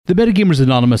The Metagamers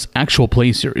Anonymous Actual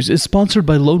Play Series is sponsored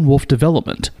by Lone Wolf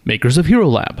Development, makers of Hero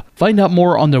Lab. Find out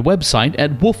more on their website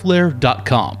at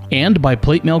wolflair.com, and by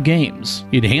Plate Mail Games.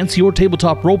 Enhance your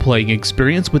tabletop role-playing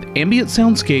experience with ambient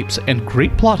soundscapes and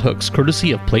great plot hooks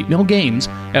courtesy of Plate Mail Games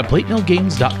at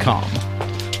platemailgames.com.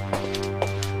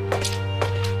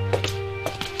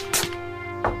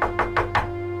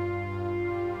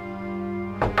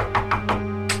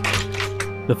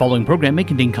 The following program may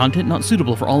contain content not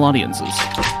suitable for all audiences.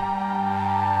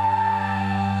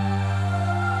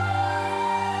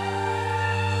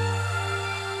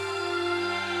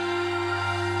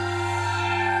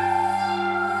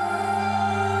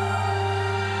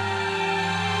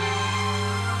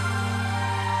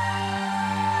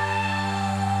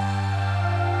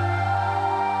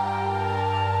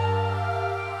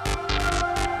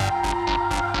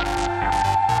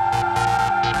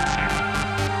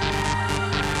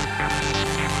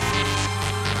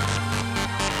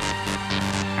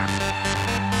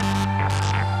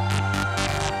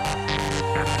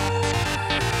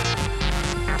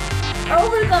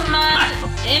 Over the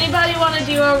month, anybody want to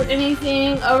do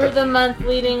anything over the month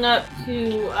leading up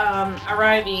to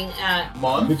arriving at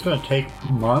Month? It's going to take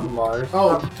Mars.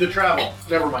 Oh, to travel.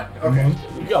 Never mind. Okay.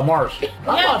 Yeah, Mars.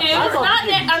 Yeah, dude, it's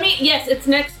not yes, it's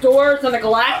next doors in a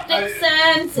galactic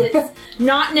sense. It's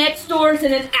not next doors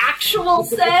in an actual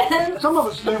sense. Some of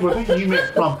us think we're thinking you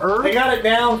meant from Earth. I got it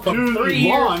down from to 3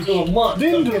 years to a month.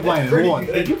 Then to the planet one.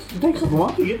 It takes a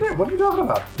month to get there. What are you talking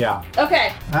about? Yeah.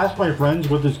 Okay. Ask my friends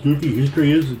what this goofy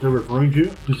history is that they're referring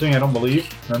to. Just saying I don't believe.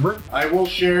 Remember? I will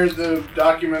share the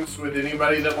documents with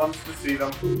anybody that wants to see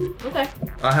them. Okay.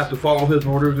 I have to follow his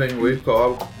orders anyway, so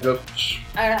I'll just...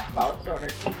 I have to follow his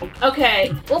orders.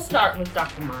 Okay, we'll start with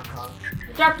Dr. Markov.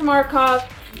 Dr. Markov,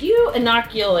 you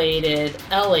inoculated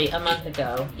Ellie a month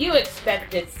ago. You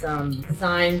expected some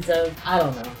signs of, I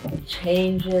don't know,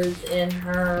 changes in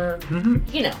her.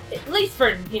 You know, at least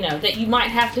for, that you might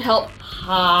have to help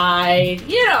hide.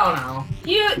 You don't know.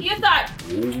 You thought...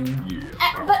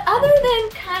 But other than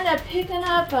kind of picking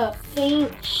up a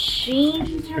faint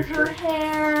sheen to her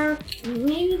hair,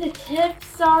 maybe the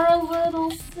tips are a little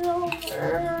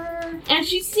silver. And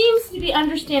she seems to be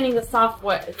understanding the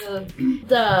software,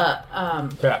 the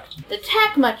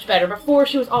tech much better. Before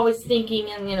she was always thinking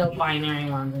in, binary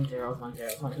ones and zeros, ones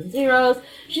and zeros.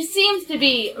 She seems to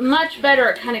be much better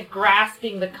at kind of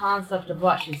grasping the concept of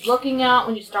what she's looking at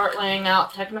when you start laying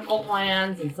out technical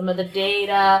plans and some of the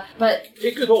data. But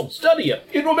It could hold. Study it.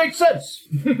 It will make sense.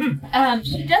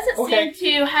 she doesn't seem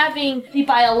to having the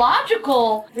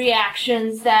biological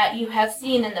reactions that you have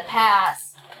seen in the past.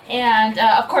 And,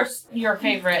 of course, your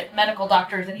favorite medical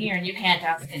doctors in here, and you can't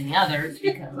ask any others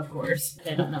because, of course,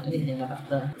 they don't know anything about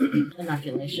the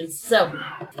inoculations. So,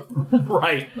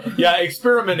 Right. Yeah,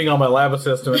 experimenting on my lab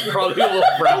assistant is probably a little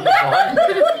frowned upon.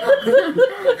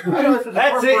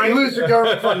 That's it. You lose your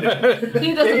government funding.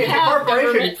 he doesn't If the have corporation-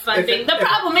 government funding. The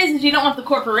problem is you don't want the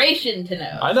corporation to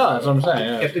know. I know, that's what I'm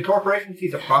saying. Yeah. If the corporation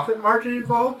sees a profit margin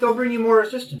involved, they'll bring you more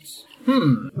assistance.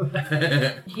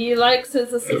 He likes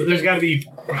his assistant. There's got to be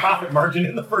profit margin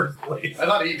in the first place. I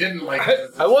thought he didn't like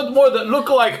it. I want more that look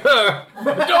like her.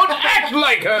 Don't act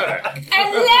like her.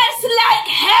 And less like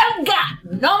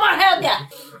Helga! No more Helga!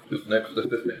 This next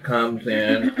assistant comes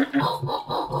in.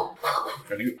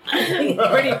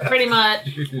 pretty much.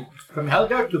 From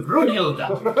Helga to Brunhilde.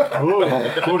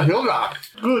 Oh, Lord Hilda.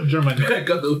 Good German.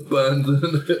 Got those buns.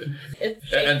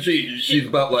 And she's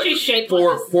about like she's shaped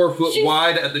 4 like a- 4 foot she's-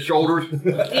 wide at the shoulders.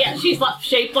 Yeah, she's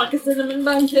shaped like a cinnamon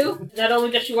bun too. Not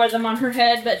only does she wear them on her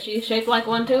head, but she's shaped like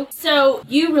one too. So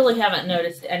you really haven't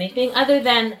noticed anything other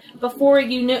than before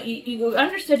you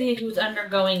understood he was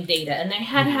undergoing data, and they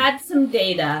had some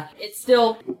data. It's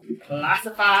still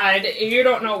classified. You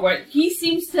don't know what he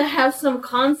seems to have some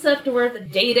concept of where the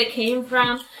data came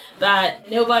from. But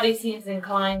nobody seems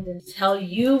inclined to tell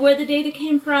you where the data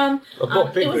came from.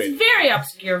 It was very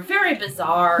obscure, very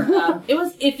bizarre. It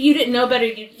was, if you didn't know better,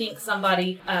 you'd think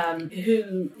somebody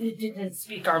who didn't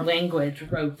speak our language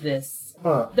wrote this.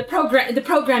 The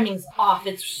programming's off.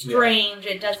 It's strange.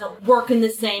 It doesn't work in the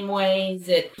same ways.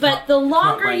 But the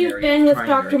longer you've been with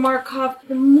Dr. Markov,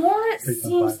 the more it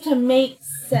seems to make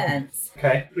sense.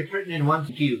 Okay. It's written in ones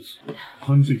and twos.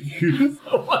 One's a cute.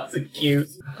 What's a cute?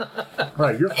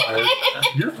 Right, you're fired.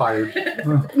 You're fired.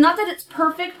 Not that it's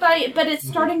perfect, but it's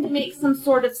starting to make some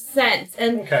sort of sense.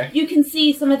 And Okay. you can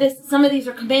see some of these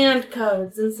are command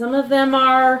codes, and some of them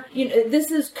are, this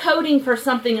is coding for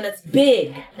something, and it's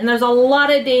big. And there's a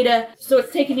lot of data, so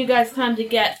it's taking you guys time to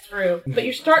get through. But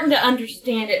you're starting to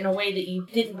understand it in a way that you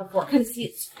didn't before. Kind of see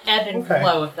its ebb and Okay.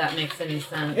 flow, if that makes any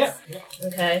sense. Yeah.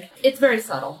 Okay? It's very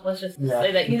subtle. Let's just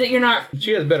say that you're not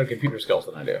She has better computer skills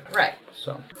than I do. right.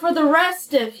 So, For the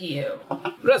rest of you,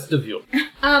 rest of you.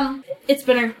 it's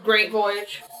been a great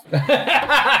voyage.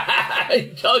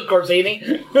 John Corsini.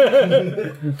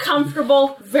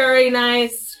 Comfortable, very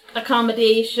nice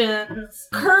accommodations.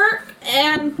 Kirk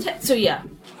and Tetsuya,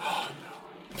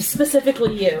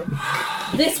 specifically you,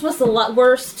 this was the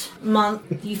worst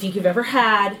month you think you've ever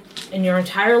had in your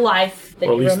entire life that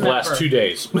Or at you least the remember. last 2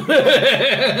 days.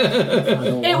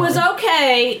 It was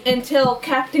okay until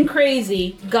Captain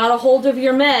Crazy got a hold of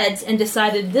your meds and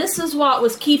decided this is what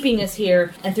was keeping us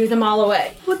here and threw them all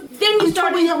away. Then you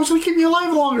started. That was to keep me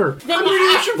alive longer. Then I'm you-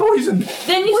 radiation poisoned.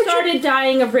 Then you started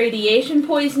dying of radiation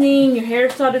poisoning, your hair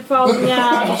started falling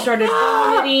out, you started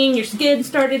vomiting, your skin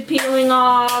started peeling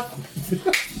off.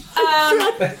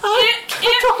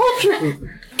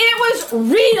 It was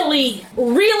really,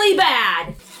 really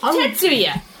bad.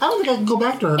 Tetsuya. I don't think I can go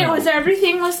back to her now.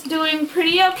 Everything was doing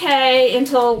pretty okay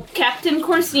until Captain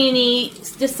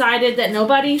Corsini decided that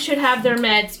nobody should have their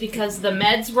meds because the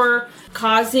meds were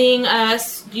causing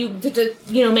us to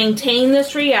maintain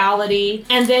this reality.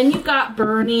 And then you got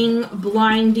burning,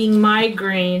 blinding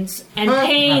migraines and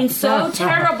pain so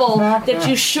terrible that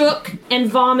you shook and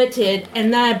vomited,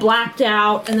 and then I blacked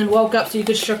out and then woke up so you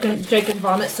could shake and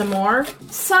vomit some more.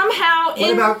 Somehow,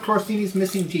 What about Corsini's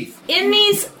missing teeth? in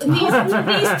these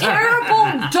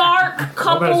terrible dark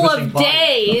couple of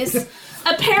days,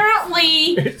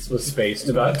 apparently It was spaced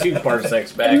about 2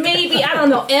 parsecs back. maybe I don't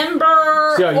know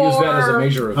Ember See, I use or that as a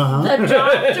measure of. the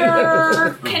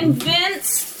doctor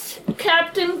convinced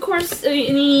Captain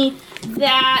Corsini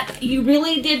that you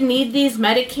really did need these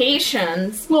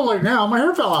medications. Well, like now, my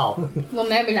hair fell out. Well,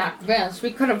 maybe not convinced.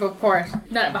 We could have, of course,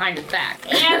 done it behind his back.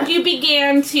 And you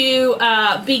began to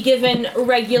be given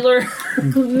regular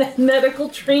medical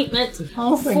treatment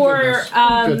Oh, thank for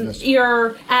goodness.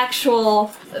 your actual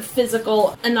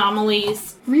physical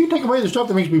anomalies. I mean, you take away the stuff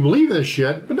that makes me believe this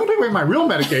shit, but don't take away my real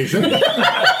medication. In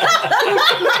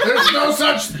There's no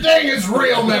such thing as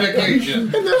real medication.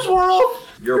 this world,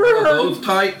 You're one of those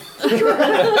types. did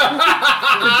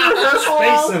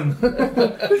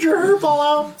your hair fall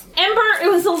out? Ember,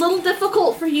 it was a little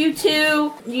difficult for you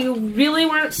too. You really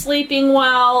weren't sleeping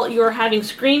well. You were having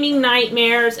screaming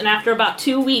nightmares, and after about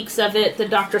 2 weeks of it, the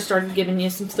doctor started giving you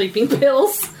some sleeping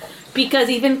pills. Because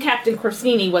even Captain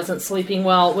Corsini wasn't sleeping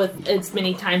well with as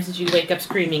many times as you wake up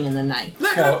screaming in the night.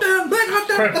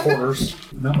 Cramped quarters.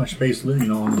 Not much space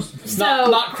living on this. So,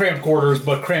 Not cramped quarters,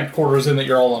 but cramped quarters in that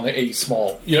you're all on a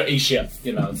small, a ship.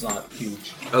 It's not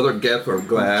huge. Other guests are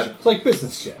glad. It's like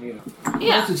business ship,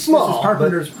 yeah. This is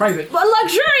Carpenter's private. But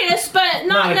luxurious, but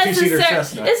not Not a two-seater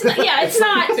necessarily. Cessna. It's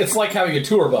not. It's like having a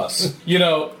tour bus.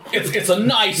 It's a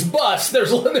nice bus.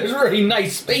 There's very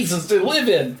nice spaces to live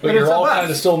in, but it's you're a all bus.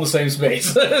 kind of still in the same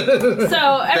space. So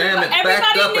Damn it, backed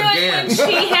everybody up knew again. it when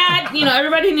she had,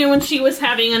 everybody knew when she was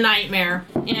having a nightmare.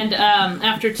 And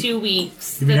after 2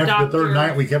 weeks, You mean the after doctor. the third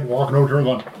night, we kept walking over to her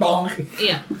going, bonk.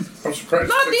 Yeah. I'm surprised.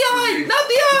 Not the eye! Not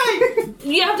the eye!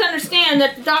 You have to understand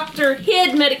that the doctor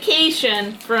hid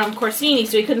medication from Corsini,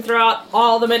 so he couldn't throw out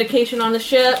all the medication on the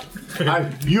ship.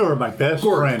 You are my best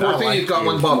friend. I Corsini's like got you.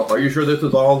 one bottle. Are you sure this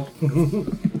is all?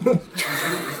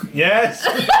 Yes.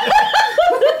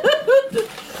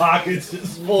 Pockets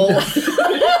is full.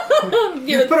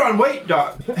 You put on weight,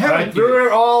 Doc. I threw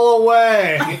it all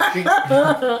away.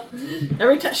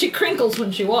 Every time she crinkles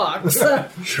when she walks.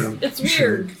 Shunk, It's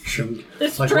weird. Shunk, shunk.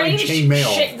 It's like strange. chain mail.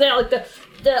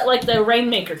 They're like the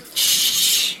rainmaker.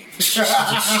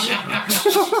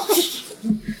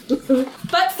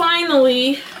 But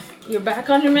finally, you're back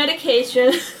on your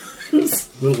medication. A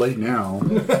little late now.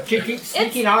 She keeps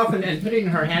sneaking off and putting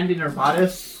her hand in her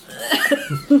bodice.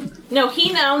 No,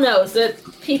 he now knows that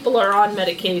people are on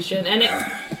medication,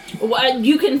 and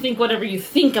you can think whatever you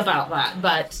think about that,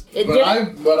 but it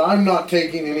didn't. But I'm not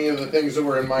taking any of the things that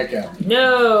were in my cabinet.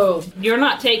 No, you're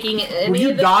not taking any Were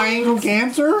you of the dying from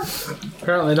cancer?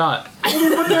 Apparently not.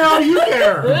 What the hell do you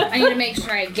care? I need to make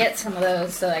sure I get some of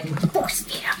those so I can force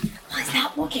feed him while he's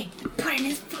not looking. Put in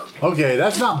his food. Okay,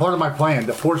 that's not part of my plan,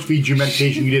 to force feed you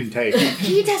medication you didn't take.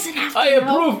 He doesn't have to I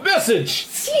know. approve message.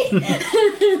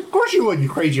 Of course you would, you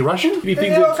crazy Russian. He And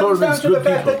thinks it all that comes down Corbin's to the good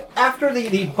fact people. that after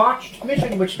the botched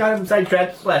mission, which got him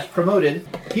sidetracked / promoted,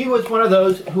 he was one of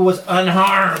those who was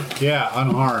unharmed. Yeah,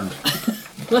 unharmed.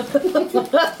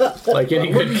 Like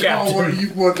any good Call captain.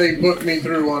 what they put me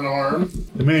through unarmed.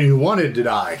 The man who wanted to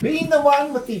die. Being the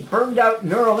one with the burned out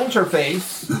neural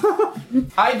interface,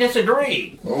 I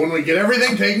disagree. Well, when we get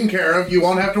everything taken care of, you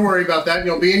won't have to worry about that, and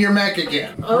you'll be in your mech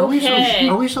again. Okay.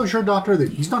 Are we so sure, Doctor,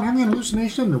 that he's not having an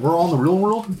hallucination? That we're all in the real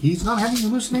world? He's not having an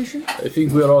hallucination? I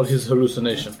think we're all his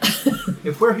hallucination.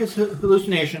 If we're his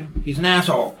hallucination, he's an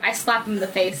asshole. I slap him in the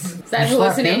face. Is that You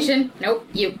slap hallucination? Nope,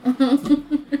 you.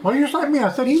 Why you slapping me?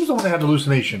 I said he was the one that had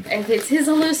hallucination. If it's his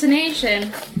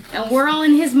hallucination and we're all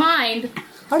in his mind,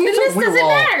 I then didn't this say we doesn't were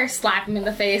all. matter. Slap him in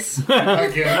the face.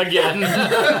 Again.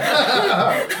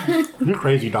 You're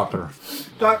crazy, Doctor.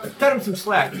 Doc, cut him some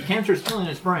slack. The cancer's killing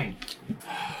his brain.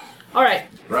 All right.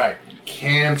 Right.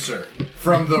 Cancer.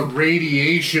 From the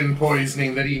radiation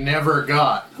poisoning that he never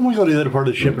got. I'm gonna go to the other part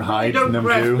of the ship and I hide from don't them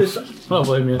grasp too. this Oh,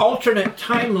 blame you. alternate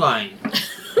timeline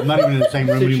I'm not even in the same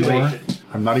room anymore. situation.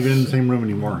 I'm not even in the same room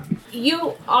anymore.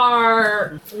 You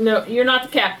are no, you're not the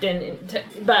captain,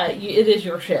 but it is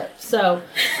your ship. So,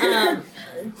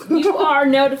 you are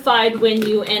notified when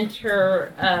you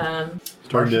enter.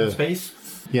 Starting to, Space?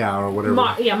 yeah, or whatever.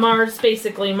 Mars.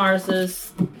 Basically,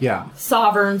 Mars's Yeah,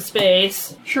 sovereign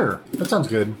space. sure. That sounds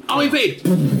good. Oh, he paid.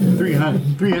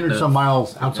 300 some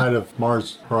miles outside of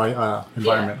Mars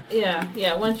environment.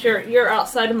 Yeah. Once you're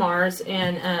outside of Mars,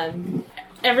 and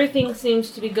everything seems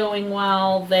to be going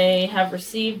well. They have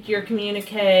received your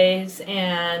communiques,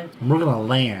 and We're gonna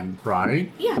land,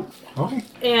 right? yeah. Okay.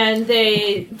 And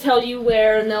they tell you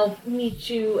where, and they'll meet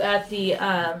you at the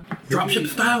Dropship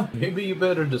style. Maybe you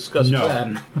better discuss No.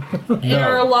 that.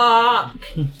 airlock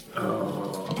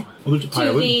Well, there's a to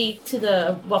pilot.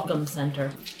 the welcome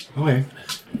center. Okay.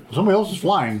 Somebody else is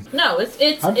flying. No, it's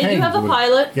I'm you paying have a for it.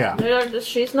 pilot. Yeah.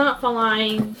 She's not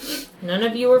flying. None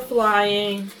of you are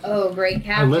flying. Oh, great I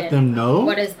captain. let them know.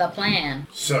 What is the plan?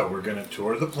 So we're gonna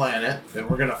tour the planet, then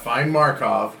we're gonna find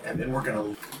Markov, and then we're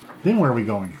gonna Then where are we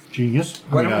going? Genius.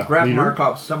 Why don't we grab leader?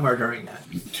 Markov somewhere during that?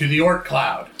 to the Orc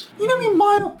Cloud. You know what I mean,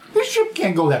 Milo? This ship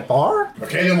can't go that far.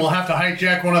 Okay, then we'll have to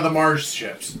hijack one of the Mars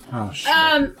ships. Oh, shit.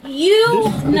 You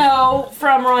know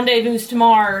from Rendezvous to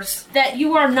Mars that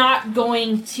you are not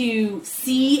going to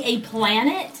see a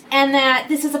planet, and that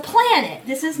this is a planet.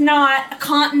 This is not a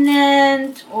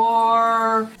continent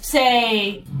or,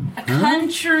 say, a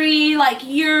country like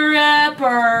Europe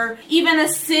or even a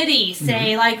city,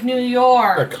 say, like New A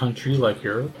York. country like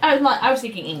Europe? I was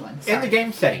thinking England. In the Sorry.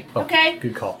 game setting. Okay?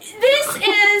 Good call.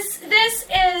 This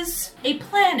is a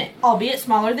planet, albeit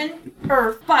smaller than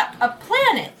Earth, but a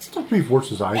planet. It's like 3/4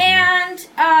 the size.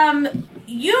 And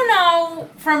you know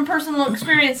from personal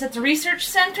experience that the research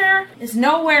center is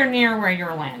nowhere near where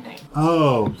you're landing.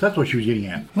 Oh, that's what she was getting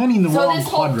at. Landing in the So wrong this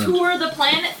whole quadrant. tour the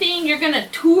planet thing, you're gonna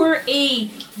tour a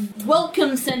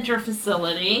welcome center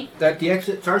facility. That the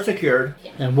exits are secured.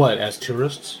 And what, as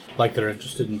tourists? Like they're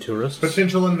interested in tourists?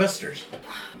 Potential investors.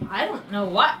 I don't know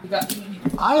what.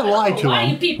 I lied to Why you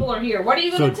him. people are here? What are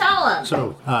you gonna tell them?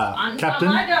 So, It's not Captain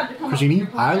my job to come up with Cassini, your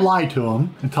I plan. lied to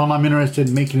him and tell him I'm interested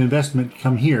in making an investment to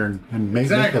come here and make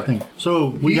that Exactly. thing.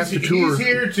 So we have to tour. He's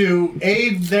here to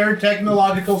aid their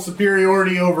technological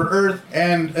superiority over Earth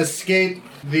and escape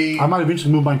the. I might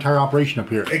eventually move my entire operation up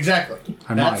here. Exactly.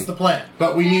 I That's might. the plan.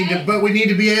 But we need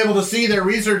to be able to see their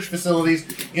research facilities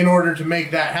in order to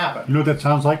make that You happen. know what that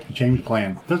sounds like? A changed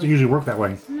plan. Doesn't usually work that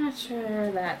way. I'm not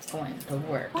sure that's going to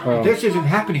work. This isn't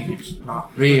happening. It's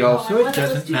not real, so it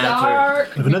doesn't matter.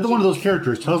 If another one of those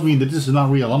characters tells me that this is not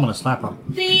real, I'm going to slap him.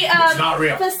 The not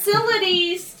real.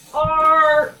 facilities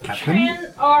are Captain?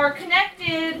 are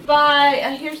connected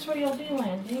by. Here's where you'll be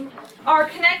landing. Are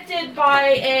connected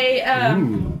by a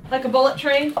like a bullet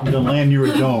train. I'm going to land near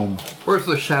a dome. Where's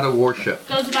the Shadow warship?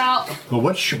 Goes about. But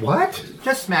what?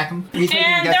 Just smack him. He's making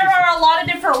And guesses. there are a lot of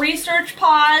different research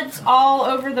pods all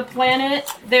over the planet.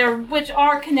 Which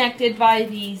are connected by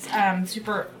these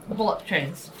super bullet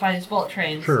trains. By these bullet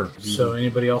trains. Sure. So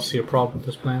anybody else see a problem with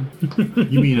this plan?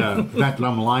 You mean the fact that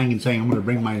I'm lying and saying I'm going to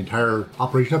bring my entire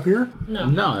operation up here? No.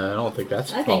 No, I don't think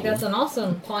that's a I problem. think that's an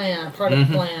awesome plan. Part of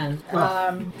the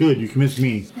plan. Good, you convinced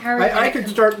me. How are we I gonna could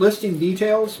start listing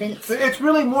details. Vince. It's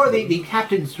really more the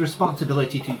captain's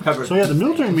responsibility to cover. So yeah, the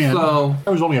military man. So-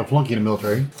 I was only a flunky in the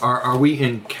military. Are we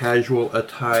in casual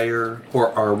attire,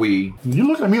 or are we? You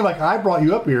look at me like I brought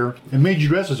you up here and made you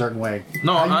dress a certain way.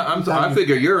 No, I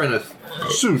figure you're wearing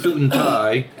a suit and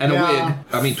tie and a wig.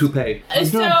 I mean, toupee. I'm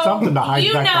doing something to hide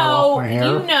that guy off my hair.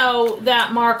 You know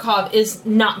that Markov is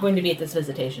not going to be at this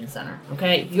visitation center,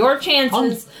 okay? Your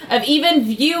chances of even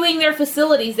viewing their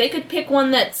facilities, they could pick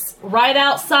one that's right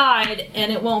outside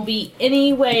and it won't be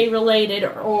any way related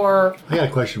or... I got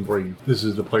a question for you. This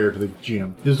is the player to the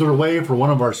GM. Is there a way for one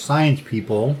of our science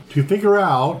people to figure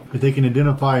out if they can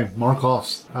identify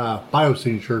Markov's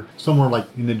biosignature somewhere like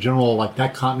in the general, like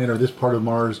that continent or this part of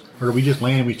Mars? Or do we just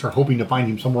land and we start hoping to find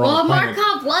him somewhere on the planet?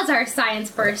 Markov was our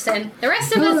science person. The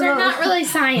rest of us are not really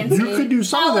science. You could do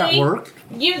some of that work.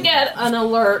 You get an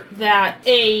alert that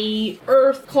a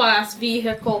Earth-class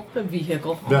vehicle... Oh my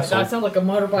god, it sounds like a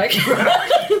motorbike.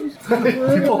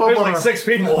 There's like 6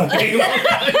 people.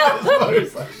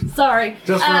 Sorry.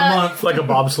 Just for a month. Like a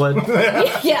bobsled.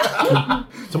 Yeah.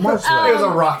 It's a Mars sled. It was a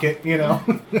rocket, you know.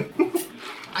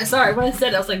 Sorry, when I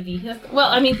said it, I was like vehicle. Well,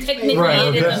 I mean, technically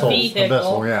it is a vehicle. A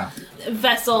vessel, yeah.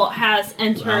 Vessel has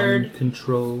entered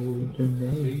Controlled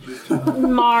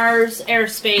Mars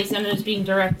airspace and is being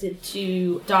directed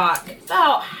to dock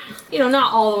about,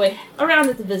 not all the way around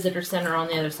at the visitor center on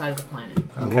the other side of the planet.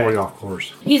 Way off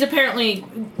course. He's apparently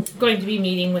going to be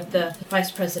meeting with the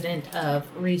vice president of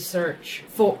research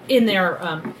in their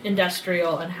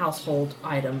industrial and household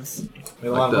items.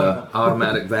 Like the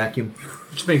automatic vacuum.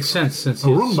 Which makes sense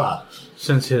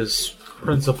since his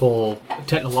principal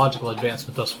technological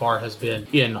advancement thus far has been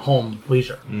in home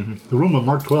leisure. Mm-hmm. The Roomba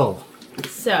Mark 12.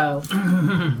 So,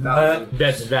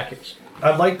 beds and vacuums.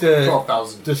 I'd like to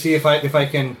 12,000 to see if I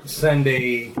can send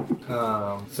a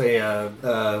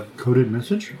coded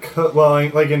message.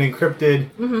 Like an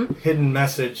encrypted hidden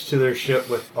message to their ship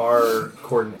with our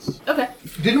coordinates. Okay.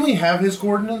 Didn't we have his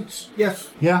coordinates? Yes.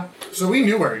 Yeah. So we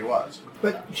knew where he was.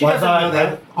 But she doesn't know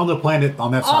that. On the planet,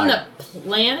 on that on side. the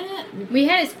planet? We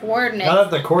had his coordinates. Now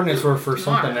that the coordinates were for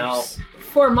something Mars. else.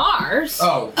 For Mars?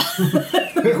 Oh.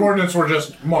 The coordinates were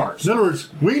just Mars. In other words,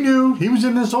 we knew he was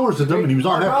in the solar system and he was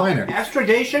on that planet.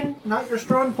 Astrogation, not your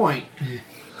strong point.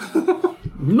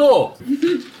 No!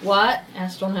 What?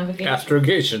 Astral navigation?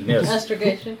 Astrogation, yes.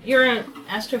 Astrogation? You're an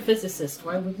astrophysicist.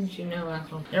 Why wouldn't you know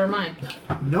astral? Never mind.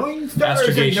 Knowing stars and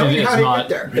Astrogation knowing how to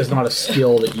get is there. not a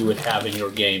skill that you would have in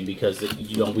your game because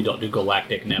we don't do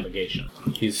galactic navigation.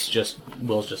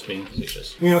 Will's just being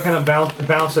facetious. Kind of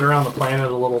bounce it around the planet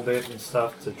a little bit and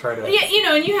stuff to try to...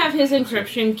 Yeah, and you have his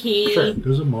encryption key. Sure.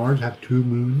 Doesn't Mars have 2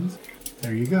 moons?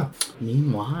 There you go.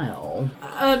 Meanwhile...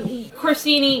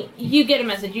 Corsini, you get a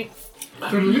message.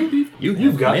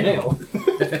 You've got mail.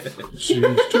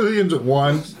 Jeez, 2 aliens at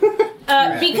once.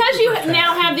 Because you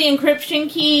now have the encryption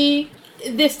key,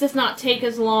 this does not take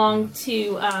as long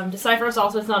to decipher.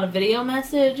 Also, it's not a video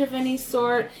message of any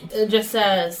sort. It just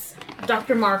says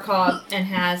Dr. Markov and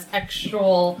has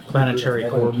actual planetary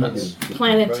coordinates.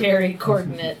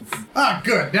 Ah,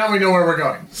 good. Now we know where we're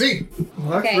going. See?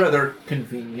 Well, that's rather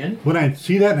convenient. When I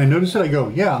see that and I notice it, I go,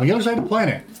 yeah, on the other side of the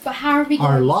planet. But how are we going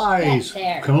Our to lies get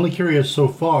there? can only carry us so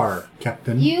far,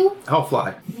 Captain. I'll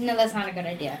fly. No, that's not a good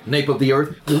idea. Nape of the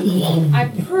Earth.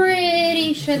 I'm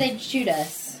pretty sure they'd shoot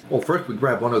us. Well, first we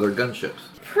grab one of their gunships.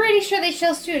 Pretty sure they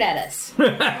still shoot at us.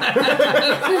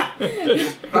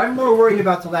 I'm more worried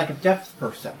about the lack of depth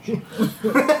perception.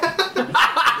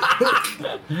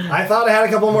 I thought I had a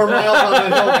couple more miles on the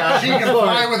hill, guys. She can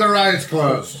fly with her eyes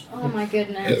closed. Oh my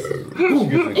goodness.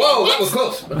 Whoa, that was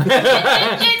close.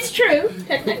 It's true.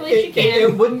 Technically, she can.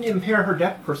 It wouldn't impair her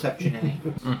depth perception any.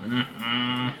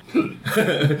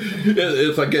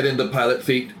 If I get into pilot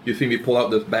seat, you see me pull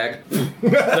out this bag.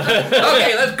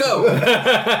 Okay, let's go.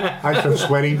 I start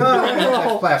sweating.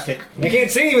 That's plastic. You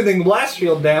can't see anything. Blast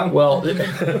shield down. Well,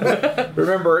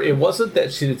 remember, it wasn't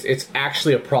that it's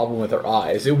actually a problem with her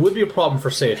eyes. It would be a problem for,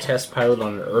 say, a test pilot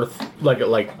on an Earth,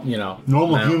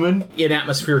 normal human in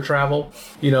atmosphere travel.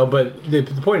 But they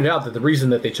pointed out that the reason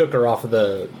that they took her off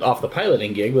the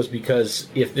piloting gig was because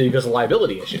of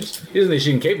liability issues. It isn't that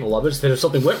she's incapable of it; it's that if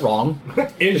something went wrong,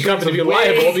 the company would be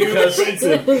liable because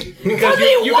you guys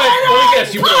put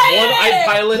a one-eyed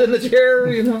pilot in the chair.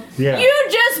 Yeah. You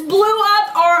just blew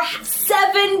up our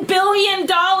 $7 billion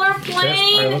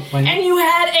plane, and you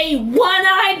had a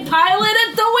one-eyed pilot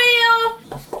at the wheel.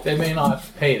 They may not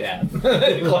pay that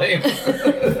claim.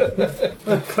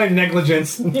 Claim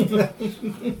negligence.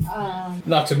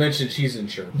 Not to mention she's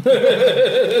insured.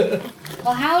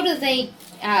 Well, how do they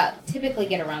typically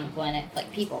get around the planet,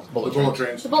 like people? Bullet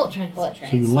trains. The bullet train. Bullet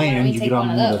trains. So you So why don't land, we you take get on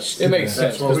one one of of those? the It makes sense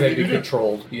That's what because we they'd be do.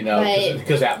 controlled, Right.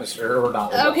 because atmosphere or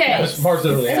not. Okay. Mars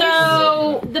doesn't really have.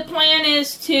 So the plan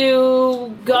is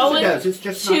to go It's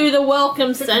just to the welcome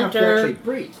enough to actually center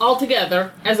breathe. all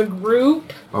together as a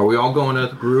group. Are we all going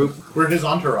as a group? We're his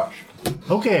entourage.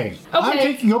 Okay. I'm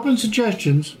taking open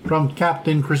suggestions from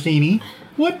Captain Christini.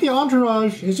 What the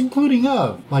entourage is including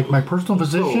of, like my personal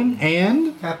physician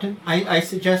and... Captain, I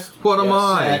suggest What am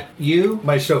I? that you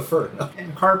My chauffeur.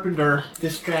 and Carpenter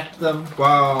distract them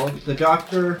while the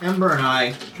doctor, Ember, and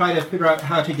I try to figure out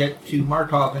how to get to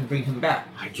Markov and bring him back.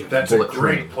 That's a Bullet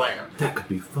great train. plan. That could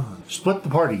be fun. Split the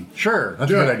party. Sure, that's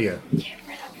a Do good it. idea.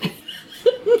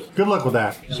 Good luck with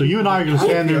that. So you and I are going to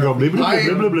stand there and go blah, blah, blah,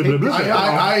 blah, blah, blah, blah, blah.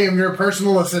 I am your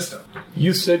personal assistant.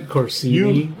 You said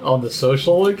Corsini on the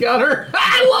social encounter?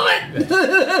 I love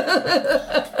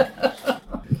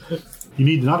it! You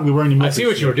need not to be wearing the I see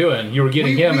what you were doing. You were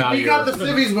getting him out We here. got the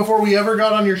civvies before we ever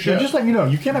got on your Yeah, ship. just let you know,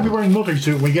 you cannot be wearing a military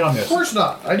suit when we get on this. Of course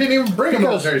not. I didn't even bring a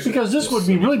military suit. Because this would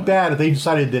be really bad if they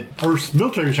decided that Earth's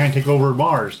military was trying to take over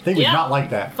Mars. They would Yeah. not like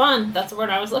that. Fun. That's the word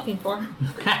I was looking for.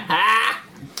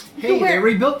 Hey, they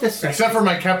rebuilt this. Except for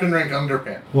my captain rank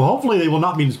underpants. Well, hopefully they will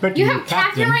not be inspecting You your have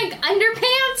captain rank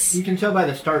underpants? You can tell by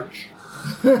the starch.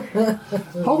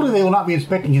 Hopefully they will not be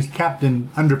inspecting his captain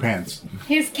underpants.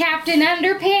 His captain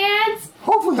underpants?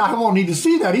 Hopefully I won't need to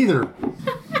see that either.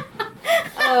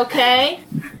 Okay.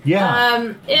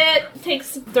 Yeah. It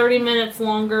takes 30 minutes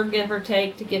longer, give or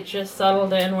take, to get you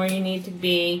settled in where you need to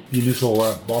be. You just will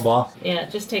blah blah. Yeah,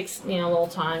 it just takes, a little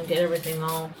time, get everything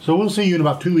all. So we'll see you in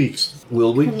about 2 weeks.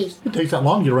 Will we? It takes that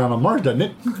long to get around on Mars, doesn't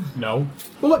it? No.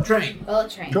 Bullet train. Bullet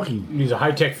train. Joking. These are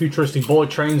high-tech futuristic bullet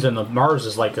trains, and the Mars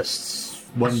is like It's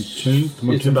about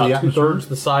 2/3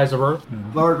 the size of Earth.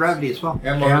 Lower gravity as well.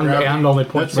 And And only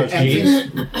 0.6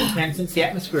 Gs. And since the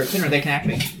atmosphere is thinner, they can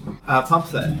actually pump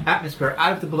the atmosphere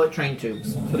out of the bullet train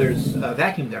tubes. So there's a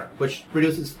vacuum there, which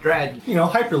reduces drag.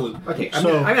 Hyperloop. Okay,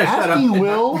 So, I'm gonna shut up. asking and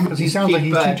Will, not because he sounds like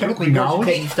keep, he's too technically regurgitating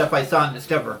knowledgeable. stuff I saw in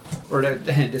Discover or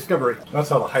Discovery. That's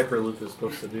how the Hyperloop is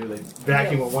supposed to do. They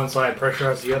vacuum at one side,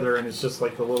 pressurize the other, and it's just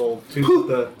like the little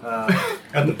tube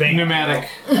at the bank. Pneumatic.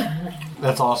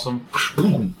 That's awesome.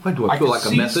 Why do I I feel could like a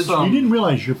see message? some- You didn't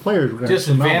realize your players were going to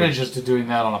Disadvantages to doing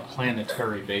that on a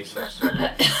planetary basis.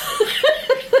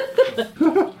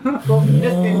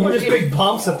 Just big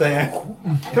pumps that they have.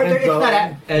 It's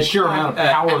not a sheer amount of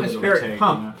power that it would atmospheric take,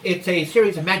 pump. It's a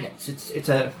series of magnets. It's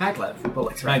a maglev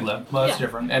bullet train. Maglev. Well, that's Yeah.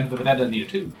 different. And but that doesn't need a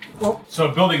tube. Well, So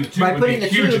building the tube by would be putting a the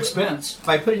huge tube- expense.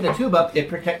 by putting the tube up, it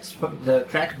protects from the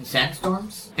track from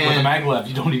sandstorms. With a maglev,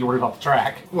 you don't need to worry about the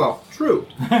track. Well, true.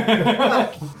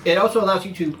 But it also allows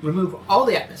you to remove all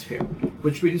the atmosphere,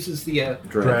 which reduces the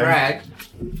drag.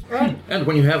 And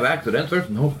when you have accidents, there's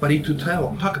nobody to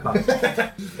tell. Talk about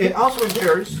it. It also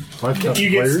ensures You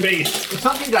get space. it's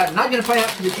something that I'm not going to point out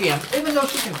to the GM, even though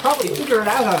she can probably figure it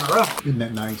out on her own. Isn't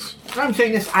that nice? I'm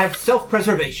saying this out of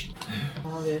self-preservation.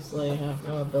 Obviously, I have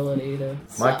no ability to.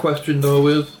 My question, though,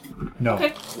 is No.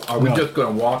 Okay. are we No. just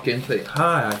going to walk in and say,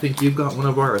 hi, I think you've got one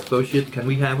of our associates. Can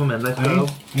we have him and let's I go?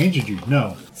 answered you.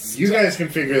 No. You guys can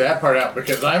figure that part out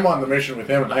because I'm on the mission with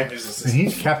him and I'm his And assistant.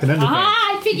 he's Captain Underpants.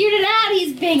 Ah, I figured it out.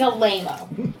 He's being a lame-o.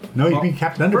 No, you're being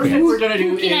Captain First thing Underpants. we're going to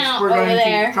do Poking is out we're going over to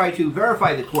there. try to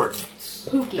verify the coordinates.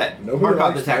 Pookie. That Nobody Markov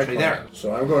likes is my actually there. plan,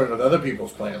 so I'm going with other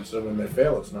people's plans. So when they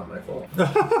fail, it's not my fault.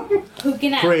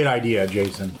 Pooking out. Great idea,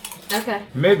 Jason. Okay.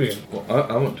 Maybe Well,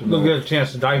 I want to we'll know. get a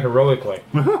chance to die heroically,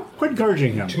 Quit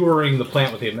encouraging him. touring the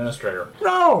plant with the administrator.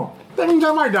 No! That means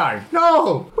I might die.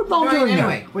 No! Quit volunteering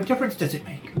Anyway, what difference does it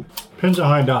make? Depends on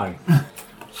how I die.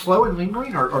 Slow and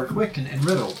lingering or quick and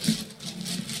riddled?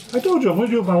 I told you I'm going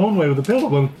to do it my own way with the pillow,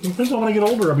 but it depends on when I get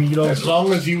older. I mean, As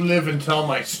long as you live and tell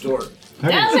my story.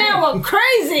 That man went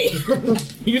crazy!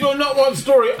 You do not want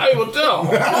story, I will tell.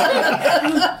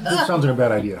 That sounds like a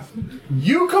bad idea.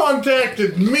 You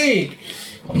contacted me.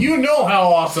 You know how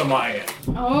awesome I am.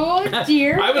 Oh,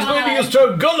 dear I was going to God. use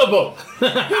so gullible.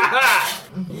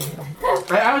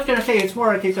 I was going to say it's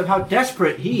more a case of how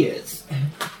desperate he is.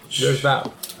 There's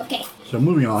that. Okay, So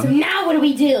moving so on. now what do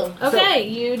we do? Okay,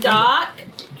 you doc.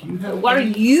 Do you have What do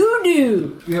you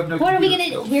do? You have no What are we computer gonna do?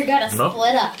 skills. We're gonna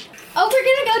split up. Oh, we're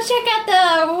gonna go check out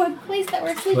the place that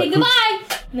we're sleeping. Wait, Goodbye!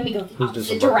 And then we go the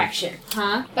opposite direction.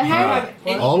 Huh? But how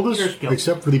All of us,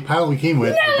 except for the pilot we came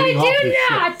with, are No, getting off I this do ship.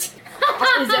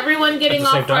 not! Is everyone getting At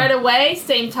the same off time? right away?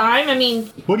 Same time? I mean,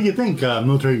 What do you think,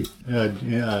 military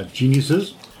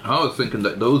geniuses? I was thinking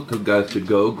that those two guys could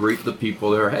go greet the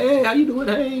people there. Hey, how you doing?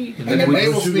 Hey. And then they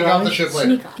will those two speak on the guys? ship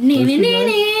later.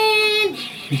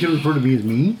 You can refer to me as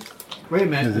me? Wait a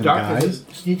minute, As the in doctor guys? has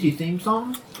a sneaky theme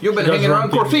song? You've been Does hanging run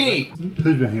around things. Corsini.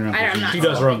 Who's been here? I don't know. She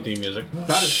does her own theme music.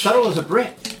 About as subtle as a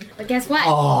Brit. But guess what?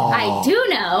 Oh. I do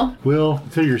know Will,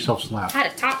 consider yourself slapped. how to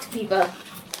talk to people.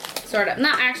 Sort of.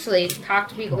 Not actually talk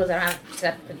to people because I don't have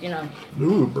perception.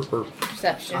 Ooh, burp, burp.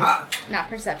 Perception. Ah. Not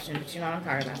perception, but you know what I'm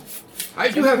talking about. I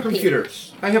do have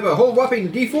computers. I have a whole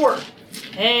whopping D4.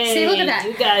 Hey, See, look at that.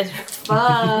 You guys are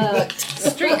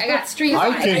fucked. I got street I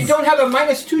lights. can- I don't have a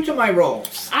 -2 to my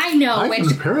rolls. I know I can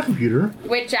repair a computer.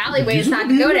 which alleyways Did you not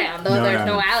to go do it? down, though No, there's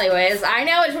no. no alleyways. I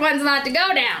know which ones not to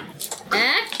go down.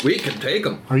 Eh? We can take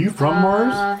them. Are you from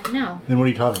Mars? No. Then what are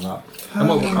you talking about? I'm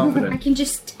I overconfident. can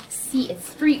just see it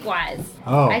streetwise.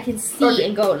 Oh. I can see Okay.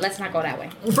 and go. Let's not go that way.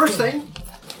 First thing,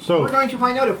 So, we're going to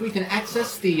find out if we can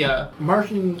access the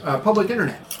Martian public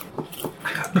internet.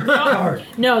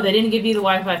 No, they didn't give you the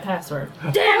Wi-Fi password.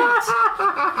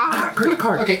 Credit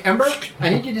card. Okay, Ember, I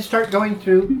need you to start going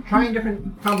through, trying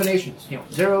different combinations.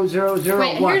 0001,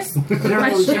 here's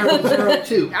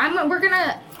 0002. We're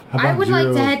gonna. How I about would like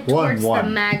to 0, head 1, towards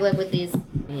 1? the maglev with these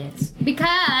idiots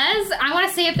because I want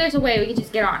to see if there's a way we can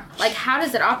just get on. Like, how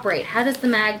does it operate? How does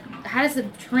the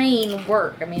train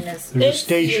work? I mean, there's a do you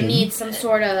station. need some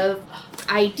sort of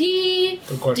ID?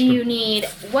 Good question.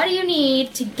 What do you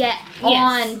need to get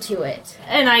Yes. onto it?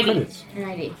 An ID. Credits. An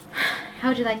ID. How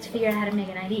would you like to figure out how to make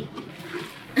an ID?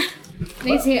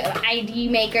 Maybe see an ID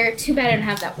maker. Too bad I don't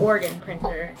have that organ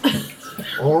printer.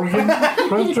 Organ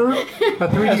printer? A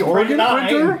 3D organ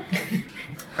printer?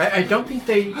 I don't think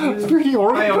they use 3D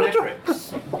organ printer?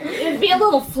 biometrics. It'd be a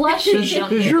little fleshy. Is your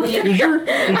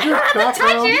Touch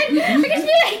background it! I can see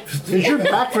it! is your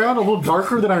background a little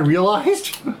darker than I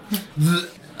realized?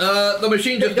 The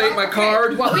machine just ate my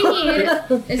card. What we need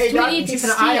is Hey, Doc, we need to keep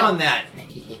an eye on steal. that.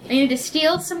 We need to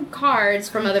steal some cards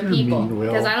from other people mean, Will.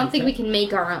 because I don't think we can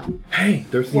make our own. Hey,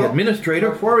 there's the Well, administrator.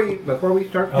 Before we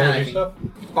start Oh, you panicking, stuff?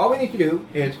 all we need to do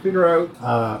is figure out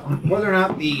whether or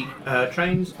not the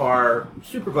trains are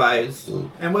supervised,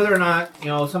 and whether or not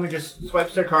someone just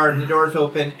swipes their card and the doors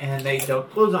open and they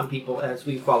don't close on people as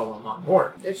we follow them on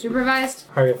board. They're supervised.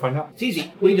 How are you gonna find out? It's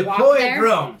easy. We walk deploy a there?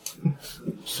 drone.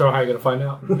 So how are you gonna find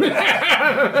out?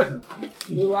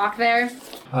 We walk there.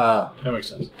 That makes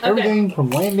sense. Everything from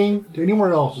landing to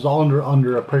anywhere else is all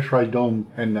under a pressurized dome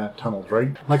and tunnels,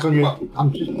 right? Like on your,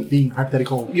 I'm just being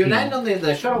hypothetical. You land on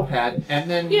the shuttle pad and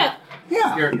then Yeah.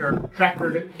 Yeah. you're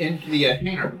tractored into the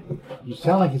hangar. You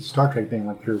sound like it's a Star Trek thing,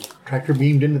 like your tractor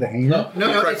beamed into the hangar.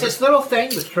 No, it's this little thing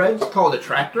with treads called a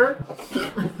tractor.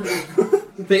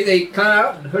 They cut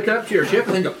out and hook it up to your ship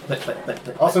and then go click, click, click,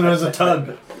 click. Also known as a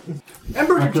tug.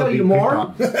 Ember I can feel tell you being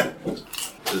more. picked on.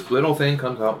 This little thing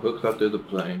comes out, hooks up to the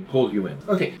plane, pulls you in.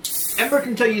 Okay, Ember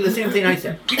can tell you the same thing I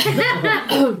said.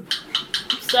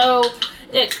 So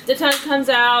the tug comes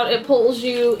out, it pulls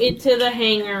you into the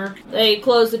hangar. They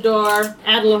close the door,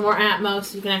 add a little more Atmos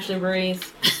so you can actually breathe.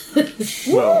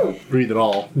 Well, breathe it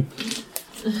all.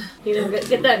 You know,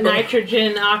 get that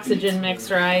nitrogen oxygen mix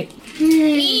right. How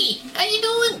you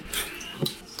doing?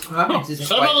 That makes this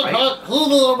quite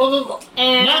right.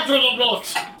 And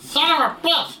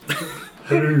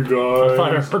Hey guys.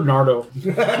 Find Bernardo.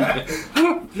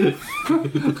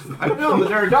 I don't know, but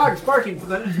there are dogs barking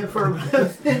for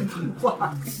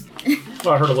blocks.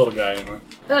 Well, I heard a little guy anyway.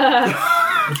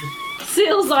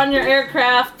 seals on your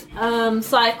aircraft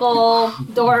cycle,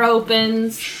 door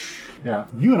opens. Yeah,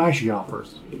 you and I should get off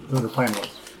first. What the plan was.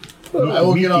 I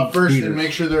will get off first Peter. and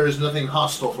make sure there is nothing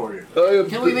hostile for you.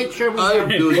 Can we make sure we I am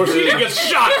have doing Or she good. gets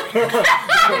shot!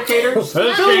 indicators?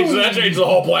 That changed the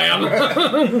whole plan.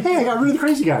 Hey, I got rid of the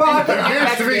crazy guy. Well,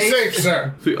 Here's to be safe,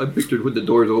 sir. See, I pictured when the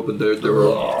doors opened, there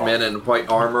were men in white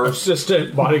armor.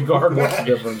 Assistant, bodyguard, what's the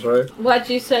difference, right? What'd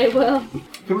you say, Will?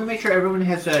 Can we make sure everyone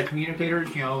has communicators,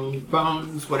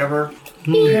 phones, whatever?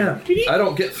 Yeah. I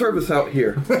don't get service out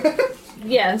here.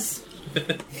 Yes.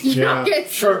 Yeah.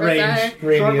 Short range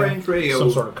radio. Short range radio.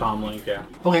 Some sort of comm link, yeah.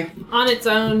 Okay. On its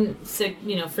own,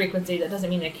 frequency. That doesn't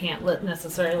mean they can't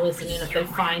necessarily listen in if they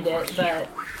find it, but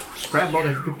Scrap mold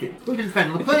encrypted. We can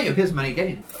spend plenty of his money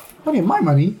getting it. Plenty of my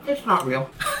money. It's not real.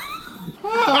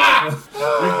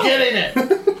 You're getting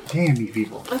it. Damn these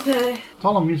people. okay. That's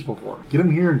all I'm useful for. Get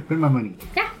them here and spend my money.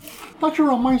 Yeah. Thought you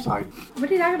were on my side. What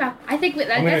are you talking about? I think I'm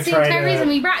that's gonna the try entire to- reason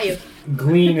we brought you.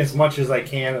 Glean as much as I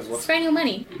can as what's. Spend your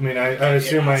money. I mean, I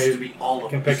assume I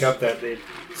can pick up that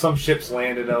some ships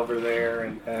landed over there,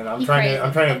 and I'm trying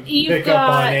to You've pick up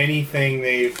got- on anything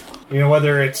they've,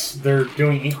 whether it's they're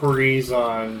doing inquiries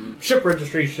on ship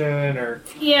registration or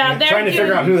Yeah, they're trying to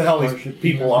figure out who the hell these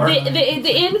people are.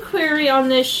 The inquiry on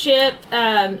this ship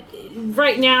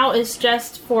right now is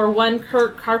just for one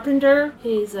Kirk Carpenter.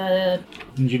 He's a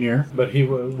Engineer. But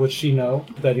would she know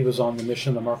that he was on the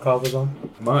mission that Markov was on?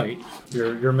 Might.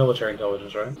 You're military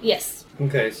intelligence, right? yes.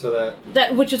 Okay, so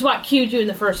That which is what queued you in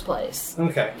the first place.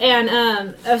 okay. And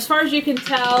as far as you can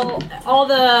tell, all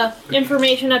the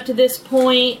information up to this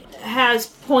point has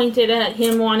pointed at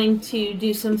him wanting to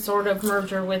do some sort of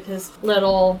merger with his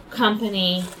little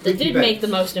company that did make the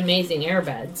most amazing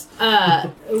airbeds,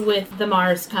 with the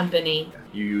Mars company.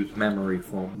 You use memory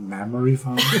foam. Memory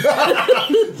foam?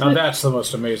 Now that's the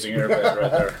most amazing airbed right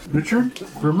there. Richard,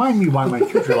 remind me why my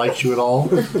future likes you at all.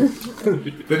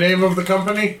 The name of the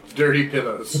company? Dirty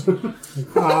Pillows.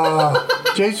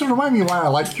 Jason, remind me why I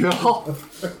like you at all.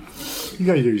 You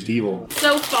guys are just evil.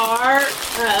 So far,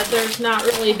 there's not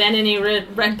really been any red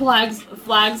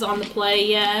flags on the play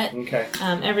yet. Okay.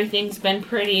 Everything's been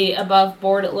pretty above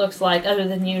board, it looks like, other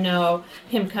than,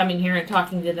 him coming here and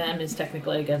talking to them is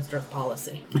technically against Earth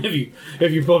policy.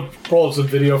 If you pull up some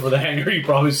video for the hangar, you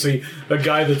probably see a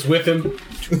guy that's with him.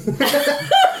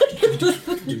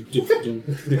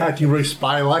 Acting really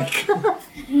spy-like.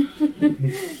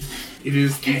 It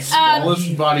is the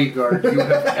smallest bodyguard you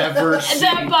have ever seen.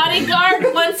 That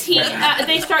bodyguard, once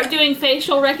they start doing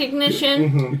facial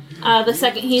recognition, the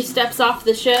second he steps off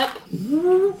the ship,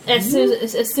 as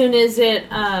soon as it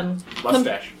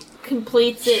Mustache.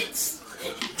 completes its...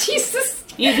 Jesus.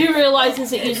 You do realize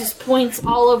as it uses points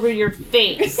all over your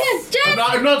face.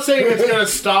 I'm not saying it's going to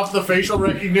stop the facial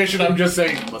recognition, I'm just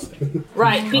saying mustache.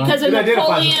 Right, because a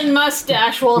Napoleon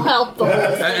mustache will help the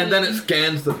whole thing. And then it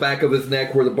scans the back of his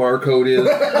neck where the barcode is.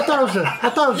 I thought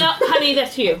it was No, honey,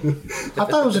 that's you. I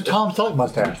thought it was a Tom Selleck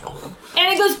mustache.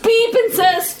 And it goes beep and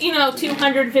says,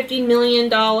 $250 million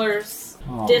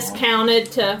discounted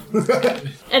to...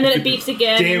 And then it beeps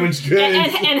again. Damaged goods.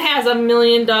 And has $1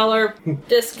 million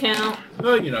discount.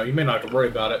 Well, you may not have to worry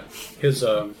about it.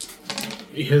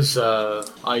 His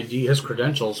ID, his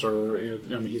credentials are,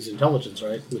 his intelligence,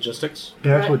 right? Logistics.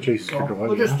 Yeah, that's what Jason's character was.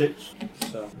 Logistics.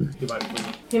 So he might be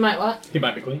clean. He might what? He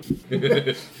might be clean.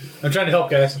 I'm trying to help,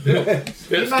 guys.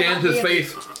 It scans his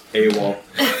face. AWOL.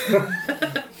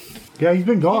 Yeah, he's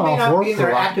been gone May off not work be in for a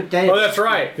their while. active day. Oh, that's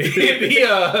right.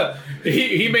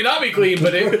 He may not be clean,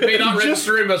 but it may not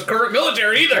register him as current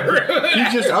military either. He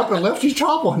just up and left his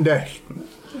job one day.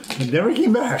 And never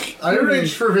came back. I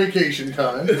arranged for vacation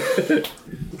time.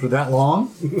 For that long?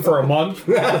 For a month.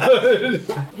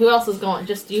 Who else is going?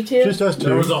 Just you two? Just us two.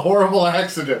 There was a horrible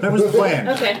accident. That was the plan.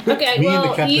 Okay, Me and the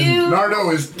well, captain. you Nardo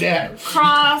is dead.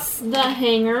 cross the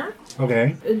hangar.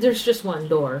 Okay. There's just one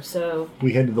door, so...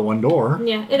 We head to the one door.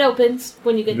 Yeah, it opens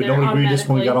when you get We there don't agree just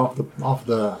when we automatically. got off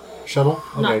the shuttle?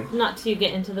 Okay. Not till you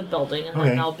get into the building, and Okay.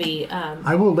 then there'll be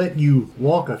I will let you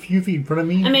walk a few feet in front of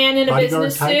me. a man in a bodyguard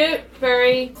business type. suit,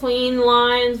 very clean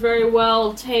lines, very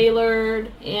well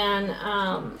tailored, and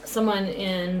someone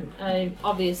in a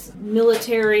obvious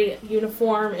military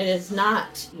uniform. It is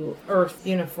not Earth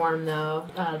uniform, though.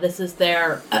 This is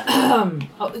their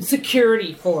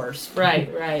security force. Right.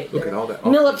 Look at all that.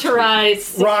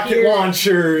 Militarized Rocket security.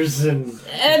 launchers and...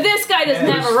 This guy doesn't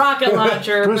have a rocket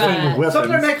launcher, First thing with but... Some of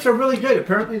their weapons. mechs are really good.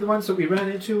 Apparently, the ones that we ran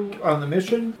into on the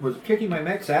mission was kicking my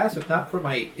mech's ass. If not for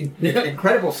my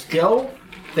incredible skill,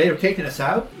 they'd have taken us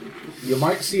out. You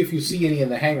might see if you see any in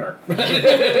the hangar.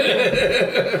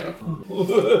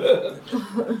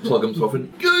 Plug himself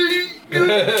in. He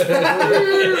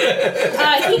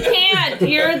can't.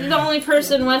 You're the only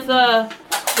person with a...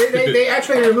 They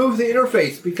actually removed the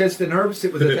interface because the nerves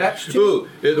it was attached to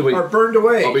are burned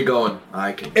away. I'll be going.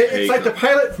 I can It's like the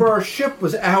pilot for our ship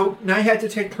was out, and I had to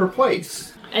take her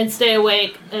place. And stay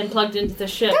awake and plugged into the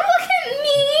ship. Don't look at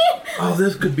me! Oh,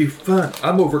 this could be fun.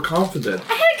 I'm overconfident.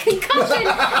 I had a concussion, and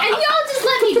y'all just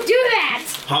let me do that!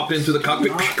 Hop into the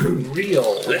cockpit.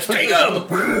 Real. Let's take him.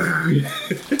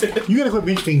 You gotta quit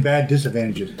mentioning bad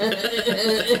disadvantages.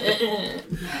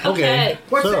 Okay.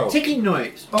 What's So- that ticking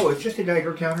noise? Oh, it's just a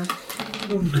Geiger counter.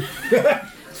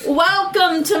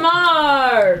 Welcome to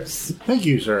Mars! Thank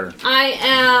you, sir. I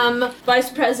am Vice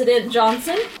President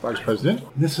Johnson. Vice President.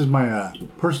 This is my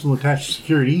personal attached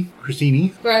security,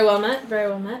 Christine. Very well met, very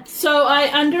well met. So I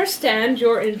understand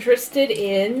you're interested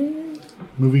in...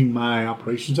 Moving my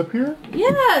operations up here.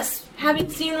 Yes! Having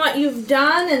seen what you've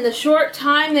done in the short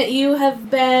time that you have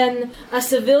been a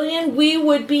civilian, we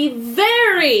would be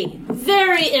very,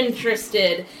 very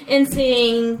interested in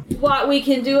seeing what we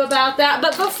can do about that.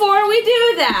 But before we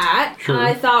do that, Sure.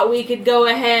 I thought we could go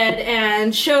ahead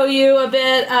and show you a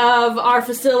bit of our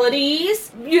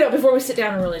facilities. Before we sit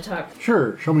down and really talk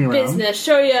Sure, show me around. business,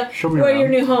 show you Show me where around. your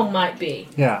new home might be.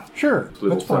 Yeah, sure.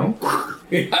 That's fine.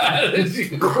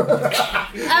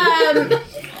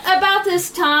 About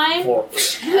this time,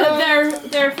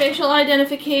 their facial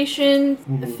identification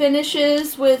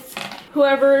finishes with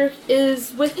whoever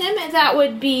is with him. That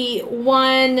would be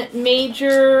one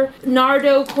Major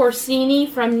Nardo Corsini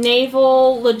from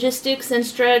Naval Logistics and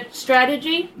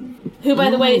Strategy. who, by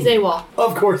the way, is AWOL.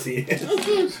 Of course he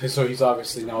is. So he's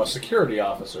obviously now a security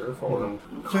officer for.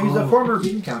 So he's a former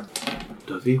bean count.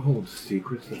 Does he hold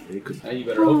secrets that they could? Now you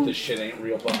better hope this shit ain't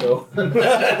real, Bucko.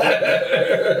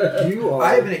 You are.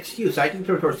 I have an excuse. I can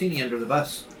throw Torsini under the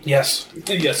bus. Yes,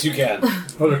 yes, you can.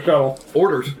 Other trouble.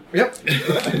 Orders. Yep.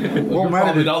 Won't matter,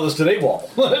 Probably not listed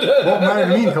AWOL. won't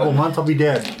matter to me in a couple of months. I'll be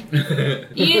dead.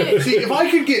 You, See, if I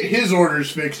could get his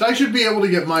orders fixed, I should be able to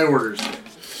get my orders fixed.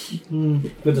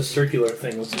 But the circular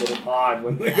thing was a little odd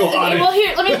when they go on well, it.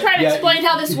 here, let me try to Yeah. explain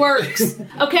how this works.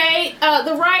 Okay,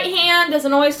 the right hand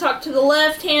doesn't always talk to the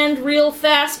left hand real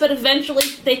fast, but eventually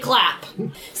they clap.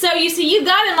 So you see, you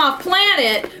got him off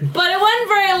planet, but it wasn't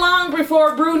very long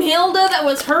before Brunhilde, that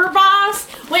was her boss,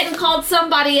 went and called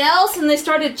somebody else, and they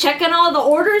started checking all the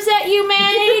orders that you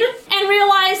made, and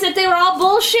realized that they were all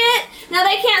bullshit. Now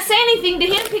they can't say anything to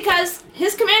him because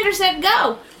his commander said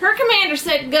go. Her commander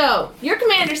said go. Your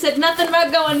commander said nothing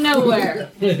about going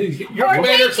nowhere. Your Or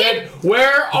commander taking- said,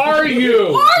 "Where are you?"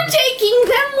 Or taking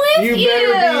them with you. You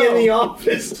better be in the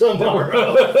office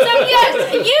tomorrow. So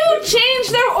yes, you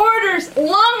changed their orders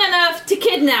long enough to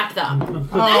kidnap them.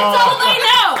 That's all they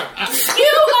know.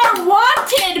 You are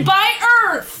wanted by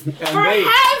Earth for they-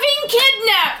 having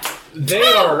kidnapped. They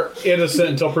are innocent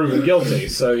until proven guilty.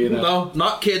 So you know, No,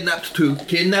 not kidnapped 2.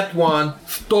 Kidnapped 1.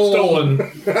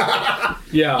 Stolen.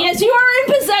 Yeah, Yes, you are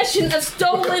in possession of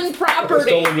stolen property.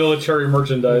 stolen military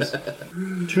merchandise.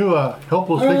 2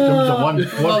 helpless victims of one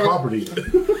property.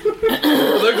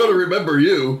 Well, they're going to remember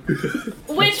you.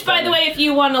 Which, by the way, if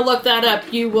you want to look that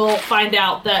up, you will find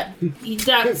out that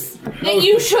that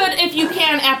you should, if you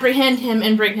can, apprehend him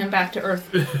and bring him back to Earth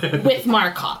with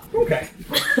Markov. Okay.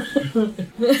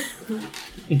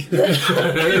 We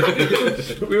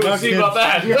will see about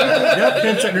that. Yeah,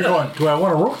 10 seconds going. Do I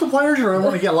want to rope the players or do I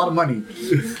want to get a lot of money?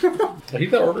 He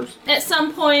got orders. At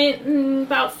some point,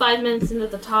 about 5 minutes into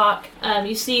the talk,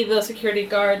 you see the security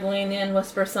guard lean in,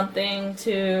 whisper something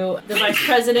to the vice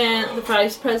president. The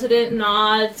vice president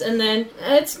nods, and then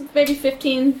it's maybe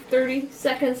 15, 30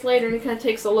 seconds later, and he kind of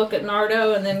takes a look at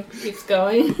Nardo and then keeps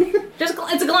going.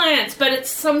 It's a glance, but it's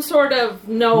some sort of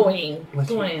knowing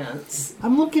glance.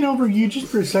 I'm looking over you just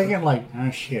for a second like,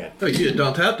 oh shit. Oh, you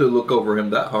don't have to look over him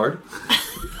that hard.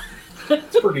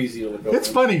 It's pretty easy to look over. It's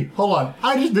funny. Hold on.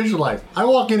 I just visualize. I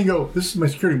walk in and go, this is my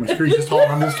security. My security's this tall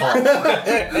and I'm this tall.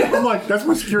 I'm like, that's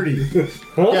my security.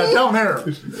 Yeah, down there.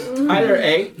 Either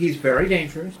A, he's very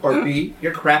dangerous, or B,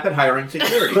 you're crap at hiring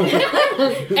security.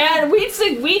 And we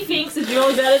think since you've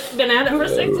only been at it for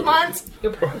 6 months,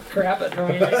 you're probably crap at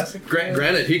hiring.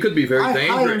 Granted, he could be very I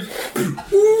dangerous.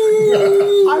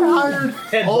 I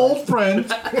hired old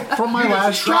friends from my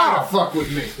last Try job. to fuck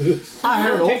with me. I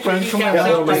hired old friends from my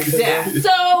last like that.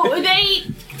 So they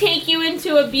take you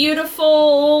into a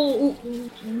beautiful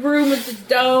room with the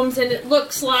domes, and it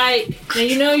looks like, now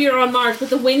you know you're on Mars, but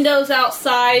the windows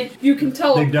outside, you can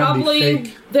tell They've done these probably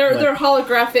fake, they're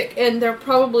holographic, and they're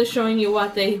probably showing you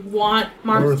what they want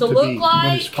Mars Earth to be look when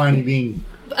like. it's finally being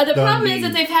The done problem is being-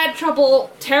 that they've had trouble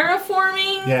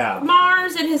terraforming Yeah.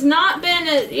 Mars. It has not been,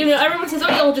 everyone says,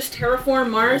 oh, you'll just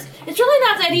terraform Mars. It's really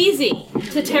not that easy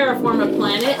to terraform a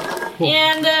planet.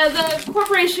 And the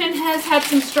corporation has had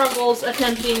some struggles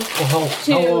attempting Well,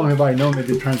 how long have I known that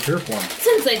they're trying to terraform?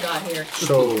 since they got here.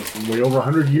 So, way over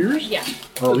 100 years? Yeah.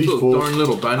 Or at least Those fools. darn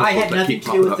little dinosaurs I had that nothing keep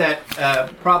to do popping with up.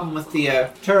 that problem with the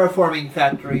terraforming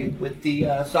factory with the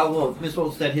salvo of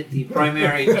missiles that hit the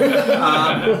primary.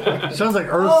 Sounds like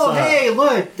Earth's. Oh, hey,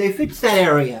 look, they fixed that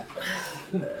area.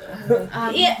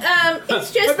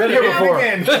 It's just Been here before.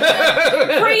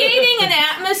 creating an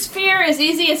atmosphere, as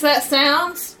easy as that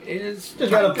sounds. Is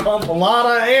Just gotta pump a lot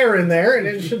of air in there and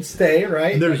it should stay,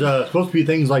 right? There's supposed to be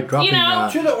things like dropping.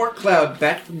 to the Orc Cloud,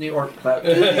 back from the Orc Cloud.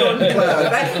 To the Orc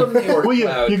Cloud, back from the Orc well,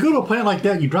 Cloud. you go to a planet like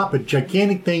that, you drop a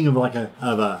gigantic thing of like a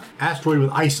asteroid with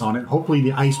ice on it. Hopefully,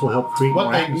 the ice will help create What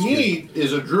more they atmosphere. need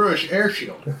is a Druish air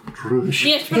shield. Druish.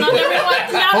 Yes, but not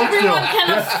everyone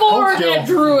can afford a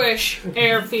Druish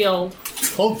airfield.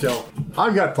 Hotel.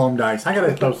 I've got foam dice. I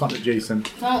gotta throw something to Jason.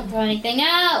 Don't throw anything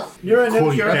out. You're in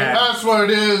Quoting it. bad. That's what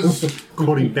it is.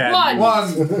 Quoting bad. One.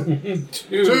 One,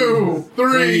 two,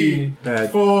 three,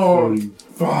 Bad. 4,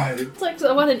 5. It's like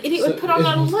what an idiot would put on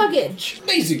their luggage.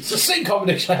 Amazing. It's the same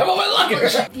combination I have on my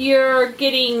luggage. You're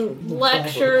getting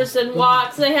lectures and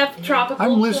walks. They have tropical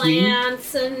I'm listening.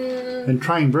 plants And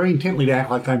trying very intently to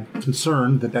act like I'm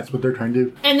concerned that that's what they're trying to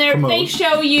do. And they Promote.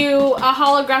 show you a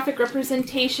holographic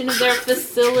representation of their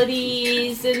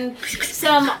facilities and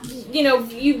some,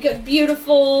 you get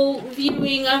beautiful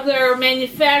viewing of their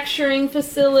manufacturing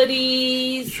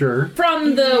facilities Sure.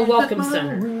 from the Welcome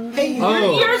Center. Hey,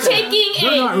 You're taking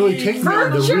They're not really taking me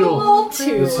on the real. virtual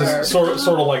tour. This is sort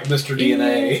of like Mr.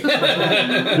 DNA.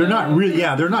 They're not really.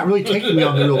 Yeah, they're not really taking me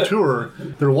on the real tour.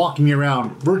 They're walking me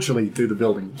around virtually through the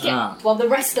building. Yeah. Well, the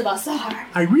rest of us are.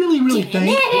 I really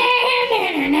think.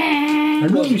 I'm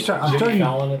Jimmy starting.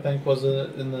 Fallon, I think, was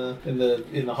it in the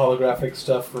holographic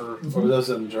stuff for those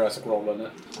in Jurassic World, wasn't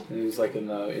it? And he was like in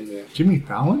the Jimmy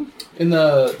Fallon?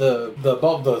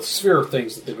 the sphere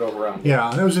things that they drove around. Yeah,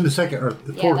 that was in the second or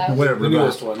the fourth, that was whatever. The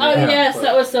newest one. Oh yeah. yes,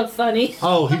 that was so funny.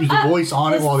 Oh, he was the voice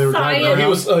on it while they were driving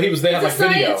Science. around. He was. They had He's like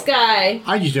a video. science guy.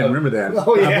 I just didn't remember that.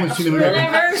 Oh, yeah. I've only seen the movie.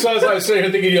 Whatever. So as I was sitting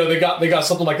here thinking, they got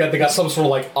something like that. They got some sort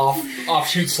of like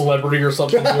offshoot celebrity or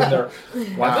something doing there.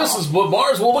 Wow, this is what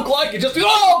Mars will look like. It just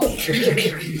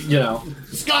you know.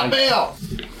 Scott Bale!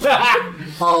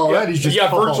 Oh, that is just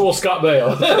virtual Scott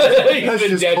Bale. He's been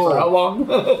just dead full. for how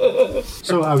long?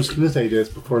 So I was going to say this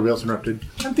before Bale's interrupted.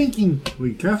 I'm thinking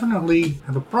we definitely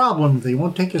have a problem if they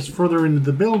won't take us further into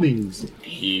the buildings.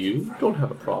 You don't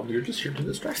have a problem. You're just here to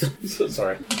distract them.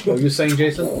 Sorry. What were you saying,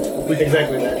 Jason?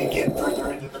 Exactly that. Get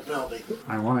further into the building.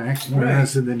 I want to act more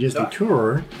innocent than just a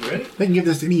tour. Ready? They can give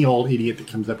this to any old idiot that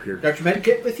comes up here. Dr.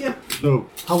 Medikit with you? So,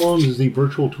 how long does the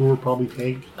virtual tour probably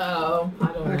take? Oh, I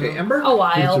don't know. Okay, Ember? A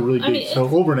while. It's a really big, I mean, so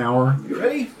over an hour. You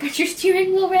ready? Got your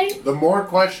steering wheel ready? The more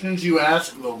questions you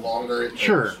ask, the longer it takes.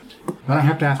 Sure. I don't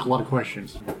have to ask a lot of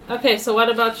questions. okay, so what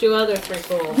about you other three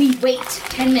fools? We wait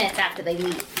 10 minutes after they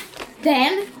leave.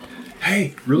 Then,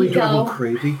 Hey, really Go. driving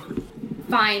crazy?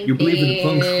 find You believe in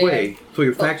feng a- shui, so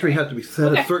your factory has to be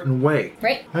set a certain way.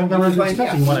 Right? I haven't done Find-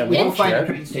 discussing what I We'll want find a yet.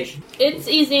 train station. It's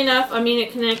easy enough. I mean,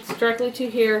 it connects directly to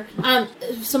here.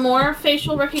 Some more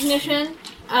facial recognition.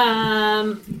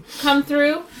 Come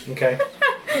through. Okay.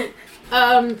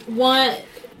 One.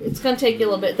 It's gonna take you a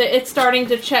little bit. It's starting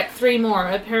to check 3 more.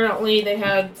 Apparently, they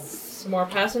had some more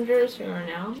passengers who are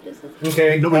now.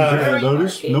 Okay. Nobody's there to Very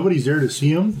notice. marky. Nobody's there to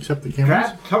see them except the cameras.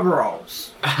 Grab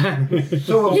coveralls.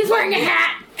 So He's wearing a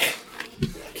hat!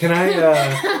 Can I?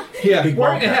 yeah, Big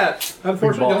wearing a ball hat.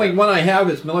 Unfortunately, the ball only one I have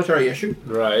is military issue.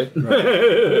 Right.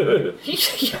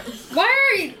 Why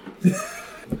are you...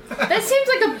 That seems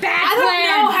like a bad I don't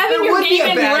know. plan. Having There your would be name a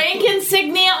and bad- rank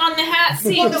insignia on the hat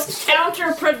seems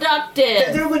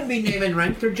counterproductive. There wouldn't be name and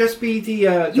rank. There'd just be the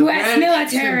US rank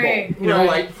military. symbol. You know, Right.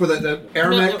 like for the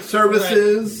Airmech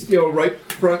services. You know, right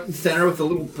front and center with a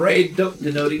little braid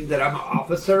denoting that I'm an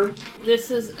officer. This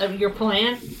is your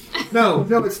plan. No,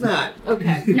 it's not.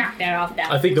 Okay. Knock that off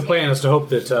that. I think the plan is to hope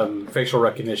that facial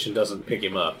recognition doesn't pick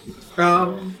him up. You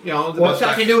know, the best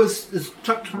I can do is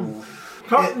tuck some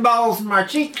cotton balls in my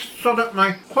cheeks so that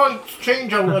my points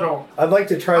change a little. I'd like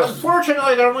to try to.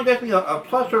 Unfortunately, that only gives me a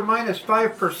plus or minus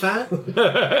 5%.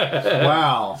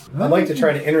 Wow. I'd like to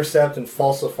try to intercept and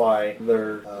falsify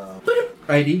their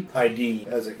ID. ID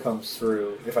as it comes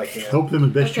through, if I can. Help them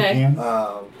as best Okay. you can.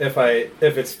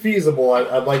 If it's feasible,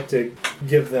 I'd like to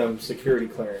give them security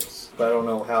clearance, but I don't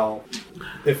know how.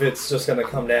 If it's just going to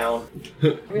come down.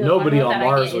 Really Nobody wonder what on that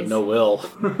Mars idea would is. know Will.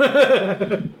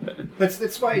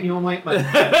 That's why, you know, my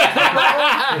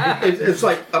it's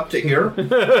like up to here.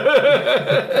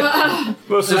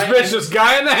 Most suspicious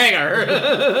guy in the hangar.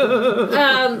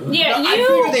 Yeah, I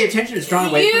figure the attention is drawn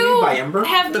away from me by Ember.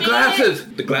 have The made glasses!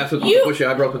 The glasses with You- the bushy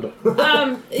eyebrows and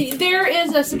the... There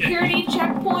is a security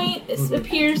checkpoint. It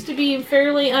appears to be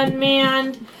fairly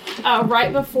unmanned.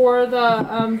 Right before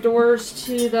the doors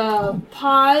to the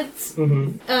pods.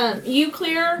 You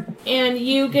clear and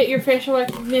you get your facial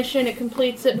recognition. It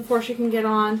completes it before she can get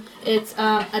on. It's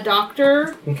a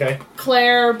doctor, Okay.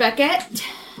 Claire Beckett.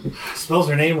 Spells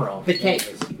her name wrong.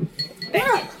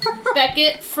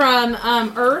 Beckett from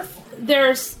Earth.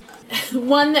 There's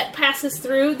one that passes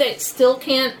through that still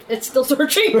can't. It's still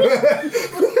searching.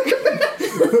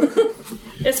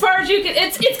 As far as you can,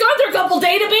 it's gone through a couple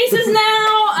databases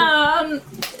now.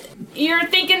 You're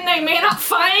thinking they may not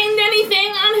find anything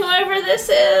on whoever this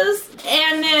is,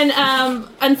 and then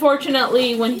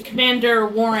unfortunately, when Commander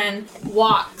Warren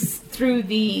walks through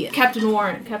the Captain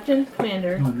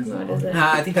Commander, what is it?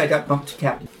 I think I got bumped to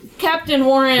captain. Captain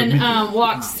Warren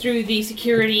walks through the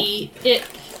security.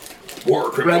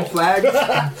 Red flag.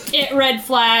 It red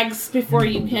flags before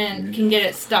you can get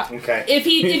it stuck. Okay. If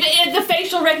the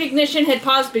facial recognition had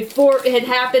paused before it had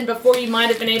happened, before you might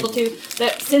have been able to,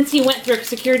 that since he went through a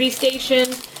security station,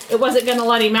 it wasn't going to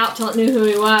let him out till it knew who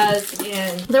he was,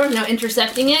 and there was no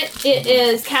intercepting it. It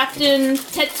is Captain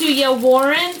Tetsuya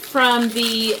Warren from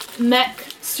the mech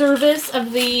service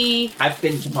of the... I've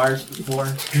been to Mars before.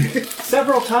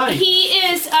 Several times. He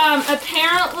is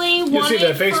apparently You've wanted seen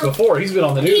that face for- before. He's been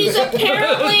on the news. He's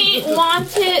apparently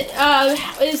wanted.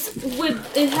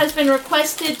 It has been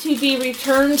requested to be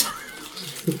returned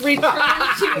return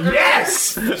to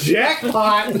Yes!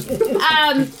 Jackpot!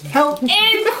 Help!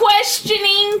 and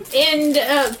questioning and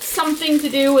something to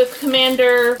do with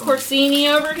Commander Corsini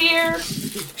over here.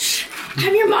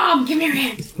 I'm your mom. Give me your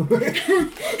hand. You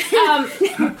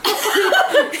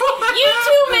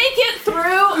two make it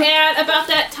through, and about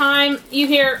that time, you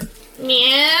hear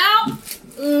meow,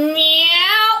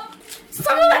 meow.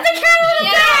 Someone let the cat out of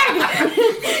the bag!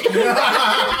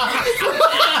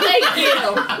 Thank you.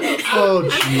 Oh, I'm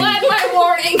jeez. glad my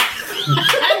warning.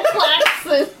 I'm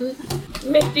Claxon.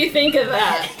 Made you think of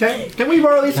that. Can we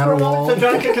borrow these for a Not a moment so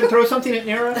Jonathan can throw something at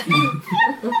Nera?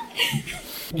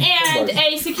 And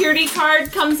a security card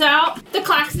comes out. The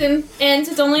klaxon ends.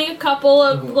 It's only a couple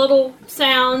of little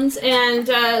sounds, and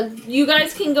you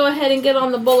guys can go ahead and get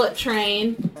on the bullet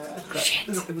train.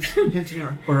 No, it was him to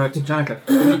Nera. Or to Jonathan.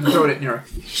 Throw it at Nera.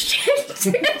 It's just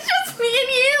me and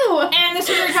you! And the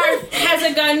security card has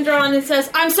a gun drawn and says,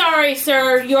 "I'm sorry,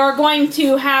 sir. You're going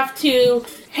to have to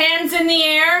hands in the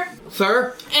air."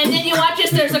 Sir? And then you watch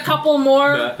as there's a couple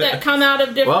more that come out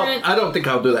of different... Well, I don't think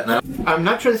I'll do that now. I'm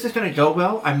not sure this is going to go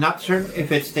well. I'm not certain if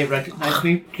they recognize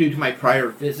me due to my prior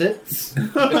visits.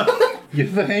 You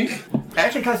think? It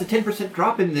actually caused a 10%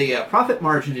 drop in the profit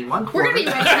margin in one We're quarter. gonna be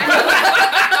right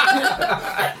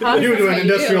back. Due to an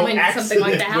industrial when something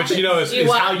like that Which, happens. you know, is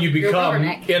how you Your become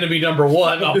rubberneck. enemy number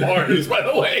one on Mars, by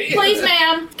the way. Please,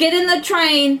 ma'am, get in the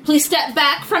train. Please step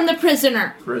back from the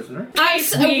prisoner. Prisoner?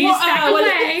 Please Back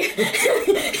away.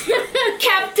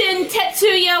 Captain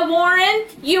Tetsuya Warren,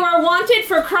 you are wanted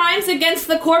for crimes against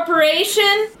the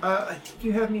corporation. I think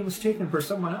you have me mistaken for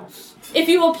someone else. If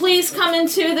you will please come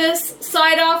into this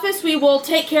side office, we will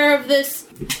take care of this.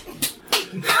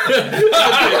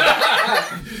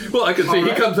 Well, I can see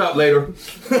he comes out later.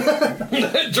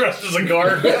 Dressed as a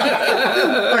guard.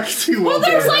 I can see Well,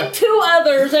 there's like two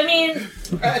others. I mean,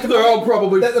 They're all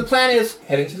probably... The plan is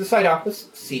head into the side office,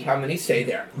 see how many stay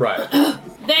there. Right.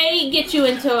 they get you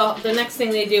into the next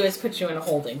thing they do is put you in a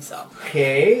holding cell.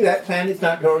 Okay, that plan is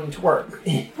not going to work.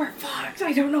 We're fucked.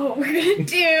 I don't know what we're gonna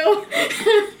do.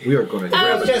 We are going to...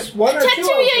 There's just one or two of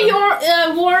Tetsuya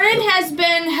them. Warren has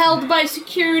been held by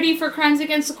security for crimes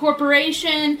against the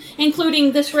corporation,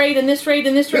 including this raid and this raid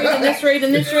and this raid and this raid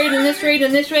and this raid and this raid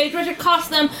and this raid, which would cost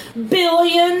them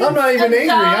billions. I'm not even of angry.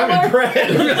 I'm dollars.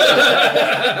 impressed.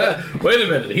 Wait a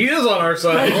minute, he is on our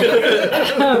side.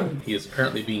 He is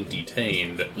apparently being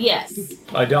detained. Yes.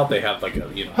 I doubt they have like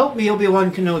a, you know, Help me,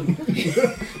 Obi-Wan Kenobi.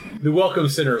 the Welcome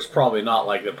Center is probably not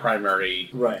like the primary.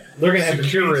 Right. They're going to have to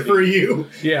Security. transfer you.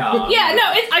 Yeah. Yeah, no,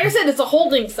 like I said, it's a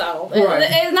holding cell. Right.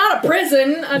 It's not a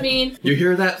prison. I mean, You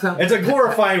hear that sound? It's a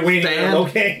glorified waiting Stand. room,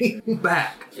 okay?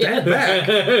 Back. Stand back.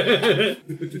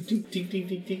 Ding, ding, ding,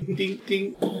 ding, ding, ding,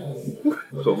 ding.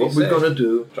 So what we're going to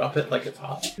do, Drop it like it's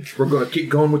hot. we're going to keep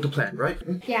going with the plan, right?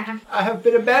 Yeah. I have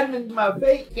been abandoned to my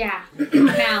fate. Yeah.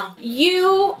 Now.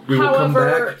 you, We will come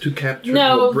however, back to capture...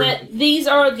 know we'll bring- that these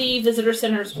are the visitor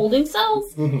center's holding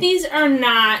cells. These are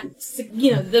not,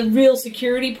 the real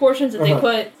security portions that they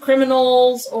put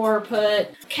criminals or put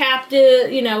captive,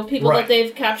 people Right. that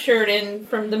they've captured in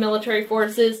from the military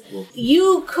forces.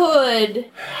 You could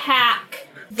hack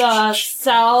the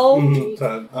cell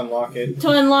To unlock it. to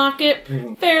unlock it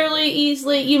fairly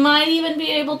easily. You might even be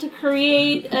able to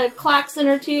create a klaxon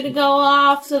or two to go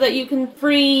off so that you can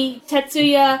free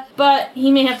Tetsuya, but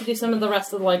he may have to do some of the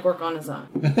rest of the legwork on his own.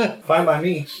 Fine by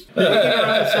me.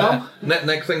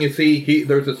 Next thing you see,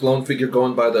 there's this lone figure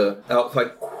going by the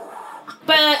outside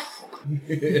But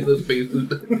in the spaces.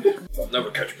 They'll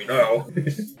never catch me now.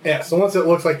 Yeah, so once it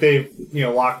looks like they've,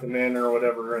 locked them in or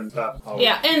whatever and stuff.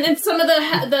 yeah, and some of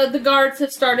the guards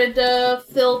have started to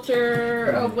filter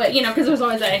away, because there's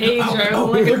always that haze.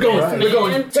 We're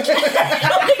going.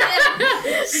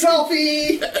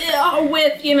 Selfie!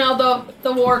 With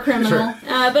the war criminal,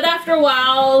 but after a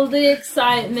while the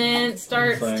excitement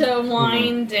starts to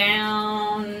wind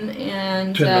down,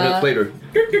 and 10 minutes later,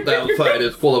 the outside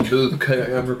is full of news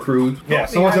camera crews. Yeah,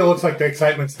 so once it looks like the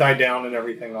excitement's died down and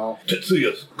everything all.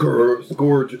 Tetsuya's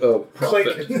scourge of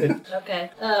profit. Okay.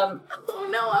 Oh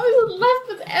no, I was left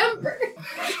with Ember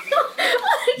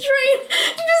on a train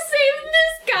to save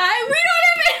this guy. We don't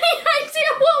have any idea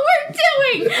what we're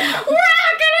doing. We're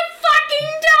not gonna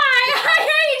fucking die. I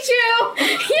hate you.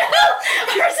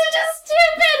 You are such a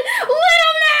stupid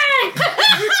little man.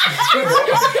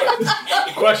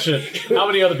 Question: how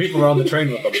many other people are on the train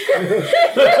with them?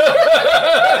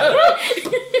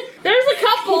 There's a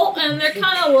couple, and they're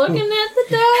kind of looking at the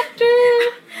doctor.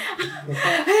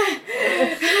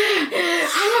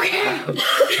 I'm okay.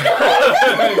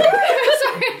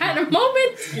 Sorry, I had a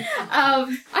moment.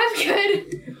 I'm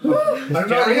good. I'm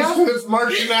not used to this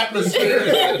Martian atmosphere.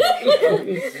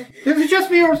 If it's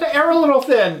just me, or is the air a little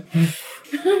thin?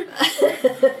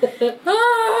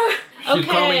 She's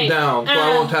calming down, so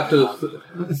I won't have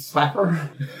to slap her.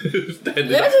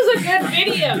 This is a good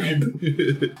video.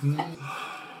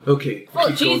 Okay. Full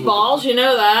of cheese balls, you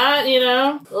know that,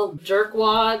 Little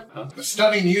jerkwad. The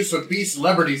stunning use of B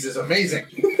celebrities is amazing.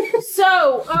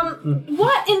 So,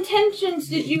 what intentions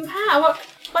did you have?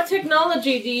 What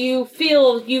technology do you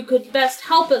feel you could best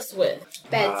help us with?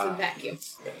 Beds and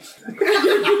vacuums.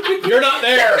 You're not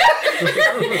there.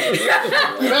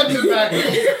 Beds and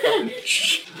vacuums.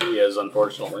 He is,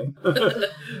 unfortunately.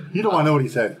 You don't want to know what he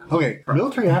said. Okay,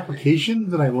 military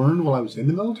applications that I learned while I was in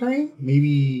the military?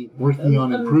 Maybe working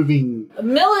on improving...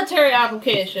 Military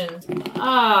applications.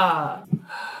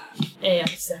 AI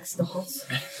sex dolls.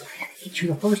 Hit you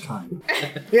the first time.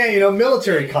 Yeah,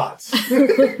 military cots.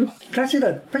 Can I see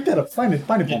that? Pick that up. Find it.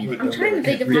 Find it. I'm trying to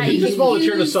think of how Did you you just can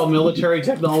volunteer to use- sell military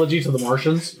technology to the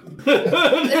Martians? Was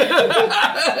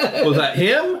that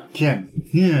him? Ken.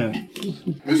 Yeah.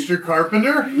 Mr.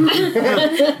 Carpenter?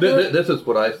 This is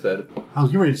what I said. I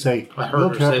was getting ready to say I heard her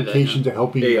military say that, applications are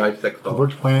helping AI sex doll.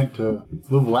 convert the planet to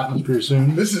livable atmosphere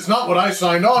soon. This is not what I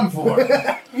signed on for.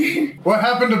 What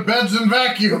happened to beds and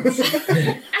vacuums?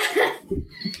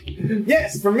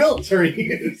 Yes, for military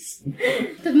use.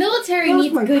 The military That's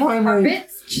needs my good primary-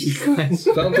 carpets.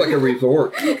 Sounds like a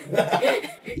resort.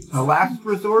 A last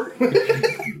resort?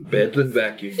 Beds and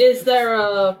vacuums. Is there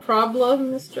a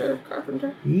problem, Mr.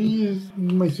 Carpenter? He is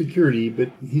my security,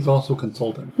 but he's also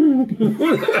consultant.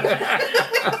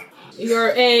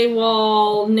 Your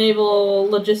AWOL Naval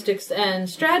Logistics and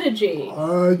Strategy.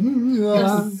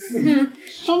 Yeah,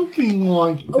 something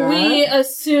like that. We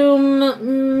assume,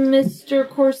 Mr.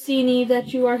 Corsini,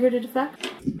 that you are here to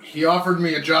defect? He offered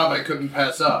me a job I couldn't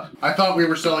pass up. I thought we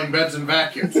were selling beds and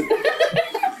vacuums.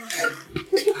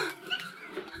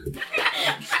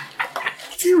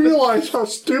 Do you realize how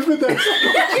stupid that is?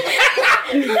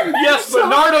 Yes, but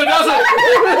Nardo doesn't.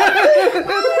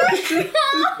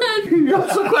 I'm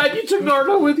so glad you took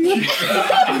Nardo with you.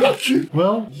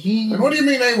 Well, he... And what do you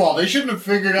mean AWOL? They shouldn't have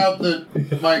figured out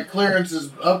that my clearance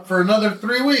is up for another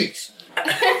 3 weeks.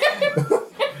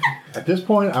 At this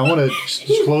point, I want to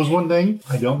disclose one thing.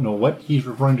 I don't know what he's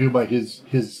referring to by his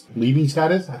leaving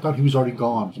status. I thought he was already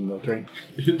gone from the military.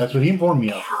 That's what he informed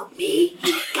me of. Help me.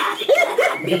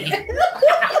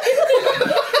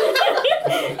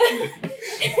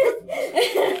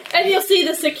 And you'll see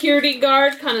the security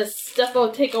guard kind of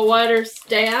take a wider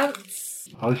stance.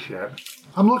 Oh, shit.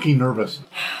 I'm looking nervous.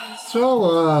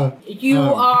 So, You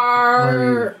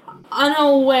are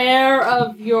unaware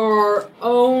of your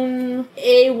own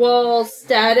AWOL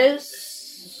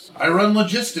status. I run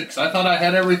logistics. I thought I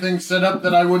had everything set up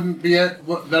that I wouldn't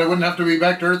have to be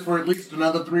back to Earth for at least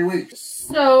another 3 weeks.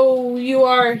 So you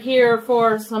are here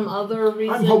for some other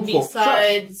reason hopeful.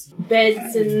 besides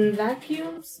beds and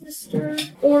vacuums, Mister?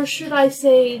 Or should I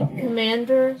say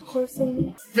Commander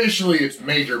Corsini? Officially, it's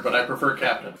Major, but I prefer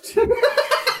Captain.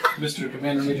 Mr.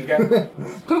 Commander Major Captain.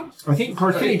 I think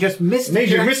Corsini just missed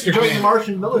Major the Mr. join the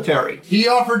Martian military. He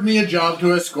offered me a job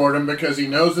to escort him because he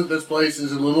knows that this place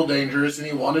is a little dangerous and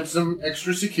he wanted some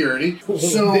extra security.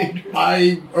 So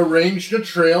I arranged a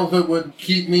trail that would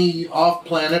keep me off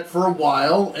planet for a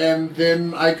while, and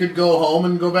then I could go home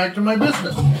and go back to my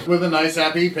business with a nice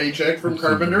happy paycheck from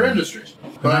Carpenter Industries.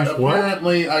 But Nice what?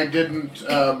 apparently I didn't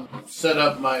set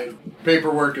up my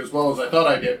paperwork as well as I thought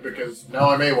I did, because now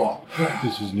I'm AWOL.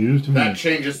 this is news to me. That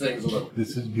changes things a little.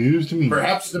 This is news to me.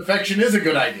 Perhaps defection is a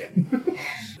good idea.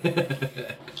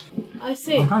 I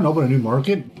see. I'm trying to open a new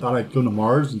market. Thought I'd go to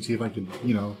Mars and see if I could,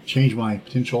 change my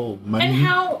potential money. And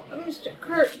how, Mr.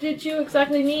 Kurt, did you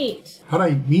exactly meet? How'd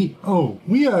I meet? Oh,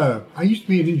 I used to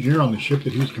be an engineer on the ship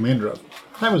that he was commander of.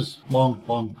 That was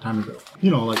long time ago.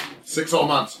 6 whole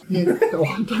months. Yeah, a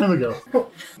long time ago.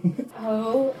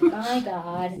 Oh my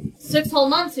god. 6 whole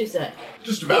months, you said?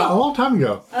 Just A about. long time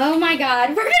ago. Oh my god.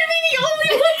 We're gonna be the only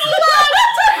ones left!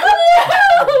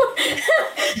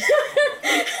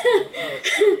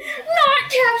 Not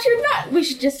captured, not. We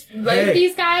should just rape Hey.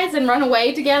 these guys and run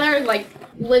away together and,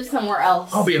 live somewhere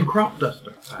else. I'll be a crop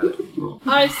duster.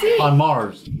 I see. On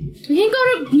Mars. We can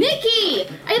go to Nikki!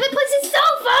 That place is so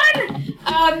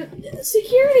fun!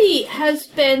 Security has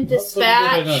been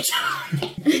dispatched.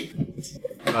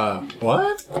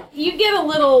 What? You get a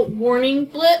little warning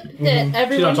blip that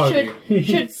everyone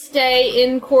should stay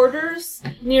in quarters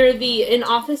in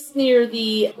office near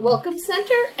the welcome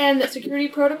center, and that security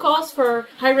protocols for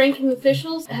high-ranking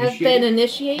officials have been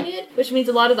initiated, which means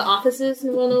a lot of the offices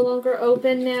will no longer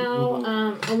open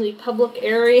now. Only public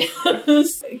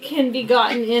areas can be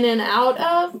gotten in and out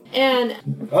of, and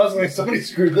I was like, somebody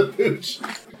screwed the pooch.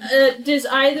 does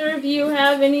either of you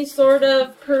have any sort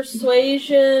of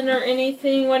persuasion or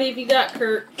anything? What have you got,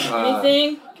 Kurt?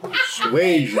 Anything?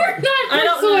 Persuasion. I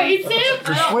don't know.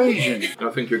 Persuasion. I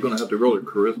think you're going to have to roll your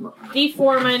charisma.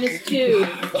 D4 minus 2.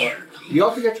 You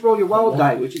also get to roll your wild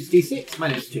die, which is D6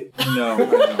 minus 2.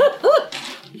 No.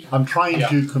 I'm trying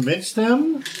to convince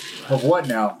them of what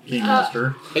now, King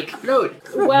Master? Explode.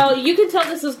 Well, you can tell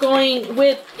this is going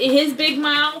with his big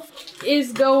mouth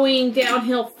is going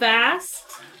downhill fast.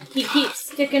 He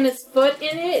keeps sticking his foot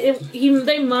in it.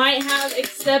 They might have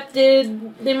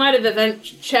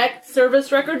checked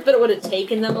service records, but it would have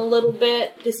taken them a little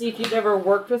bit to see if you've ever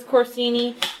worked with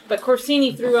Corsini. But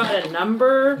Corsini threw out a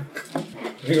number.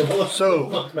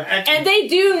 So, And they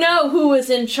do know who was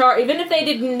in charge. Even if they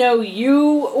didn't know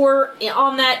you were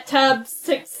on that tub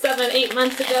 6, 7, 8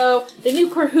 months ago, they knew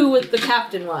who the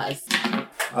captain was.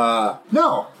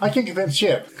 no, I can't convince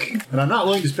Chip. And I'm not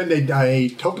willing to spend a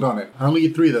token on it. I only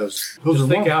get 3 of those. Those Just are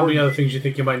think more how many important. other things you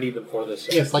think you might need them for this.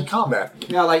 Yes, like combat.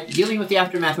 Now, like, dealing with the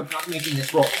aftermath of not making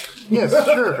this roll. Yes,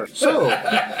 sure. So,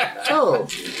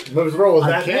 Those rolls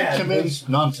I that can't bad. convince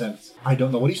nonsense. I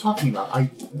don't know what he's talking about.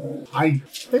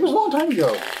 It was a long time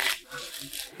ago.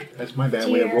 That's my bad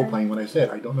way of role playing when I said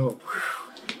I don't know.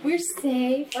 We're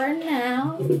safe for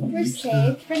now. We're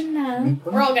safe for now.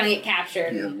 We're all gonna get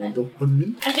captured.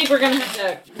 I think we're going to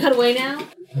have to cut away now.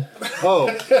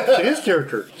 Oh, to his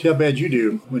character. See how bad you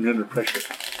do when you're under pressure.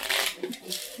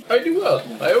 I do well.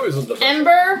 I always under pressure.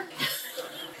 Ember,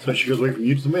 So she goes away from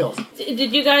you to somebody else.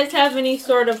 did you guys have any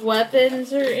sort of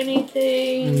weapons or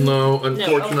anything? No,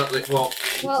 unfortunately. Well,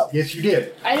 Well, Yes, you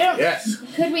did. I don't. Yes.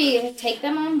 Could we take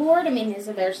them on board? I mean, is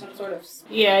there some sort of?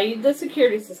 Yeah, the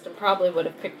security system probably would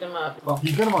have picked them up.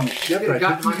 You got them on the ship, Could but have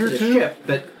I gotten took you onto here the too. ship,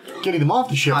 but Getting them off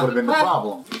the ship would have been the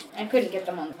problem. I couldn't get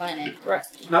them on the planet. Right.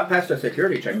 not past a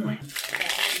security checkpoint.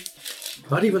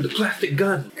 not even the plastic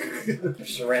gun.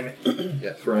 Ceramic.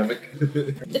 Yeah, ceramic.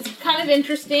 It's kind of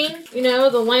interesting,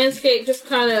 the landscape just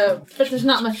kind of, but there's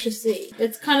not much to see.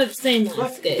 It's kind of the same Look, it's a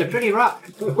landscape. pretty rock.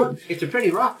 Look, it's a pretty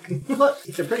rock. Look,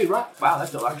 it's a pretty rock. Wow,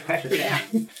 that's a large patch of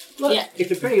sand. Look, Yeah.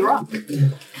 it's a pretty rock.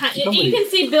 You can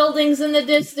see buildings in the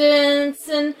distance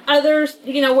and others,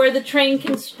 where the train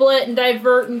can split and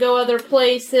divert and go other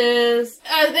places.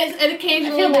 And I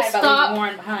occasionally feel will bad about stop. leaving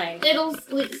Warren behind. It'll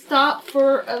stop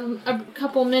for a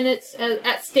couple minutes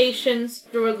at stations,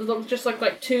 just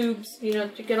like tubes, to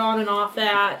get on and off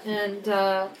that. And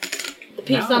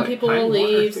some people will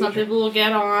leave, some people will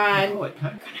get on.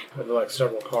 With like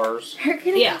several cars. We're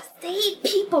gonna Yeah. save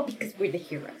people because we're the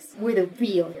heroes. We're the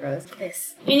real heroes of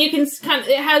this. And you can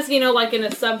it has, like in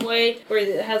a subway where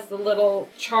it has the little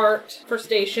chart for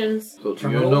stations. So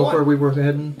do you know where we were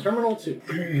heading? Terminal 2.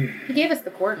 He gave us the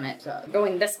coordinates.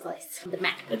 Going this place. The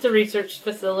map. It's a research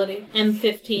facility.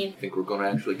 M15. Think we're going to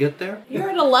actually get there? You're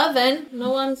at 11.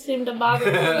 No one seemed to bother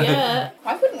you yet.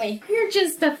 Why wouldn't we? We're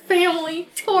just a family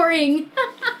touring.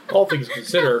 All things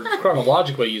considered,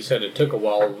 chronologically, you said it took a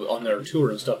while on their tour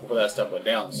and stuff before that stuff went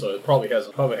down, so it probably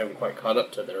haven't quite caught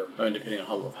up to their. I mean, depending on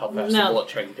how fast the bullet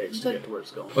train takes to get to where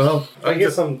it's going. Well, If I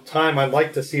get some time, I'd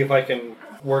like to see if I can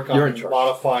work You're in on charge.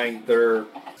 modifying their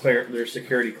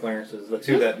security clearances. The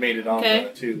 2 that made it on Okay. the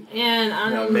 2. And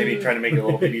I'm Maybe trying to make it a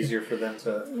little bit easier for them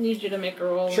to. need you to make a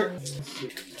roll. Sure. on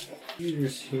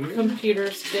Computers here.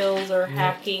 computer skills or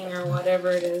hacking or whatever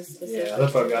it is. Yeah,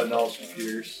 that's what I've got in all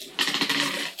computers.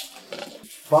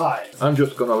 5. I'm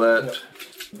just going to let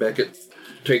Beckett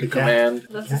take the command.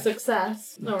 That's a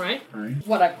success. All right.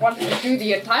 What I wanted to do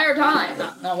the entire time.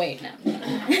 No, wait, no.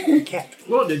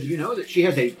 Well, did you know that she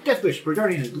has a death wish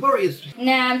regarding a glorious...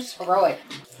 Nah, I'm just heroic.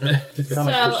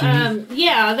 So,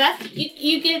 yeah, that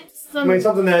you get I some. mean,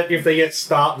 something that if they get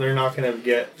stopped, they're not going to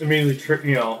get immediately,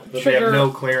 that they Trigger. have no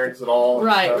clearance at all. and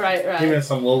Right, stuff. right. Even at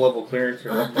some low-level clearance.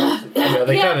 Or Yeah,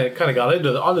 they Yeah. kind of got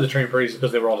onto the train pretty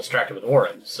because they were all distracted with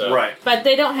Warren. So right. But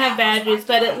they don't have badges.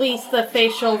 But at least the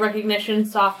facial recognition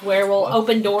software will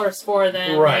open doors for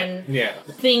them Right. and Yeah.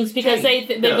 things because they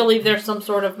believe they're some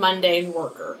sort of mundane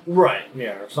worker. Right.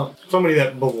 Yeah. Or somebody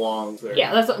that belongs there.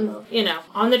 Yeah, that's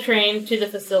on the train to the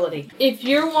facility. If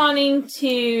you're wanting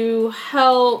to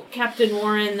help Captain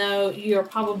Warren, though, you're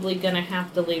probably going to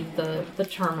have to leave the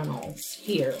terminals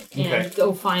here and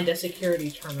go find a security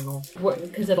terminal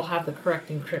because it'll have the correct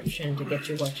encryption to get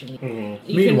you what you need.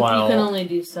 Mm-hmm. Meanwhile, you can only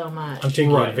do so much. I'm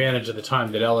taking advantage of the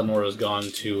time that Eleanor has gone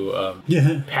to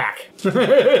pack to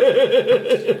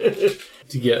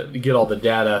get all the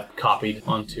data copied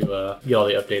onto get all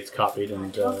the updates copied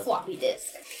and floppy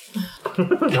disk.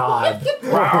 God.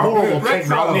 Horrible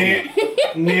technology.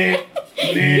 Nick.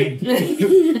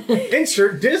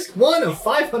 Insert disc 1 of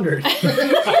 500.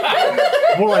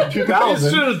 More like 2,000.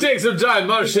 It's going to take some time,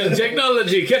 Martian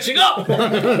technology catching up.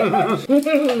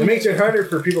 It makes it harder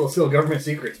for people to steal government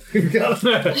secrets.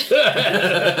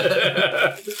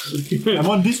 I'm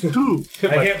on disc 2. I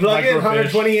can't plug in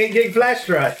 128 gig flash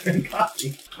drive and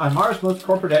copy. On Mars, most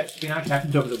corporate espionage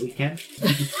happens over the weekend.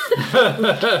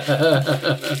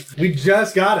 We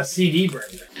just got a CD burner.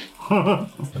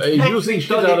 Using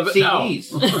shit out of it now.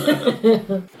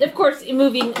 Of course,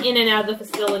 moving in and out of the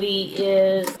facility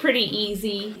is pretty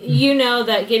easy. You know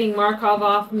that getting Markov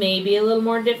off may be a little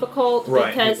more difficult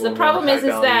because the problem is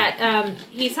that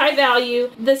he's high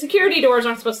value. The security doors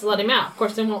aren't supposed to let him out. Of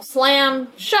course, they won't slam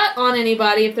shut on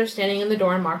anybody if they're standing in the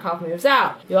door and Markov moves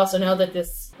out. You also know that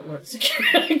this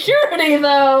security,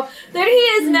 though, that he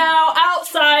is now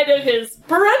outside of his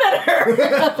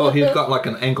perimeter. Oh, he's got like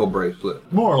an ankle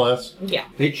bracelet. More or less. Yeah.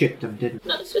 They chipped him, didn't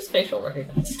No, it's just facial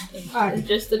recognition. It's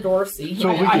just the door see.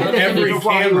 So, every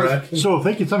camera. So if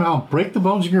they can somehow break the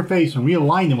bones in your face and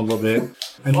realign them a little bit,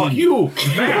 and then you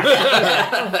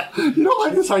don't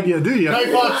like this idea, do you?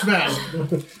 Night watch man.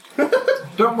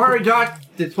 Don't worry, Doc.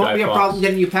 This won't be a problem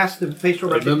getting you past the facial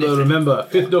recognition. Remember,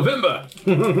 5th November.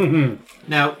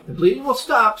 Now, the bleeding will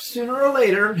stop sooner or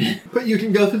later, but you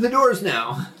can go through the doors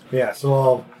now. Yeah, so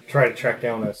I'll try to track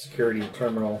down a security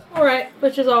terminal. All right,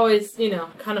 which is always,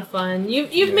 kind of fun.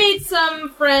 You've made some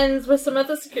friends with some of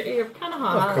the security. You're kind of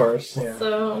hot, Of course, yeah.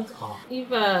 So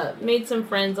you've made some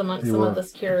friends amongst some of the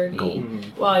security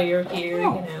while you're here.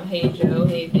 Hey Joe,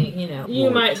 hey thing. You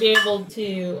might be able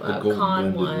to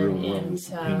con one and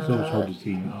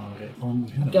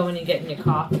go in and get you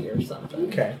coffee or something.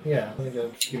 Okay, yeah. I think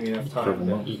that'll give me enough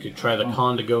time. You could try the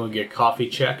con to go and get coffee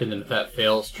check, and then if that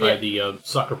fails, try the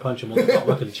sucker punch and we'll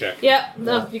look at the check. Yep,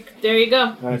 there you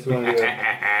go. Alright, so we're going to do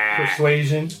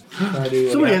persuasion. Somebody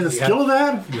has a skill of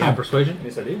that? You have persuasion?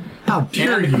 Yes, I do. How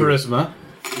dare And you? charisma,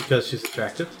 because she's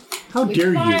attractive. How dare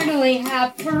you? Finally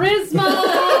have charisma.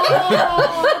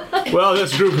 Well,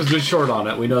 this group has been short on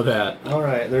it. We know that,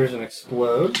 Alright, there's an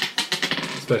explode.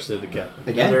 especially the cat.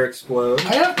 Another explode.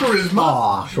 I have charisma.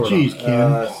 Aw, jeez,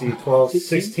 Kim. Let's see, 12,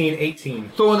 16,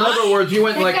 18. So in other words, you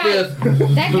went like this.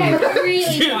 That guy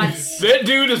really wants. That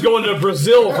dude is going to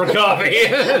Brazil for coffee.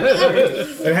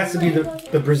 It has to be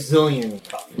the Brazilian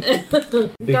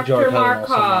coffee. Dr.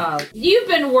 Markov, you've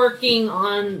been working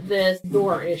on this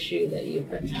door issue that you've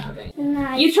been having.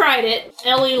 You tried it.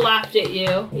 Ellie laughed at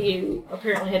you. You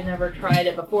apparently had never tried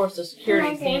it before, so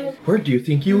security seemed, Where do you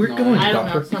think you were going, I don't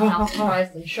know, Doctor? somehow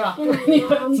surprised and shocked when you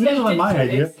attempted not my to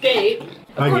idea. escape.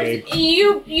 Of course,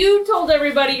 you told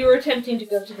everybody you were attempting to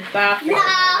go to the bathroom.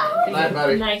 Night,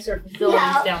 buddy. Nicer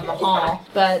facilities down the hall,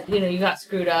 but you got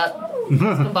screwed up,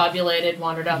 discombobulated,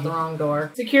 wandered out the wrong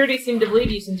door. Security seemed to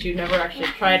believe you since you've never actually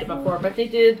tried it before, but they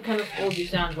did kind of hold you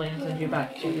soundly and send you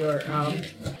back to your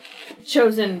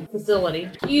chosen facility.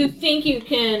 You think you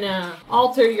can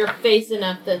alter your face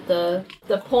enough that the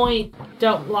point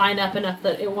don't line up enough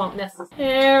that it won't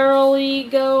necessarily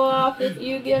go off if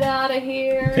you get out of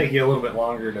here. Take you a little bit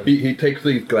longer to. He takes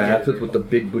these glasses with the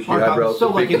big bushy Markov eyebrows, is so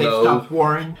the lucky big they nose. stopped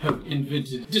Warren.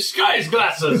 Invented disguise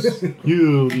glasses.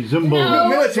 You resemble. No,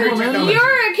 Military technology.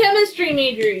 you're a chemistry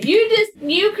major.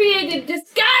 You created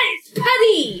disguise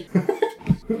putty.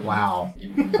 Wow.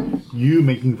 You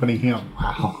making fun of him.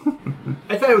 Wow.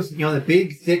 I thought it was, the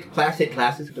big, thick plastic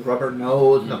glasses with the rubber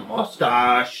nose, the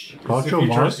mustache, Groucho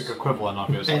Marx. equivalent,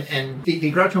 obviously. and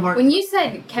the Groucho Marx. When you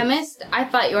said chemist, I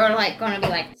thought you were going to be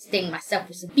like, sting myself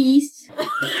as a beast.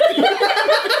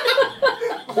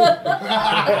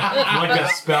 Like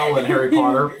that spell in Harry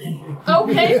Potter.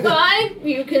 Okay, fine.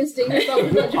 You can sting yourself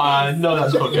with a No,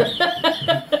 that's okay.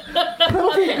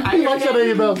 He likes that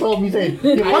idea about told me saying,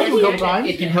 he likes it sometimes.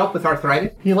 It can help with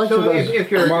arthritis. He likes So it.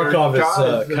 if your Markov is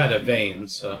jaw kind of vain,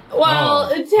 so. Well,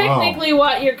 technically,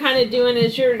 what you're kind of doing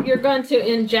is you're going to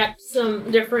inject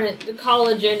some different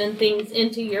collagen and things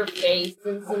into your face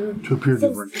and To appear some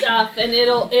different. stuff, and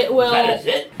it will.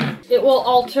 It will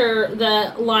alter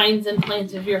the lines and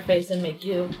planes of your face and make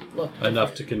you look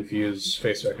Enough to confuse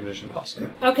face recognition, possibly.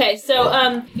 Okay,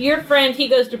 so your friend, he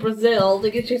goes to Brazil to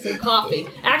get you some coffee.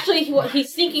 Actually,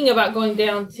 he's thinking about going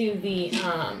down to the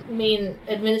main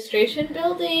administration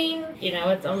building. You know,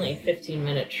 it's only a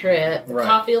 15-minute trip. The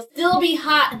coffee will still be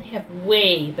hot, and they have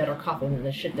way better coffee than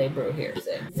the shit they brew here.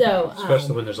 So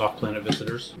Especially when there's off-planet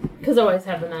visitors. because I always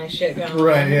have the nice shit going.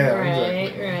 Right, yeah, Right,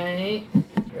 exactly. right.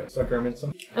 Yeah, sucker him in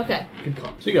some. Okay.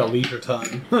 So you got leisure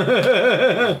time.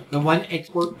 The one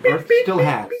export Earth still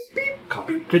has.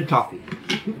 Coffee. Good coffee.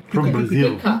 From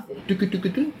Brazil. Good coffee.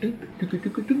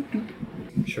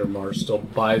 I'm sure Mars still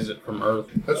buys it from Earth.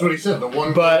 That's what he said. The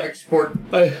one But- export.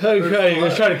 I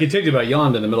was trying to continue about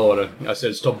yawned in the middle of it. I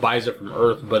said it still buys it from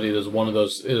Earth, but it is one of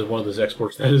those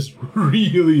exports that is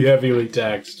really heavily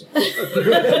taxed.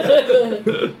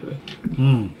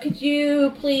 Could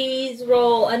you please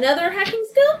roll another hacking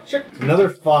skill? Sure. Another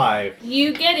 5.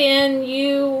 You get in,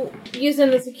 you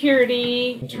using the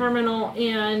security terminal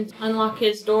and unlock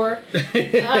his door.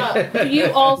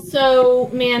 You also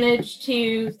manage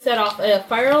to set off a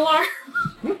fire alarm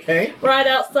Okay. right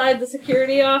outside the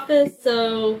security office,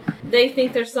 so they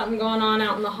think there's something going on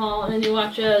out in the hall. And then you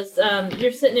watch as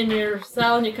you're sitting in your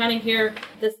cell and you kind of hear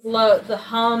this the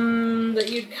hum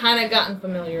that you'd kind of gotten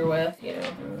familiar with. You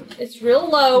know, it's real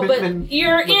low, but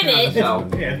you're in it. So,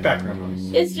 Yeah, it's background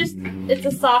noise. It's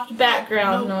a soft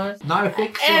background noise. not a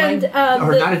fixed And, ceiling.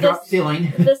 or Not a drop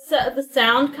ceiling. The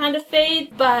sound kind of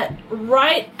fades, but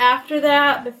right after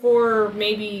that, before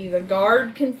maybe the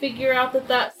guard can figure out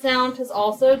that sound has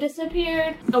also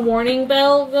disappeared, a warning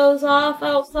bell goes off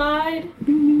outside.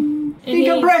 And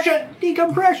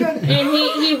Decompression! and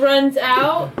he runs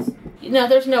out. No,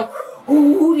 there's no,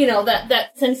 ooh, you know,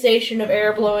 that sensation of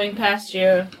air blowing past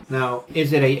you. Now,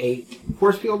 is it a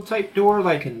force field type door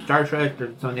like in Star Trek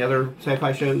or some of the other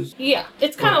sci-fi shows? Yeah,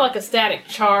 it's kind of like a static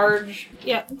charge.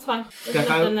 Yeah, it's fine. There's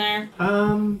Got nothing that?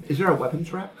 there. Is there a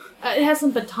weapons rack? It has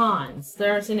some batons.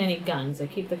 There isn't any guns. They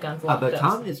keep the guns A locked up.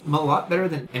 baton is a lot better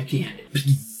than empty-handed.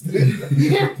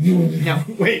 Now,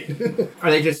 Wait.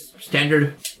 are they just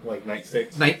standard Like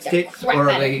nightsticks. nightsticks, Right or are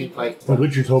back. they like Well,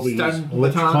 Richard's hoping stun is batons,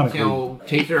 electronically. you know,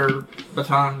 taser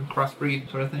baton crossbreed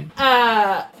sort of thing?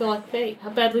 I feel like fate. How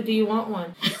badly do you want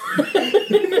one?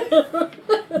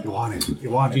 You want it. You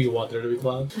want Do it. you want there to be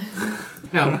clouds?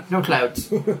 No, no clouds.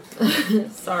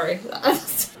 Sorry.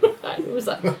 It was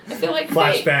I feel like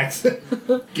fate.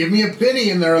 Flashbacks. Give me a penny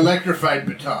and they're electrified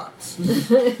batons.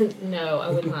 No, I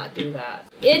would not do that.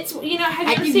 It's, you know, have you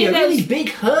I ever give you seen a really those, big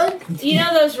hug. you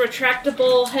know those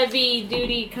retractable,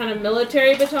 heavy-duty kind of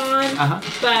military batons? Uh-huh.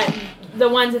 But the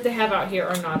ones that they have out here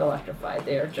are not electrified.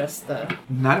 They are just the...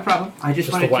 Not a problem. I just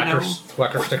Just wanted the to know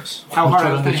whacker sticks. how hard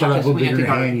I was going They to sort have of to go swing bigger at in the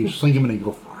your hand, guard. you sling them and you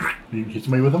go, and you hit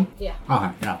somebody with them? Yeah.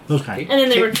 Okay, yeah, those kind. And then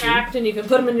they Tick, retract and you can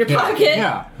put them in your Yeah, pocket.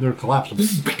 yeah, they're collapsible.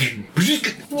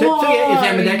 Tetsuya is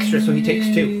ambidextrous, so he takes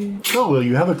 2. So, Will,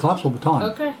 you have a collapsible baton.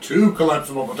 Okay. 2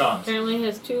 collapsible batons. Apparently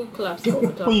has 2 collapsible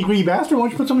batons. Well, you greedy bastard, why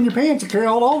don't you put some in your pants and carry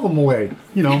all of them away?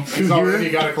 You know, 2 He's already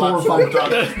here, got a 4 or collapsible 5.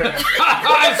 baton in his pants.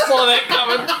 I saw that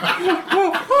coming.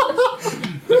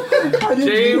 I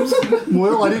didn't,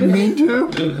 Will, I didn't mean to.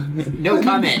 No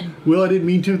comment. Will, I didn't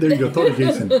mean to. There you go. Throw it,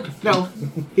 Jason. No,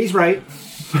 he's right.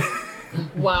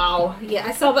 Wow. Yeah,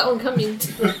 I saw that one coming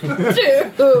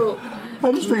too.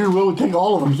 I just figured Will would take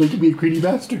all of them so he could be a greedy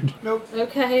bastard.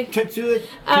 Okay. Tetsuya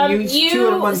can use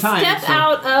 2 at one time. step so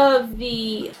out of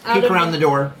the peek around the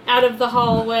door. out of the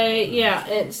hallway. Yeah,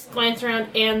 it glance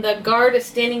around, and the guard is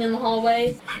standing in the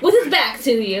hallway with his back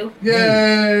to you.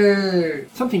 Yay!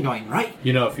 Something going right.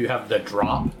 You know, if you have the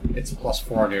drop, it's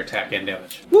 +4 on your attack and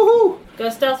damage. Woohoo! Go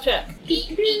stealth check.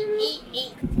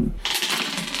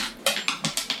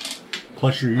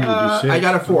 Plus your usual D6. I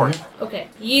got a 4. Okay,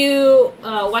 you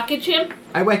whackage him.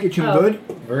 I whack at you Oh. good.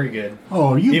 Very good.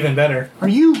 Oh, are you Even better. are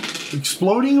you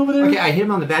exploding over there? Okay, I hit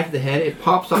him on the back of the head. It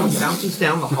pops off, bounces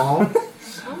down the hall.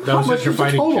 That was much just your is the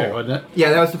fighting total? check, wasn't it? Yeah,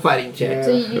 that was the fighting check.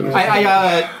 So you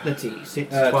Let's see, 6,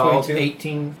 12, 22.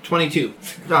 18, 22.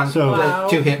 On So- Wow.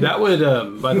 2 hit. That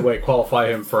would, by the way, qualify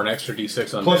him for an extra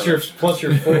D6 on Plus your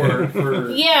damage. 4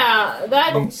 for Yeah,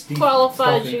 that Steve-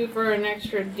 qualifies Stealthy. you for an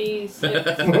extra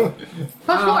D6.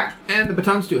 plus 4. And the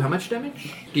batons do how much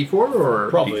damage? D4 or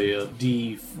Probably a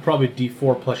probably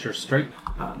D4 plus your strength.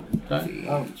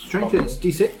 strength is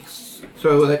D6.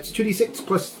 So that's 2d6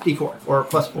 plus d4 or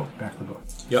plus 4. Back the book.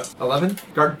 Yep. 11.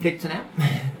 Guard takes a nap.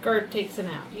 Guard takes him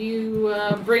out. You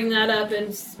bring that up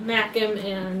and smack him,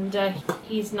 and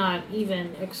he's not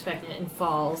even expecting it and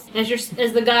falls. As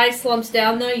the guy slumps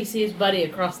down, though, you see his buddy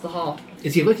across the hall.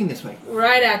 Is he looking this way?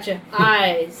 Right at you.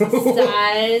 Eyes.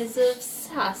 Size of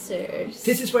tossers.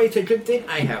 This is why it's a good thing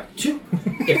I have 2.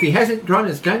 If he hasn't drawn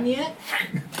his gun yet,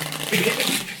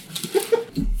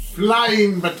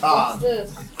 Flying baton. What's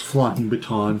this? Flying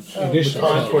baton.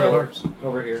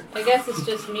 Over here. I guess it's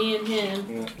just me and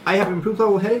him. I have improved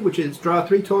level headed, which is draw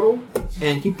 3 total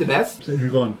and keep the best. So you're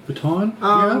going baton?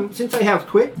 Since I have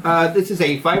quit, this is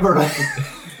a 5 or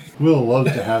Will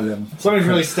loves to have them. Somebody's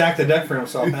really stacked the deck for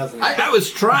himself, hasn't he? I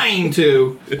was trying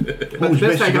to, but the was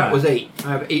best best I you got got? was 8. I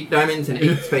have 8 diamonds and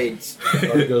 8 spades.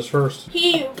 Bart goes first.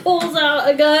 He pulls out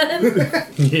a gun and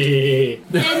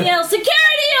yells,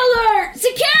 "Security alert!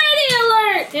 Security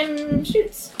alert!" and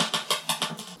shoots.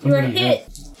 You are hit.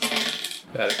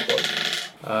 That explodes.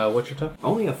 What's your tough?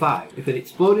 Only a 5. If it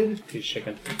exploded, He's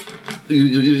shaking.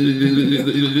 You've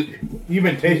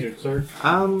been tasered, sir.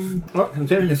 well,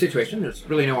 considering the situation, there's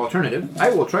really no alternative.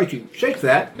 I will try to shake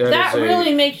that. That is a-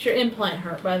 really makes your implant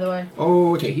hurt, by the way.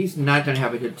 Oh, okay, he's not going to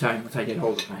have a good time once I get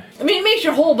hold of him. I mean, it makes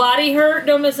your whole body hurt,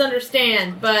 don't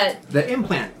misunderstand, but The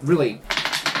implant really.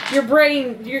 your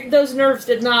brain, those nerves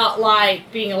did not like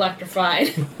being electrified.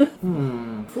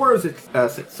 4 is a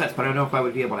success, but I don't know if I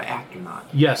would be able to act or not.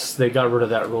 Yes, they got rid of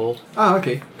that rule Oh,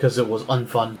 okay. because it was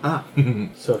unfun. Ah,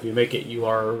 So if you make it, you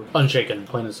are unshaken,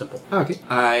 plain and simple. okay.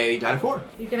 I got a 4.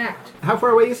 You can act How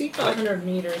far away is he? 100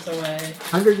 meters away.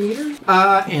 100 meters?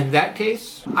 In that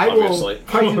case, I Obviously. will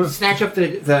try to snatch up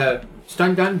the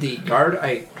stun gun the guard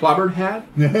I clobbered had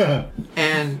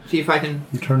and see if I can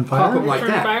Return pop him fire? like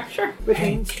Turn that. fire? Sure. Which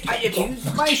means I get to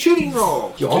use my shooting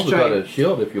roll. You also Which got I- a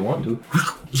shield if you want to.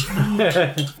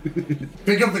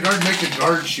 Pick up the guard, make the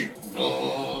guard shoot.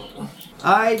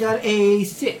 I got a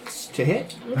 6 to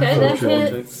hit. Okay, that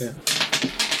hits.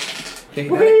 Okay,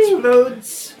 that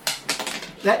explodes.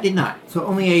 That did not. So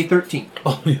only a 13.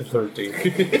 Only a 13.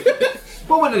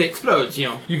 Well, when it explodes, you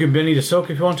know. You can Benny to soak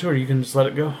if you want to, or you can just let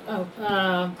it go. Oh,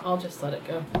 I'll just let it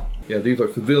go. Yeah, these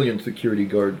are civilian security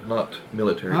guard, not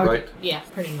military, Okay. right? Yeah,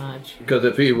 pretty much. Because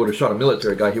if he would have shot a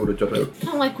military guy, he would have jumped out.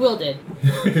 Kind of like Will did.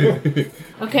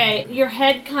 Okay, your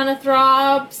head kind of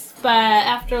throbs, but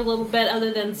after a little bit,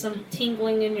 other than some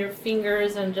tingling in your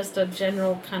fingers and just a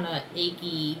general kind of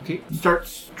achy. Okay,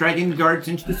 starts dragging the guards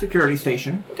into the security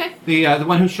station. Okay. The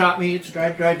one who shot me, it's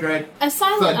drag. A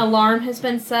silent Thud. alarm has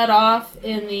been set off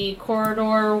in the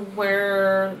corridor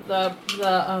where the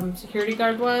security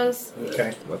guard was.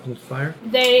 Okay. Weapons fire?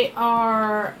 They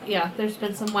are, there's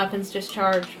been some weapons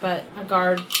discharged, but a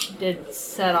guard did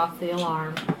set off the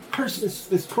alarm. Curse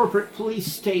this corporate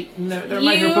police state and their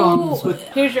microphones with.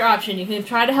 Here's your option. You can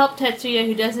try to help Tetsuya,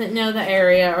 who doesn't know the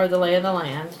area or the lay of the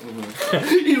land.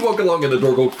 You walk along and the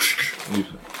door goes.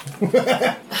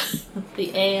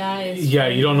 The AI is... Yeah,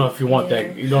 you don't know if you want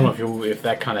that. You don't know if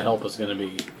that kind of help is going to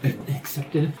be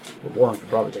Accepted. Warren could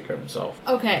probably take care of himself.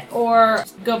 Okay, or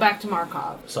go back to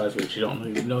Markov. Besides which, you don't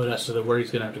even know necessarily where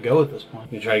he's going to have to go at this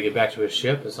point. You try to get back to his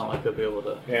ship. It's not like they'll be able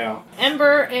to. Yeah.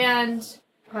 Ember and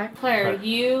Claire,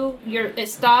 it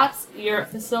stops. You're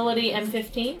at facility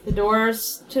M15. The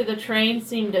doors to the train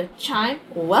seem to chime.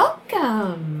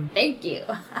 Welcome. Thank you.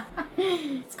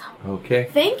 Okay.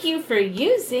 Thank you for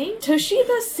using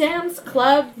Toshiba Sam's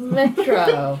Club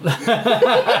Metro.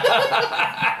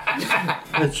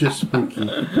 That's just spooky.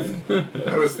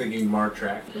 I was thinking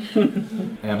Martrack.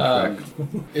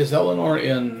 Amtrak. Is Eleanor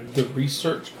in the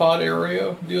research pod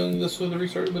area doing this with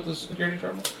the security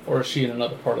terminal? Or is she in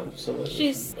another part of the facility?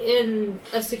 She's in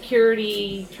a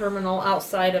security terminal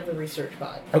outside of the research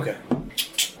pod. Okay.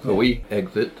 So we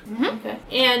exit. Okay.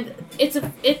 And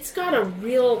it's got a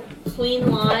real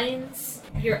clean lines.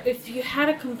 If you had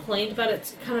a complaint about it,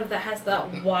 it's kind of that has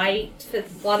that white that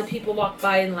a lot of people walk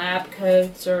by in lab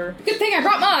coats or Good thing I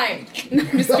brought mine. No,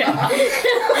 I'm just kidding.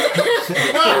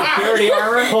 Security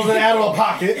armor. Pulls it out of a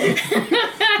pocket.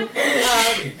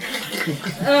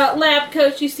 lab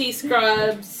coats. You see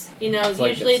scrubs. like-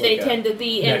 Usually it's they like a tend to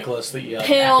be in Necklace that you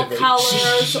pale activate.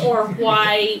 colors or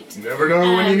white. Never know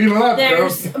when you need a lab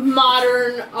There's coat.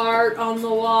 modern art on the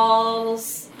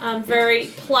walls. Very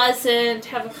pleasant.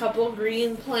 Have a couple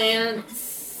green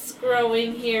plants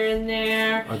growing here and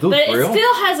there. Are those but real? it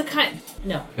still has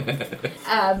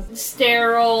a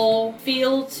sterile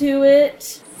feel to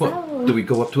it. What? Do we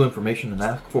go up to information and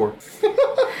ask for?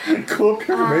 Go up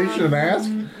to information and ask.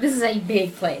 This is a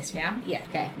big place, yeah? Yeah,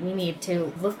 okay. We need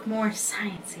to look more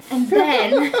sciencey. And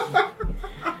then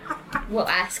we'll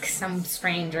ask some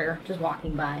stranger just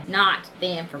walking by, not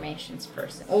the informations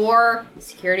person or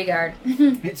security guard.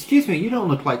 Excuse me, you don't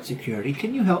look like security.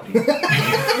 Can you help me?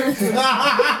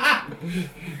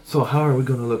 So how are we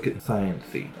going to look at science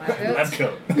feed? Lab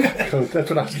coat. That's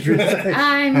what I was trying to say.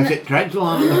 As it drags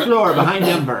along the floor behind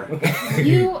Ember.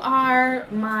 You are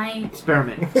my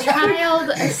Experiment. child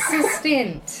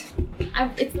assistant.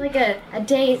 It's like a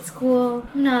day at school.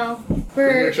 No,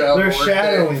 Your child They're will work there.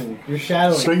 shadowing. You're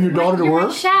shadowing. Bring your daughter to you're my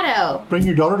work? shadow. Bring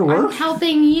your daughter to I'm work?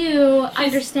 helping you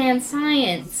understand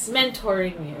science.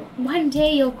 Mentoring you. One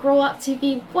day you'll grow up to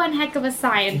be one heck of a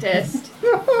scientist.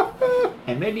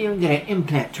 And maybe even get an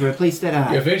implant to replace that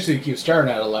eye. Eventually, you keep staring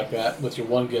at her like that with your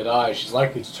one good eye. She's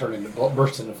likely to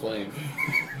burst into flame.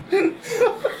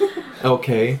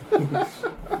 Okay.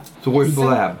 So where's the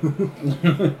lab?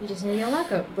 You just need your lab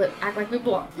coat, but act like we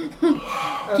belong. Keep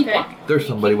Okay. walking. There's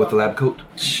somebody with a lab coat.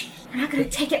 We're not gonna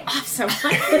take it off so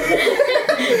much.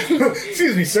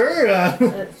 Excuse me, sir.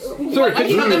 Sir, Are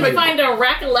you going to find a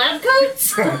rack of lab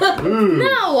coats?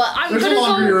 No, I'm There's a gonna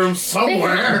laundry go. room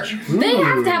somewhere. They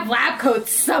have to have lab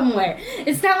coats somewhere.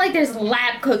 It's not like there's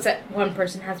lab coats that one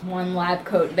person has one lab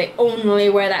coat. They only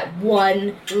wear that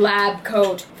one lab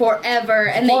coat forever,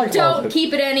 and they don't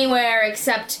keep it anywhere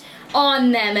except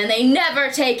on them, and they never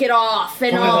take it off,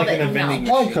 and all like in a that. vending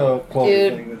No.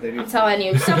 machine thing that they do. I'm telling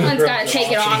you, someone's got to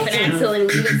take it off and accidentally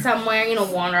leave it somewhere. You know,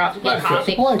 wander off to get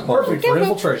coffee. Perfect for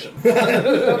infiltration.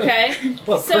 Okay.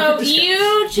 Well, So perfect disguise.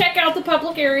 you check out the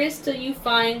public areas till you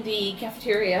find the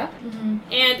cafeteria.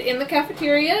 And in the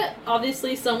cafeteria,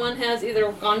 obviously someone has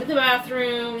either gone to the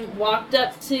bathroom, walked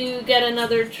up to get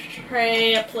another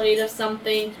tray, a plate of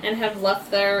something, and have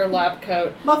left their lab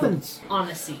coat Muffins. on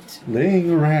a seat. Laying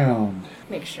around.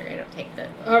 Make sure I don't take the.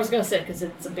 I was going to say because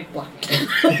it's a big block.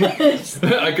 I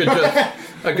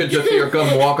could just see her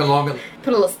come walking along and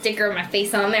Put a little sticker of my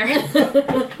face on there.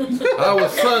 I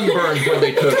was sunburned when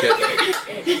they took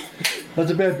it.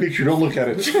 That's a bad picture. Don't look at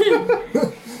it.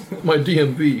 My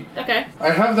DMV. Okay. I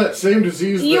have that same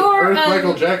disease that Your,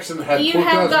 Michael Jackson had You 4,000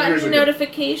 have years gotten ago.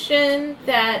 notification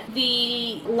that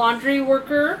the laundry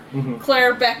worker,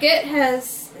 Claire Beckett,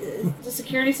 has. The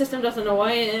security system doesn't know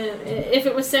why. If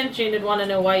it was sentient, it'd want to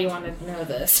know why you wanted to know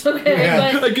this. Okay,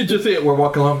 Yeah. but I could just see it. We're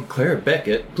walking along. Claire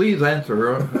Beckett, please answer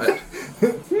her.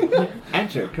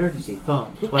 Answer courtesy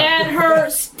phone. and her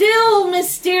still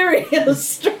mysterious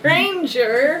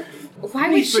stranger. Why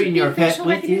would Please she bring be your pet facial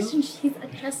with you. recognition? She's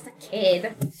just a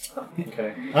kid.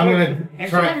 Okay. I'm gonna She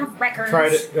try doesn't have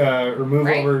records. to remove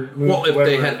Right. move Well, if they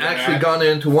whatever had is actually back. gone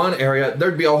into one area,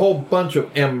 there'd be a whole bunch of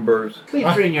embers. Please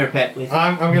bring your pet with you.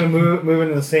 I'm gonna move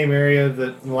into the same area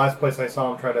that the last place I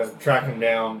saw him, try to track him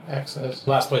down. Access.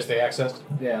 Last place they accessed.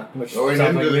 Yeah, which Going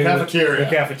sounds into the being cafeteria.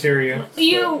 The cafeteria.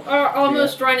 You are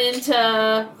almost run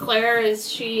into Claire as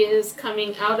she is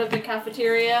coming out of the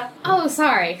cafeteria. Oh,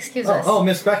 sorry. Excuse us. Oh,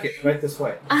 Miss Beckett, right this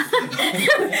way.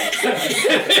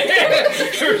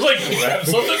 There's like grab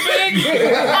something big.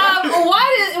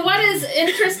 What is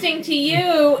interesting to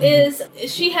you is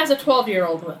she has a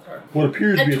 12-year-old with her. What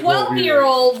appears to A be a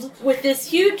 12-year-old with this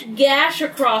huge gash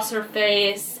across her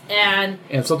face and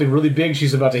And something really big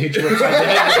she's about to hit you upside the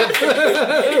head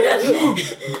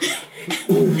with.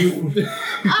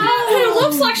 who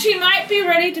looks like she might be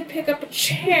ready to pick up a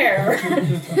chair.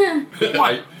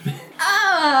 Why?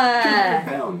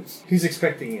 He's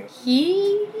expecting you.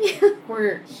 He?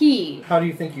 Or he? How do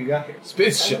you think you got here?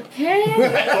 Spaceship.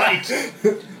 Okay.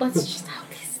 Let's just hope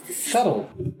this. Shuttle.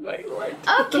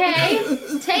 Okay.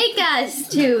 Take us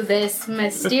to this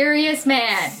mysterious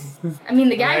man. I mean,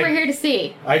 the guy Right. we're here to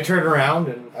see. I turn around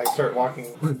and I start walking.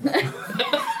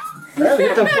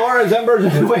 Get the floor as embers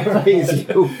and away plays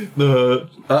you.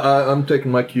 I'm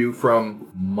taking my cue from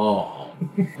Mom.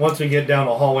 Once we get down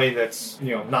a hallway that's,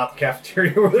 not the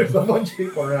cafeteria where there's a bunch of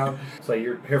people around. So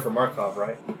you're here for Markov,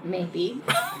 right? Maybe.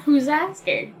 Who's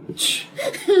asking?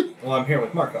 Well, I'm here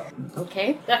with Markov.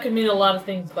 Okay. That could mean a lot of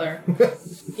things, Claire.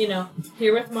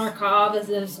 Here with Markov as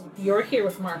in you're here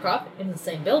with Markov in the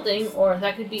same building, or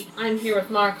that could be I'm here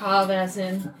with Markov as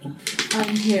in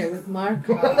I'm here with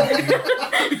Markov.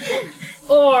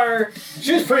 Or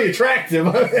She was pretty attractive.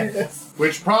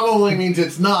 Which probably means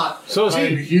it's not. So is he.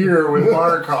 I'm here with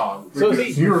Markov. So is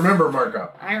Because he. you remember Markov.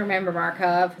 I remember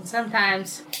Markov, and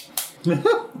sometimes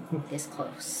this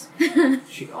close.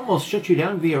 She almost shut you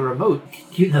down via remote.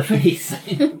 You in the face.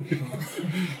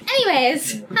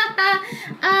 Anyways,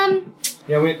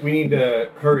 Yeah, we need to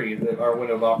hurry. Our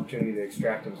window of opportunity to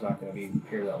extract him is not going to be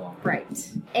here that long.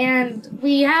 right. And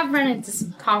we have run into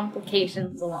some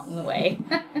complications along the way.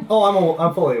 Oh,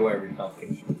 I'm fully aware of your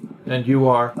complication. And you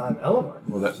are? I'm Eleanor.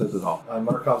 Well, that says it all. I'm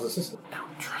Markov's assistant.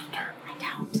 Don't trust her. I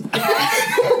don't.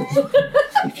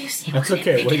 If you see a That's weapon,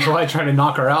 okay. pick Wait it till I up. try to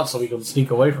knock her out so we can sneak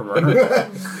away from her.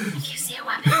 If you see a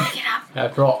weapon, pick it up.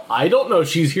 After all, I don't know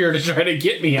she's here to try to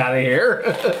get me out of here.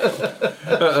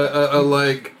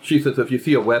 Like, she says, if you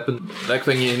see a weapon, next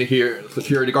thing you hear,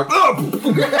 security guard, oh!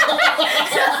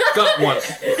 Got one.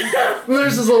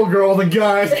 There's this little girl with a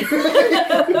gun.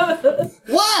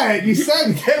 What? You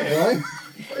said get one.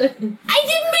 I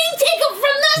didn't mean take him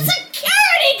from the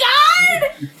security guard!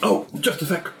 Oh, just a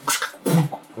sec.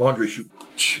 Laundry chute.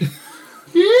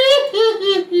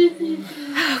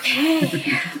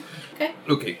 Okay.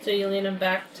 Okay. So you lead him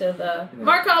back to the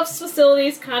Markov's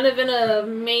facilities, kind of in a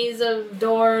maze of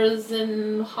doors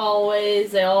and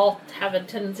hallways. They all have a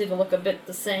tendency to look a bit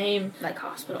the same. Like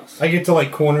hospitals. I get to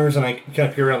like corners and I kind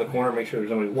of peer around the corner, make sure there's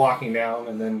nobody walking down,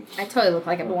 and then I totally look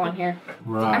like I belong here.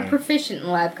 I'm Right. proficient in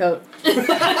lab coat.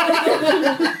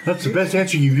 That's the best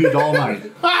answer you've used all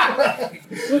night.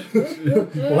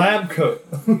 lab coat.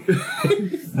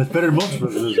 That's better than most of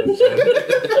us.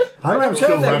 I don't have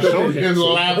skill in lab coat. In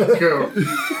lab coat.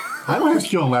 I don't have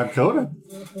skill in lab coat.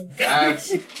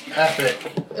 That's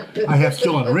epic. I have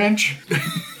skill in wrench.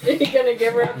 Are you gonna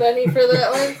give her a Benny for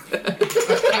that one?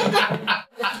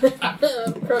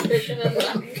 Proficient in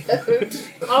lab coat.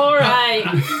 Alright.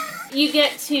 You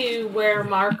get to where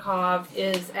Markov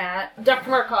is at. Dr.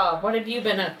 Markov, what have you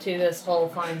been up to this whole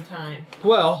fine time?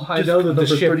 Well, I Just know that the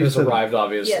number ship has 37. arrived,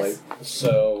 obviously. Yes.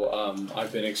 So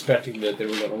I've been expecting that they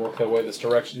were going to work their way this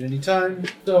direction anytime.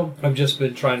 So I've just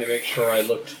been trying to make sure I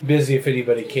looked busy if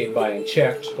anybody came by and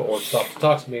checked or stopped to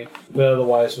talk to me. But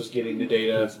otherwise, was getting the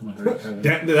data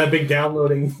That big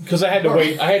downloading. because I had to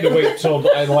wait. I had to wait till the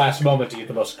last moment to get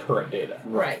the most current data.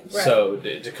 Right. So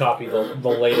to copy the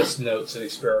latest notes and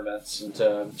experiments and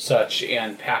such,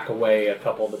 and pack away a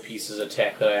couple of the pieces of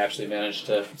tech that I actually managed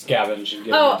to scavenge and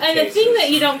get. Oh, into and the thing cases. that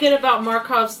you don't get about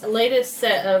Markov's latest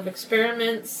set of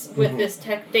experiments with this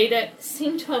tech data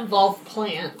seem to involve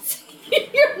plants.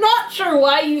 You're not sure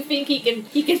why you think he can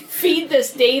feed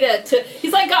this data to.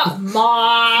 He's like got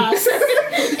moss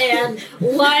and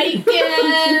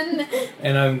lichen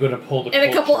And I'm going to pull the and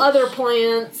a couple cultures. other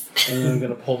plants. And I'm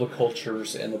going to pull the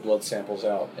cultures and the blood samples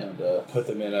out and put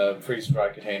them in a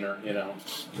freeze-dried container, you know.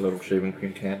 Little shaving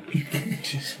cream can.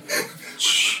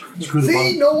 Screw the See,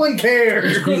 bottom. no one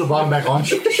cares. Screw the bottom back on.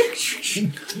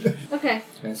 Okay.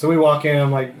 And so we walk in.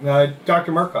 I'm like,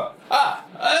 Dr. Murkoff.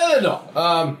 No.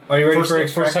 Are you ready for First time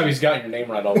extraction? he's gotten your name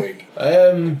right all week.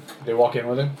 They walk in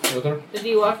with him? With her? Did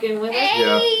you walk in with us?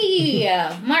 Hey,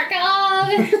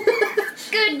 Markov!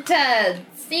 Good to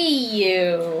see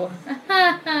you.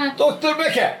 Dr.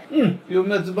 Becker! You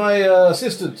met my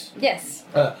assistant. Yes.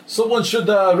 Someone should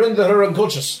render her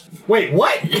unconscious. Wait,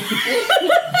 what?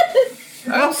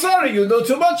 I'm sorry, you know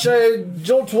too much. I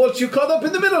don't want you caught up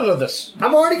in the middle of this.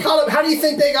 I'm already caught up. How do you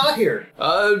think they got here?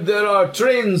 There are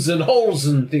trains and holes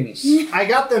and things. I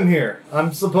got them here.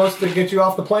 I'm supposed to get you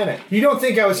off the planet. You don't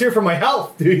think I was here for my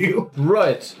health, do you?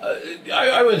 Right.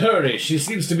 I would hurry. She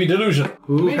seems to be delusional.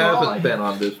 Who hasn't been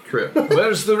on this trip?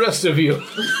 Where's the rest of you?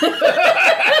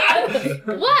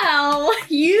 Well,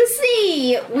 you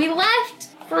see, we left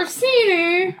for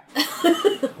Cedar.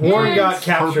 Warren got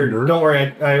captured. Carpenter. Don't worry,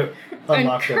 I And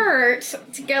unlocked him. Kurt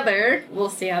together. We'll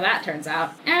see how that turns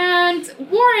out. And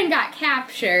Warren got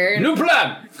captured. New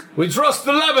plan. We trust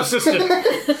the lab assistant.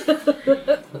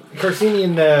 Corsini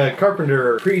and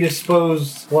Carpenter are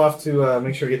predisposed. We'll have to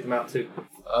make sure to get them out too.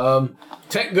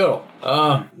 Tech girl.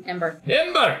 Ember.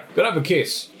 Ember. Grab a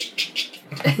case.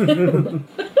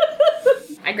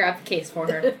 I grabbed the case for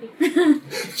her.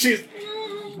 She's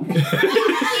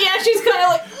Yeah, she's kind of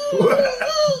like.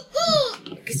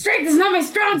 Strength is not my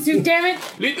strong suit, damn it!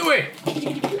 Lead the way.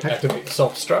 Activate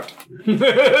self-destruct.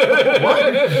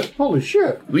 Holy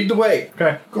shit. Lead the way.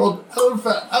 okay. Called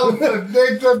Alpha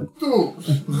Data 2.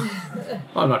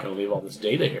 I'm not going to leave all this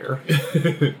data here.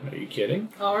 Are you kidding?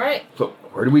 All right. So,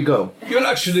 where do we go? You'll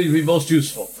actually be most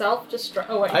useful. Self-destruct.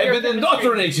 Oh wait. I've you're been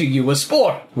indoctrinating you with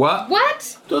Spore. What?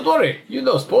 What? Don't worry. You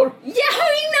know Spore. Yeah,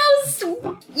 he knows. You've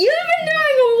been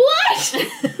doing what?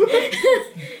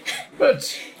 But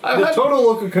I've The had, total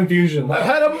look of confusion. I've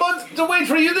had a month to wait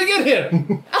for you to get here. Okay,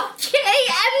 and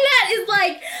that is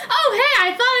like, oh hey,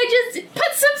 I thought I just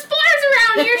put some spores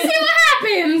around here, see what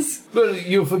happens. But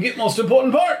you forget most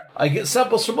important part. I get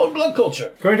samples from old blood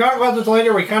culture. Can we talk about this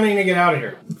later? We kind of need to get out of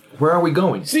here. Where are we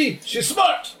going? See, she's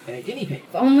smart. And a guinea pig.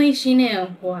 If only she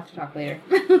knew. We'll have to talk later.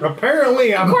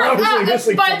 Apparently, I'm obviously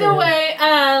missing by the something. way,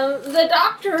 the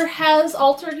doctor has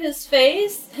altered his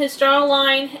face, his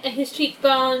jawline, his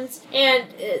cheekbones, and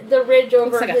the ridge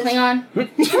over Looks like a his... Klingon.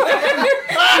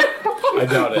 I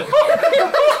doubt it.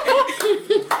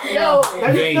 No.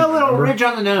 There's Vein, no little remember? ridge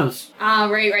on the nose.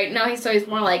 Right. No, so he's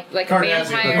more like a Cardassian.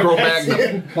 vampire.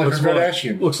 Cro-Magnon. Like a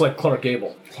Kardashian. Looks like Clark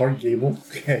Gable. Clark Gable.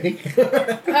 Okay.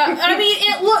 I mean,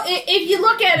 if you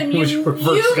look at him, Who's you reverse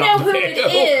know who Scott it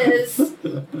is,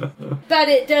 but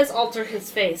it does alter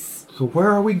his face. So where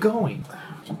are we going?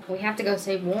 We have to go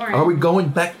save Warren. Are we going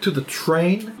back to the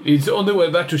train? It's on the way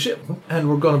back to ship. And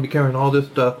we're going to be carrying all this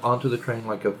stuff onto the train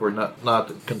like if we're not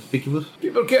conspicuous?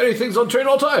 People carry things on train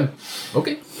all the time.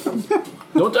 Okay.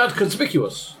 Don't act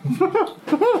conspicuous.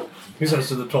 He says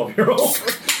to the 12-year-old.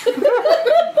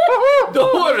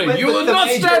 Don't worry, you will not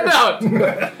stand out.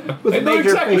 With I a know major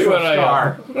exactly facial where I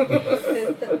am.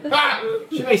 scar.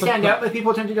 She may stand out, but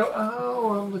people tend to go,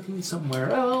 oh, I'm looking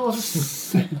somewhere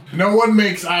else. No one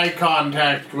makes eye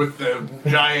contact with the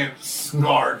giant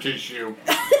scar tissue.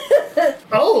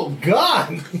 Oh,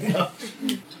 God!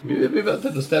 Maybe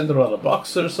better to stand her on a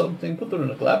box or something. Put her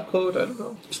in a lab coat. I don't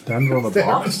know. Stand her on the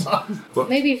box.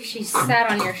 Maybe if she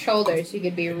sat on your shoulders, you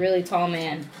could be a really tall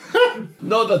man.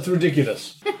 No, that's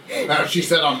ridiculous. Now she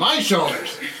sat on my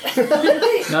shoulders.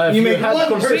 Now, if You you make had one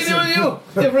Corsini person. with you,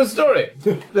 different story.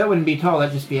 That wouldn't be tall,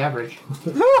 that'd just be average.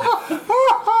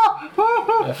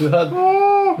 If you had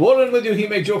Warren with you, he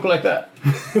may joke like that.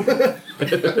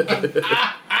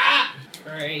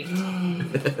 Great.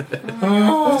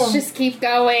 Let's just keep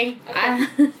going.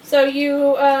 So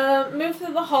you move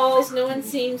through the halls. No one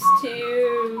seems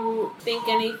to think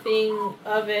anything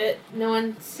of it. No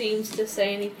one seems to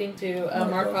say anything to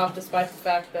Markov, despite the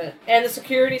fact that... And the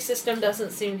security system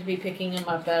doesn't seem to be picking him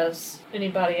up as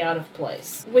anybody out of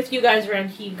place. With you guys around,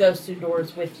 he goes through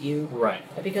doors with you. Right.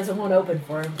 Because it won't open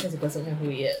for him, because it doesn't know who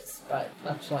he is. But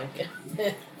much like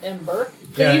Ember.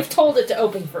 So Yeah. you've told it to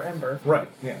open for Ember. Right,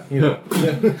 yeah. You know.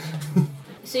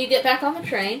 So you get back on the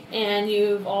train, and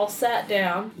you've all sat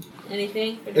down.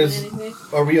 Anything? We're doing anything?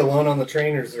 Are we alone on the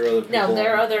train, or is there other people? No,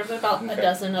 there are about Okay. a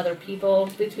dozen other people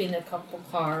between a couple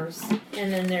cars.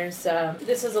 And then there's,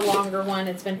 this is a longer one.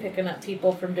 It's been picking up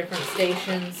people from different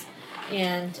stations.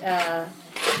 And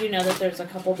you know that there's a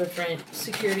couple different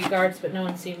security guards, but no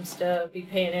one seems to be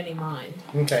paying any mind.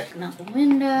 Okay. Out the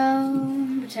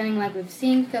window, pretending like we've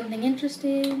seen something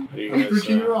interesting. Are you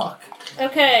guys, Rock.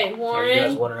 Okay, are you guys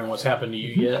Warren. wondering what's happened to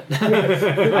you yet?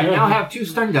 I now have 2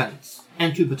 stun guns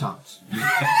and 2 batons.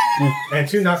 And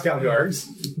 2 knockdown guards.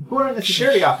 Who are in the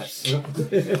security office. And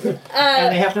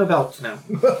they have no belts now.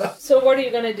 So what are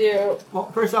you going to do?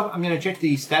 Well, first off, I'm going to check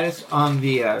the status on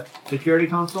the security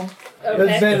console.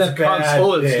 It's been Okay. a bad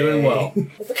Console is day. doing well.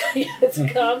 It's a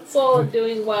console and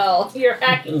doing well. Your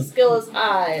hacking skill is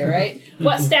high, right?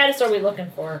 What status are we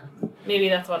looking for? Maybe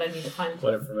that's what I need to find.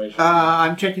 What information?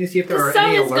 I'm checking to see if there are Some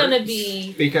any is alerts. going to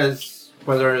be... Because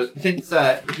since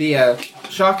the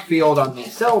shock field on the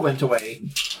cell went away,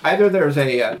 either there's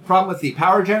a problem with the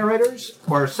power generators,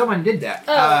 or someone did that.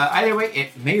 Oh. Either way,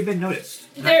 it may have been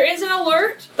noticed. There is an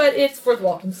alert, but it's for the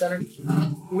Welcome Center.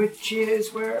 Which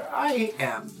is where I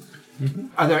am.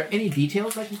 Are there any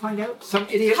details I can find out? Some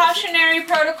idiot. Cautionary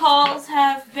protocols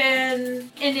have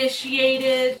been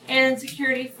initiated, and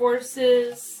security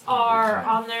forces are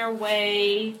on their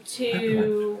way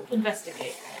to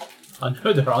investigate. I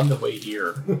know they're on the way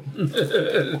here.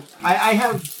 I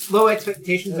have low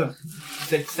expectations of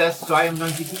success, so I am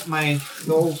going to keep my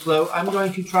goals low. I'm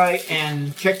going to try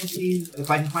and check to see if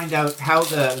I can find out how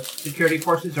the security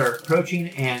forces are approaching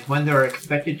and when they're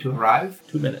expected to arrive.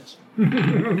 2 minutes.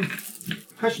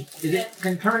 Question: is it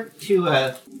concurrent to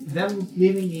them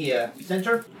leaving the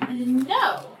center?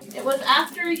 No. It was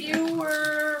after you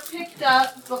were picked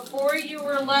up, before you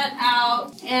were let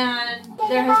out, and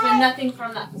there has been nothing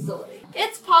from that facility.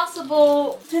 It's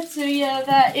possible, Tetsuya,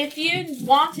 that if you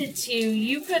wanted to,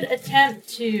 you could attempt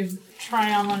to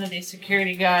try on one of these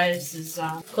security guys'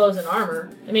 clothes and armor.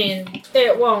 I mean,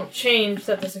 it won't change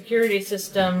that the security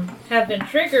system have been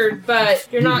triggered, but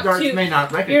you're These guards not may not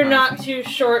too recognize you're not me. too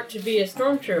short to be a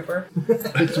stormtrooper.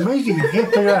 It's amazing you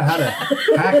can't figure out how to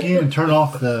hack in and turn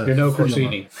off the... You're no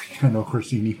Corsini. You're no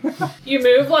Corsini. You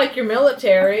move like you're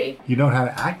military. You know how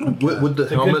to act like that. Would the a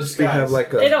helmets good have disguise.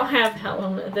 like They a... don't have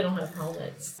helmets. They don't have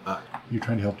helmets. You're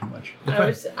trying to help too much.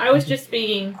 I was just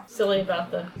being silly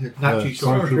about the. Not The too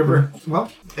short. stormtrooper.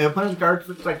 Well, if one of the guards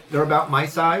looks like they're about my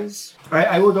size,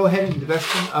 I will go ahead and divest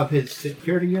him of his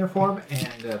security uniform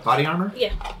and body armor.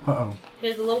 Yeah. Uh-oh.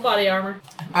 Here's a little body armor.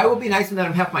 I will be nice and let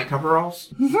him have my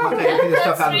coveralls. Once I get the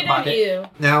stuff out of the Sweet of pocket. you.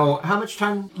 Now, how much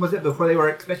time was it before they were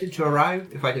expected to arrive,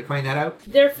 if I could find that out?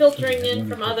 They're filtering in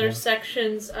from other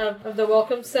sections of the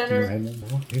Welcome Center.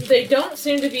 They don't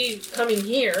seem to be coming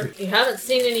here. You haven't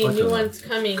seen any new ones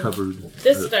coming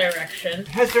this direction.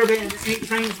 Has there been any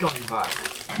trains going by?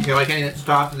 You know, like any that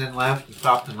stopped and then left, and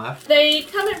stopped and left? They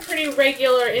come in pretty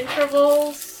regular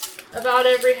intervals, about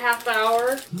every half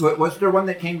hour. Was there one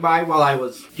that came by while I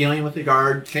was dealing with the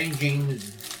guard, changing?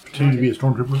 Pretending to be a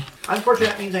stormtrooper? Unfortunately,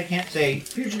 that means I can't say,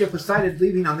 fugitive was sighted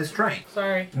leaving on this train.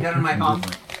 Sorry. Down on my phone.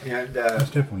 And, That's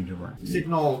definitely different.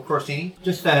 signal Corsini.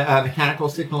 Just a mechanical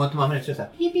signal at the moment. It's just a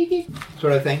beep, beep, beep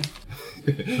sort of thing.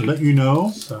 To let you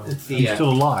know, It's the, he's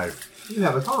still alive. you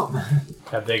have a home.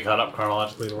 Have they caught up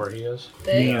chronologically to where he is?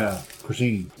 Yeah,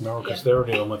 Corsini. No, because they were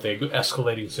dealing with a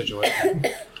escalating situation.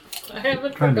 I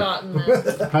haven't Trying to- forgotten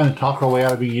that. Trying to talk our way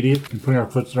out of being idiots and putting our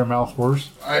foots in our mouths worse.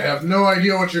 I have no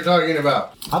idea what you're talking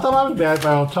about. I thought I was bad, but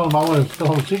I was telling them I wanted to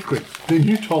tell them secrets. Then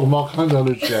you told them all kinds of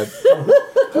other shit.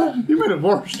 You made it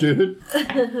worse, dude.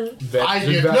 I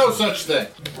did no such thing.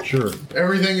 Sure.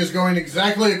 Everything is going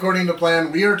exactly according to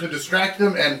plan. We are to distract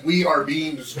them, and we are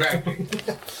being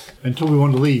distracted. Until we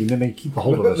wanted to leave, and then they keep a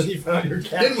hold of us. You found your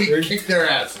Then we kick their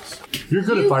asses. You're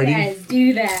good at You fighting. guys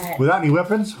do that. Without any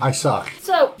weapons, I suck.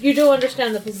 So, you do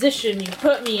understand the position you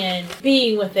put me in,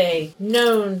 being with a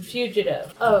known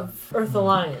fugitive of Earth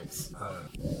Alliance.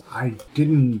 I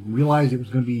didn't realize it was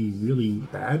going to be a really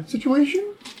bad situation.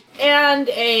 And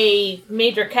a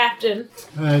major captain.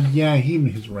 Yeah,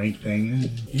 his rank thing.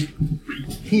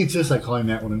 He insists I call him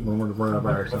that when we're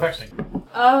by ourselves.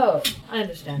 Oh, I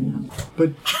understand now.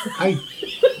 But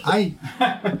I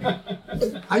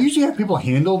usually have people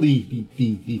handle the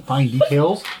fine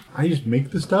details. I just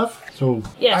make the stuff. So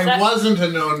Yes, I wasn't a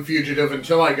known fugitive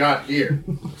until I got here.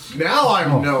 Now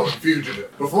I'm a known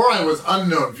fugitive. Before I was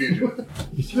unknown fugitive.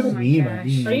 you see what I mean? By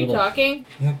being Are a you little- talking?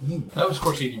 Yeah, That was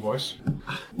Corsini voice.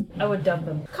 I would dump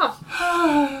him.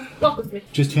 Come. Walk with me.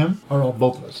 just him or all,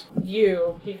 both of us?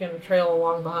 You can trail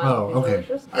along behind. Oh, if you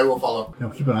okay. wish. I will follow. No,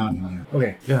 keep an eye on him. Yeah.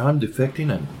 Okay. Yeah, I'm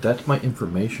defecting, and that's my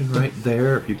information right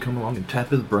there. If you come along and tap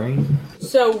his brain.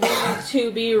 So we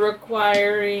to be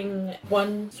requiring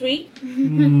one suite?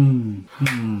 We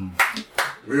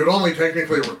would only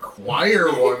technically require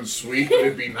one suite, but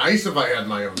it'd be nice if I had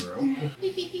my own room.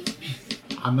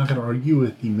 I'm not going to argue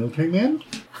with the military man.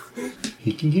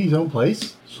 He can get his own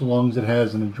place, so long as it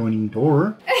has an adjoining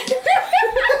door.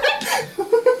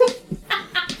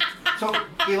 So,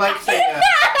 you like say, Of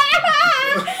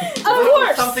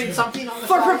course. something on the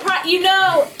For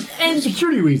side? and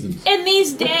Security reasons. in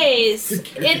these days,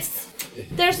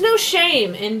 there's no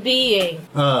shame in being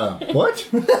What?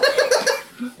 with I'm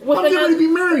getting ready to be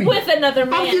married. with another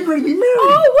man. I'm getting ready to be married.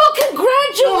 Oh well,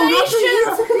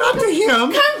 congratulations! Not to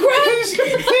him. Congrats!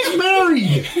 He's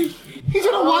married. He's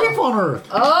got a wife on Earth.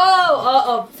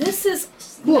 Oh, this is.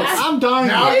 Look, I'm dying.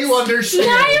 Now you understand.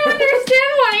 Now you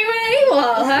understand why you were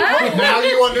AWOL, huh? Now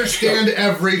you understand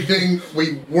everything.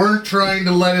 We weren't trying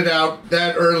to let it out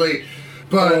that early.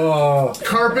 But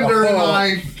Carpenter and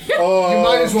I, you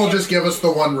might as well just give us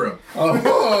the one room.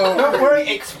 Don't worry,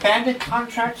 expanded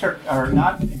contracts are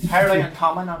not entirely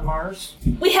uncommon on Mars.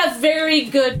 We have very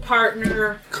good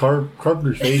partner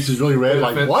Carpenter's face is really red.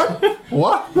 Like, what?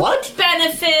 What?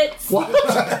 benefits. What?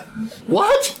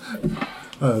 What?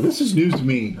 This is news to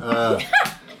me.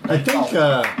 I think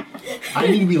I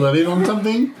need to be let in on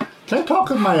something. Can I talk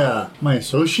with my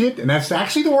associate? And that's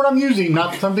actually the word I'm using,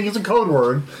 not something as a code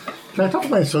word. Can I talk to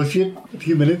my associate a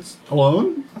few minutes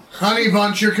alone? Honey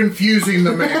Bunch, you're confusing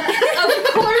the man.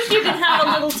 Of course, you can have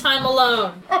a little time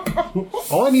alone.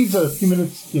 All I need is a few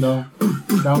minutes, down.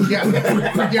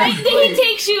 Yeah. He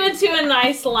takes you into a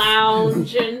nice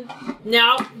lounge and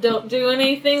now don't do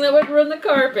anything that would ruin the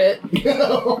carpet.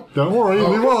 Don't worry,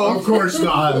 we won't. Of course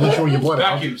not. Unless you want your blood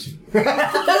out. Vacuums.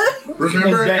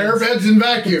 Remember, air beds and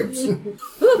vacuums.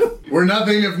 We're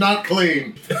nothing if not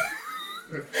clean.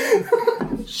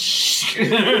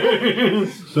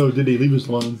 So did he leave us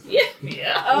alone?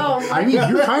 Yeah. Oh my I mean,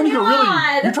 you're trying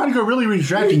to go really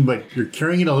distracting, but you're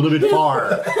carrying it a little bit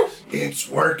far. It's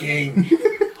working.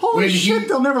 Holy shit!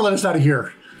 They'll never let us out of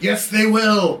here. Yes, they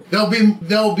will. They'll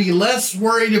be less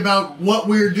worried about what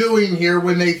we're doing here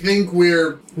when they think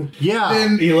we're Yeah.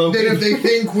 than if they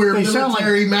think we're They sound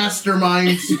military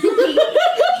masterminds.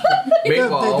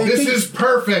 Meanwhile, This is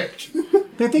perfect.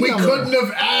 They think We I'm- couldn't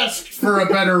have asked for a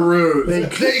better ruse.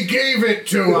 They gave it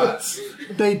to us.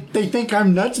 They think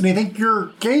I'm nuts and they think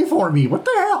you're gay for me. What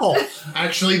the hell?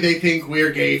 Actually, they think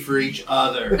we're gay for each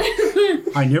other.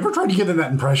 I never tried to give them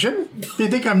that impression. They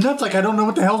think I'm nuts like I don't know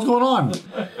what the hell's going on.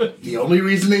 The only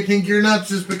reason they think you're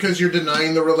nuts is because you're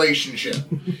denying the relationship.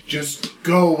 Just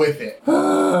go with it.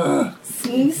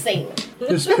 Smooth sailing.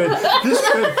 This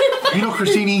better, you know,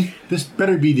 Christine, this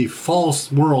better be the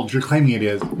false world you're claiming it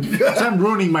is. 'Cause I'm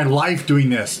ruining my life doing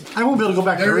this. I won't be able to go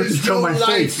back to There Earth and is show no my life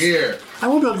face. here. I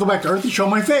won't be able to go back to Earth and show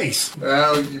my face.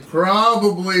 Well, you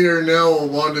probably are now a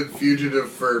wanted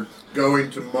fugitive for going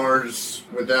to Mars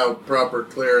without proper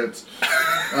clearance.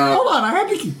 Hold on, I had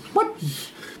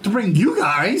to bring you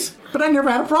guys, but I never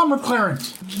had a problem with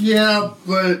clearance. Yeah,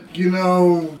 but,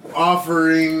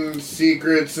 offering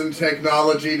secrets and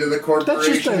technology to the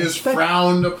corporation is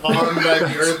frowned upon by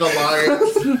the Earth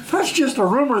Alliance. That's just a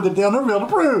rumor that they'll never be able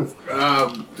to prove.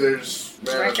 There's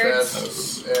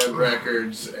manifests and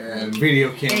records and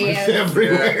Video cameras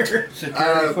everywhere.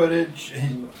 Security footage.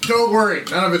 Don't worry,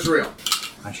 none of it's real.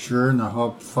 I sure in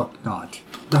the fuck not.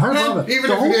 The hard And part,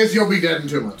 even if it is, you'll be dead in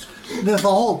 2 months. the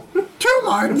whole 2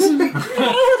 months,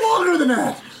 longer than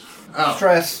that. Oh,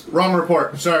 Stress. wrong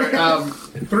report. Sorry.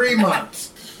 3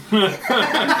 months.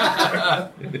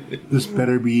 This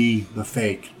better be the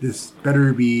fake. This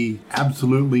better be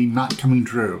absolutely not coming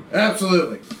true.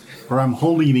 Absolutely. Or I'm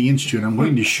holding it against you and I'm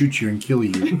going to shoot you and kill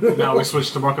you. Now we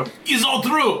switch to Marco. It's all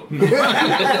true!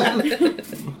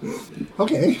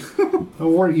 Okay.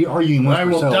 Or are you arguing with I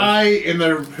will yourself? die in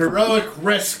the heroic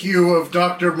rescue of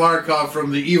Dr. Markov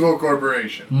from the evil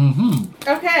corporation.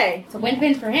 Okay, it's a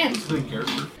win-win for him.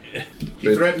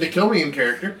 He threatened to kill me in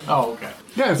character. Oh, okay.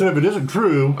 Yeah, so if it isn't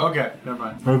true, Okay, never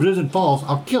mind. or if it isn't false,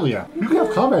 I'll kill you. You can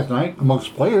have combat tonight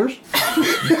amongst players.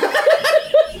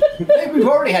 Hey, we've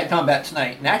already had combat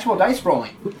tonight. An actual dice rolling.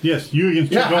 Yes, you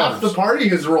against Yeah, two half guards. the party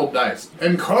has rolled dice,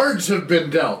 and cards have been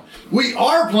dealt. We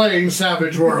are playing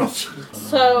Savage Worlds.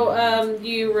 So,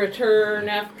 you return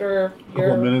after Couple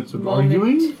your minutes of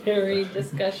arguing? momentary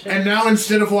discussion. And now,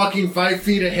 instead of walking 5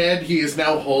 feet ahead, he is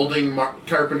now holding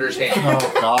Carpenter's hand.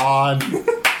 Oh, God.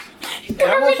 It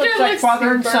almost looks like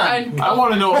father and son. I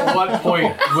want to know at what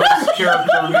point Will's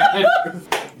character managed.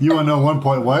 You want to know 1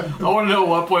 point what? I want to know at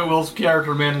what point Will's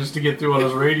character managed to get through on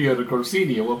his radio to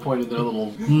Corsini. At what point in their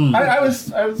little. I was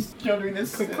doing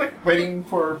this, waiting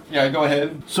for. Yeah, go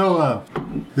ahead. So,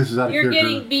 this is out of You're character.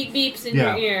 getting beep beeps in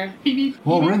Yeah. your ear.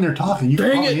 Well, we're in there talking. You can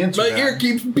Dang probably it, answer my that. ear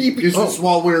keeps beeping. Is this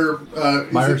while we're, By is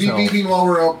it beep ourselves. beeping while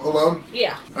we're alone?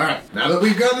 Yeah. Alright, now that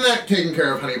we've gotten that taken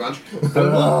care of, Honey Bunch.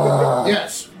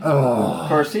 Yes.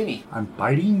 Corsini. I'm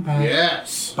biting back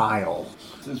Yes. bile.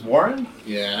 This is Warren.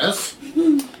 Yes.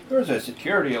 There's a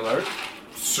security alert.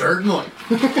 Certainly.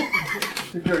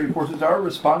 Security forces are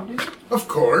responding. Of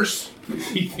course.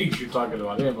 He thinks you're talking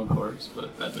about him, of course,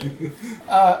 but that's it.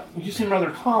 You seem rather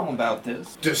calm about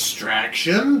this.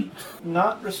 Distraction?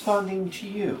 Not responding to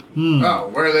you. Oh,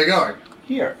 where are they going?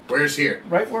 Here. Where's here?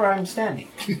 Right where I'm standing.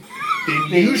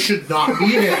 Then you should not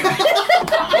be there.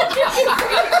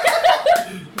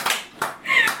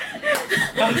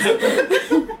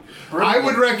 I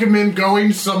would recommend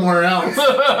going somewhere else.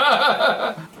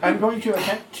 I'm going to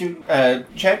attempt to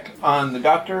check on the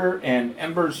doctor and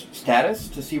Ember's status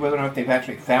to see whether or not they've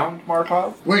actually found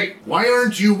Markov. Wait, why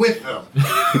aren't you with them?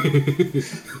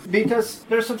 Because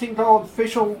there's something called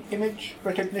facial image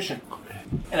recognition.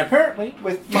 And apparently,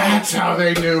 with That's how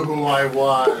they knew who I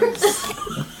was.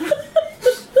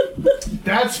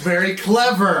 That's very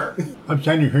clever. I'm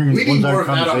standing here hearing We this need one-sided more of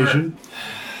that on conversation.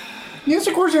 Yes,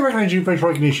 of course I recognize you facial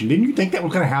recognition. Didn't you think that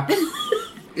was going to happen?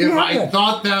 If I Yeah.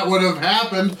 thought that would have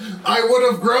happened, I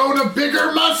would have grown a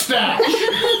bigger mustache.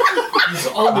 It's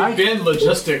only been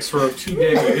logistics for 2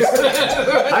 days.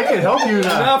 I could help you.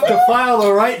 Enough to file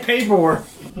the right paperwork.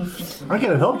 I could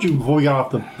have helped you before we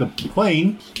got off the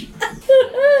plane.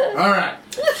 All right.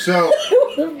 So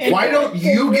why don't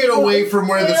you get away from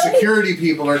where the security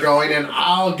people are going, and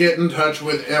I'll get in touch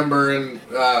with Ember and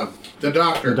the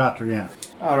doctor. The doctor, yeah.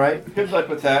 All right, good luck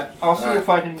with that. I'll see if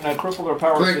I can cripple their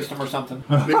power Click. system or something.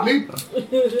 Bleep bleep.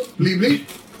 Bleep bleep.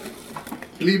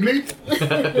 Bleep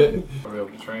bleep. Are we able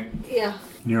to train? Yeah.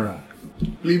 Nira.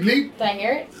 Bleep bleep. Did I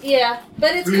hear it? Yeah.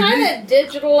 But it's Really? kind of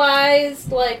digitalized,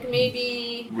 like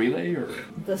maybe Relay or?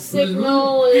 the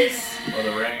signal is. Or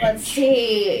the range? Let's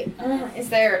see. Is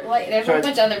there like there's a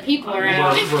bunch of other people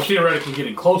around? We're theoretically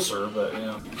getting closer, but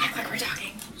yeah. Act like we're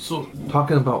talking. So,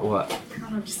 Talking about what?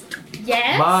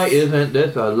 Yes. My, isn't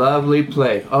this a lovely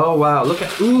place? Oh wow, look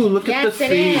at Yes, the it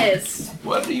sea. is.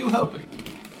 what are you helping?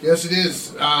 Yes, it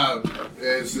is.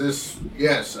 Is this?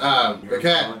 Yes. The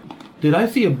cat. Did I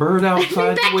see a bird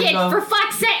outside the Beckett, window? for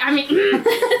fuck's sake! I mean,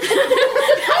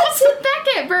 how's a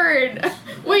Beckett bird?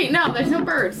 Wait, no, there's no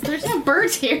birds. There's no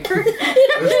birds here.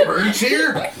 There's birds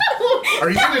here? Are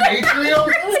you in an atrium?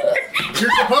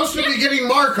 You're supposed to be getting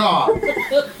Markov. There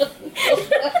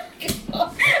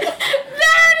are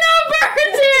no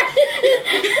birds here.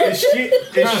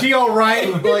 Is she all right?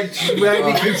 Like, she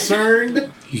might be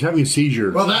concerned? She's having a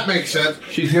seizure. Well, that makes sense.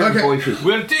 She's hearing Okay. voices.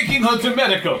 We're taking her to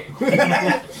medical. What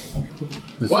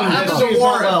happened to She's not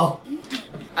Warren? well.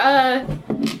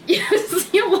 Yes,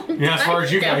 a long Yeah, as far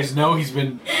as you time guys know, he's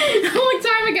been. ago. A long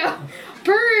time ago.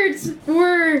 Birds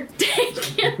were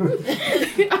taken.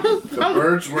 The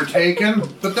birds were taken,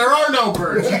 but there are no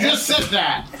birds. You just said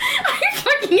that. I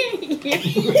fucking hate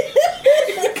you.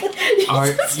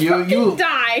 Alright, you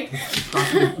Die.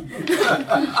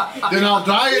 Then I'll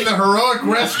die in the heroic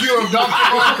rescue of Dr.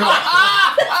 Markov.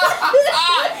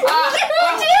 Who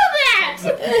do that?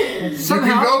 You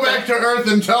can go back to Earth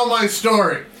and tell my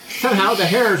story. Somehow the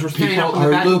hairs were standing up on the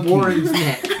are back of looking. Warren's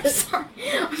neck. I'm sorry.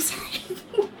 I'm sorry.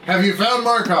 Have you found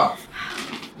Markov?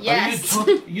 Yes.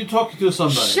 You talking to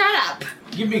somebody? Shut up.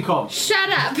 Give me a call. Shut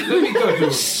up. Let me go to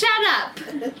him. Shut up.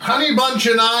 Honey Bunch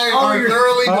and I are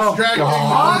thoroughly distracting the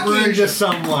Talking to operation.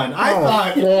 someone. I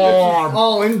thought it was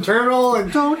all internal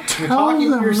and Don't you're tell talking to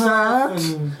them yourself, that.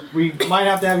 and we might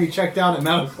have to have you checked out at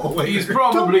medical He's later.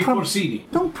 probably Don't Corsini.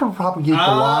 Don't propagate the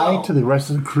lie to the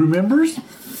rest of the crew members.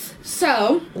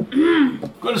 So,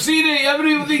 Corsini,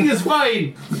 everything is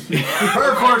fine.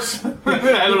 Of course.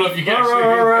 I don't know if you can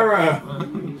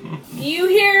You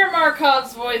hear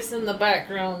Markov's voice in the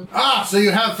background Ah, so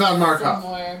you have found Markov.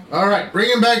 somewhere. All right, bring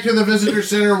him back to the visitor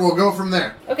center. We'll go from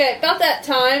there. Okay, about that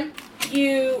time,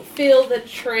 you feel the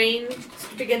train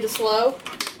begin to slow,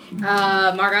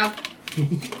 Margot.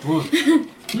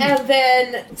 and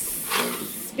then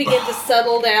begin to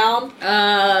settle down.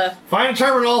 Find a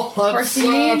terminal. Let's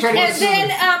Corsini. try to And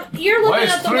then you're Why looking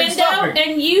is out the train window, stopping?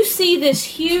 and you see this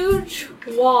huge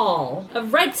wall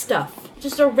of red stuff.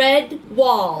 Just a red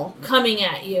wall coming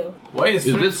at you. Why is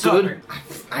Is Fritz this good?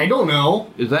 stopping? I don't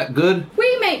know. Is that good?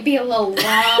 We might be a little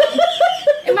long.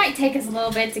 It might take us a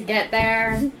little bit to get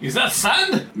there. Is that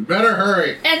sand? You better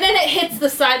hurry. And then it hits the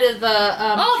side of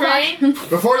the train,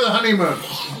 Before the honeymoon.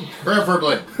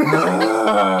 Preferably.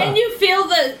 and you feel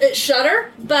it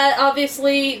shudder. But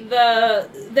obviously,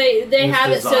 they have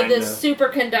it so the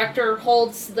superconductor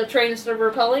holds the train instead of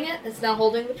repelling it. It's now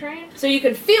holding the train, so you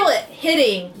can feel it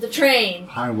hitting the train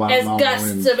High wild as mountain gusts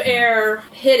winds. of air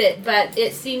hit it. But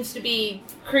it seems to be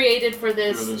created for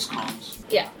this. Those comms.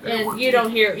 Yeah, and you don't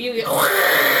hear you get.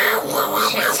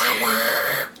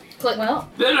 Click. Well,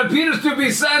 There appears to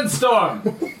be sandstorm.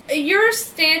 You're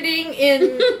standing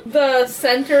in the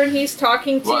center, and he's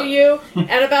talking to What? you.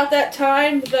 At about that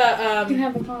time, you the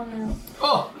have a call now.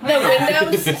 Oh,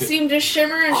 windows seem to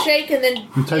shimmer and shake, and then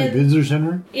Inside the visitor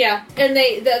center? yeah, and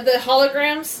the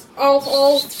holograms all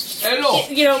hello.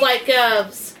 you know like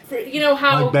you know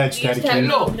how Like bad you used to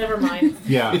static have, too. never mind.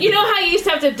 Yeah. You know how you used to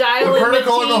have to dial The in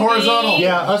vertical and the TV? horizontal.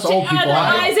 Yeah, us old people.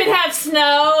 Otherwise, it'd have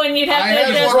snow, and you'd have I to had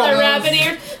adjust one of the those. rabbit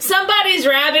ears. Somebody's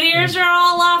rabbit ears are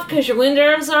all off because your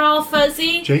windows are all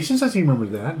fuzzy. Jason says he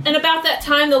remembers that. And about that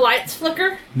time, the lights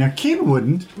flicker. Now, Kid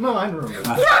wouldn't. No, I don't remember.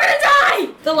 We're gonna die!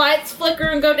 The lights flicker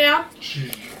and go down.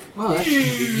 Well, that's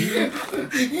convenient.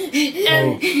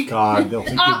 And Oh, God. They'll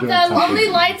think they're doing the lonely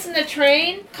something. lights in the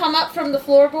train come up from the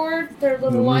floorboard. They're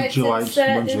little The lights emergency lights, set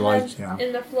emergency in, lights, yeah.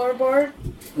 in the floorboard.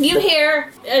 You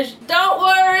hear, don't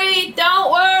worry,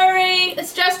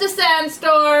 it's just a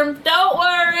sandstorm, don't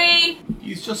worry.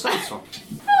 He's just sandstorm.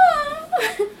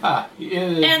 Ah,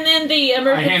 And then the I handed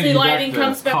emergency you lighting back the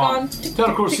comes back comm. on.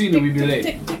 Tell Corsini we'll be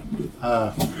late.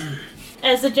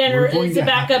 As the We're going the to have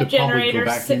backup to probably generator go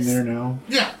back in there now.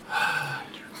 Yeah.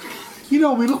 You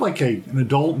know, we look like an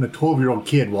adult and a 12-year-old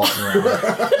kid walking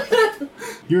around.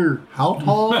 You're how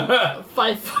tall?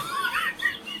 5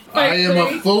 I am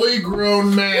a fully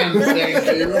grown man, thank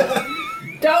you.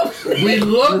 Don't. We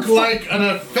look like an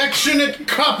affectionate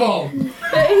couple. He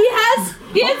has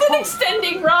an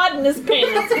extending rod in his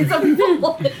pants. He's a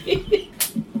fully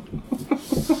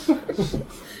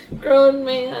grown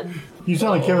man. You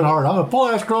sound like Kevin Hart. I'm a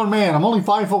full-ass grown man. I'm only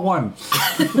 5'1".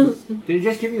 Did it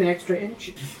just give you an extra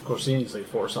inch? Corsini's like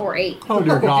 4 something. Or 8. Oh,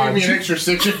 dear Give God. me an extra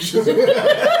 6 inches.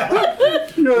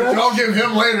 I'll give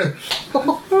him later.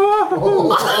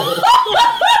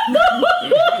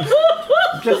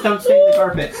 Just don't stain the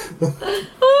carpet.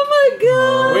 Oh my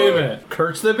god. Wait a minute.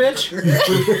 Kurt's the bitch?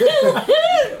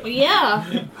 Yeah.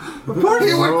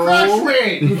 He would crush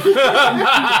me.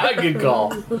 Good call.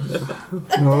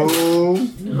 No.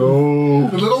 No.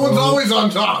 The little one's always on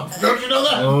top. Don't you know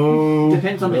that? No.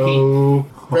 Depends on the heat. No.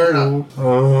 Fair enough.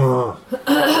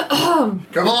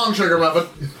 Come along, Sugar Muffin.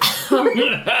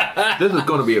 This is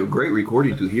going to be a great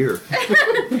recording to hear.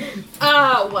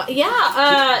 Well,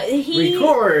 yeah. He.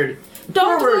 Record.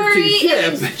 Don't Forward to worry,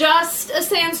 ship. it's just a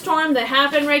sandstorm that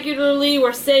happened regularly.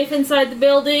 We're safe inside the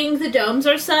building. The domes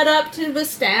are set up to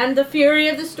withstand the fury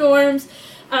of the storms.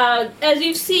 As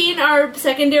you've seen, our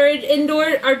secondary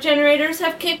our generators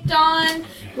have kicked on.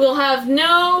 We'll have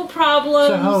no problems.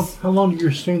 So how long do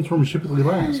your sandstorms typically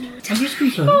last? I'm just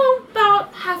concerned. Oh,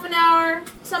 about half an hour,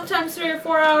 sometimes 3 or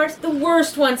 4 hours. The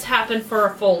worst ones happen for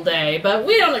a full day, but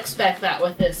we don't expect that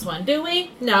with this one, do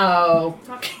we? No.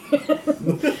 Okay.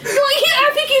 Well,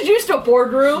 I think he's used to a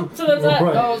boardroom, so that's not.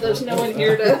 Right. Oh, there's no one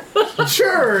here to.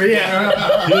 Sure,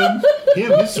 yeah.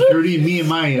 him, his security, me and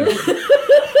my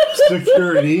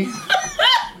security.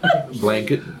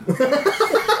 Blanket.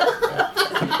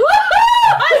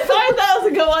 That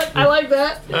was a good one. I like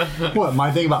that. What,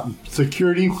 my thing about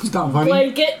security was not funny?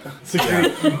 Blanket. Security.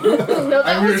 No, that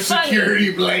I'm your was funny.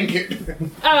 security blanket.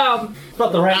 About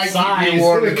the right I keep size. you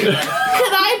warm. Could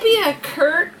I be a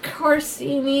Kurt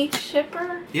Corsini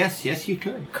shipper? Yes, you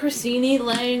could. Corsini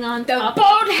laying on The top.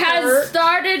 boat of has Kurt.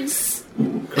 started.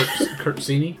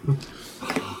 Kurtzini?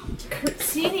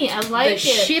 Corsini, I like The it.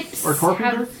 ships Or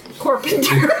Carpenter? have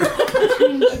Carpenter.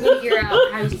 trying to figure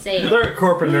out how to say it. They're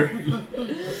Carpenter.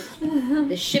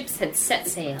 The ships had set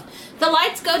sail. The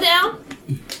lights go down.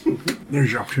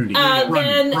 There's your opportunity.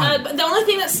 Then the only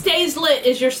thing that stays lit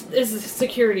is the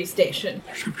security station.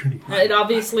 There's your opportunity. It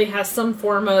obviously has some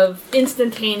form of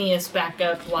instantaneous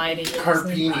backup lighting.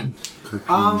 Carpini. Can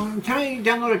I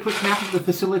download a quick map of the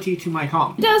facility to my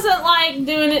com? Doesn't like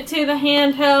doing it to the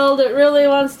handheld. It really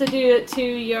wants to do it to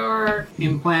your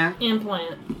Implant.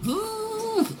 implant.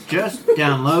 Just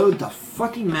download the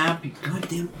fucking map, you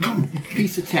goddamn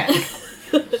piece of tech.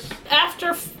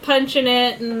 After punching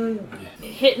it and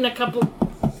hitting a couple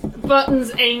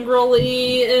buttons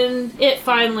angrily, and it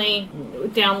finally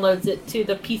downloads it to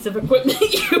the piece of equipment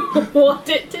you want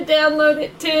it to download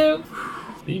it to.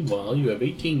 Meanwhile, you have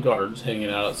 18 guards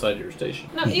hanging out outside your station.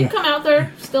 No, you come out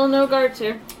there. Still no guards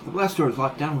here. The blast door is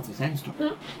locked down with the sandstorm.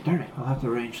 No. Darn it, I'll have to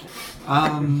arrange that.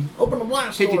 Open the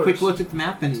blast Take a quick doors. look at the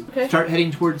map and Okay. start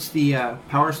heading towards the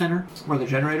power center where the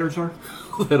generators are.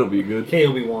 That'll be good. Okay,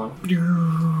 Obi-Wan.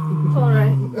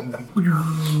 Alright.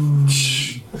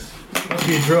 That'll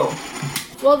be a drill.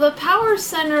 Well, the power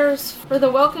centers for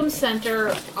the Welcome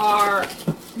Center are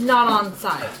not on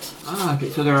site. Okay,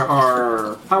 so there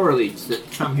are power leads that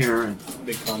come here, and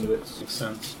Big conduits. Makes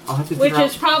sense. I'll have to Which figure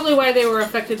is probably why they were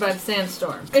affected by the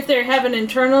sandstorm. If they have an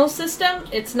internal system,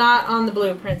 it's not on the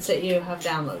blueprints that you have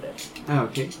downloaded. out.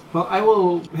 Okay, well, I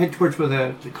will head towards where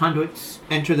the conduits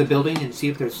enter the building and see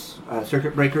if there's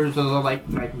circuit breakers or the like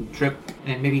that I can trip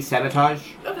and maybe sabotage.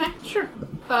 Okay, sure.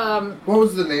 What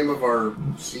was the name of our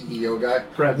CEO guy?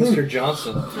 Mr.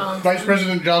 Johnson. John, Vice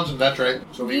President Johnson, that's right.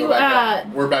 So we You, go back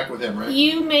up. We're back with him, right?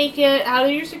 you make it out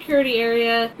of your security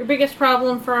area. Your biggest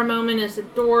problem for a moment is the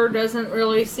door doesn't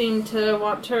really seem to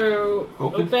want to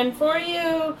open for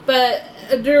you. But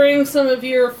during some of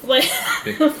your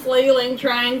flailing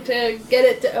trying to get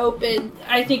it to open,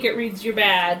 I think it reads your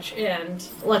badge and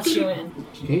lets you in.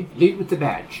 Okay, lead with the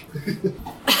badge.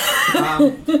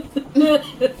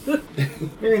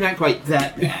 Maybe not quite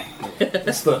that bad.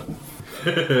 That's the.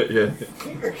 Yeah.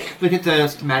 Look at the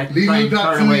schematic. Lead try you and back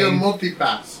chart to away. your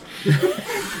multipass.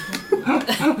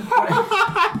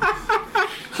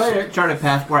 Try to chart a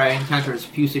path where I encounter as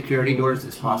few security doors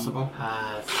as possible.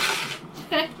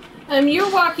 Okay.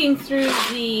 You're walking through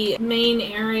the main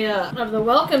area of the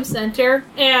Welcome Center,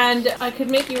 and I could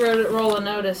make you roll a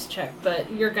notice check, but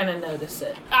you're gonna notice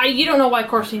it. You don't know why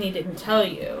Corsini didn't tell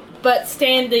you, but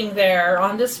standing there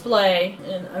on display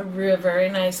in a very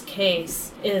nice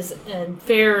case is a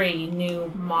very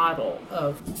new model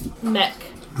of mech.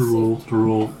 Drool.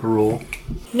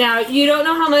 Now, you don't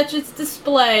know how much it's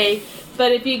displayed,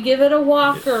 but if you give it a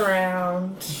walk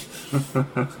around,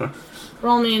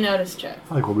 roll me a notice check.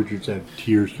 I like what Richard said.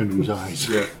 Tears come to his eyes.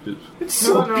 Yeah. It's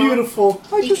so beautiful.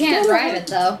 You can't drive it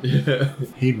though.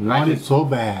 He'd want it so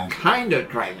bad. Kind of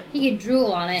drive it. You could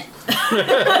drool on it.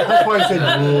 That's why I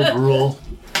said drool.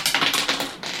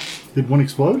 Did one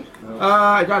explode?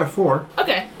 I got a 4.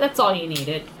 Okay, that's all you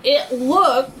needed. It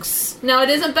looks... Now, it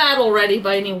isn't battle ready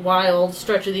by any wild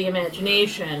stretch of the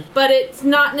imagination, but it's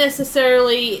not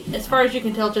necessarily, as far as you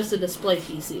can tell, just a display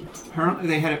PC. Apparently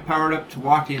they had it powered up to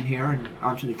walk in here and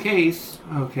onto the case.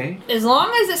 Okay. As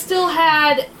long as it still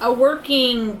had a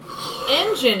working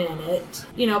engine in it,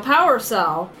 power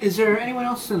cell, Is there anyone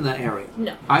else in the area?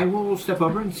 no. I will step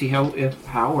over and see how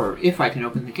or if I can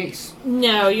open the case.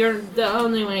 No, you're the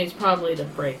only way is probably to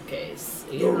break case.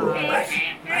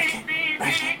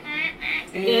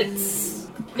 It's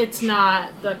It's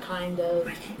not the kind of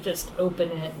just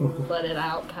open it and let it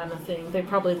out kind of thing. They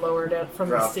probably lowered it from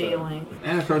the Dropped it. ceiling.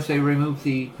 And of course, they removed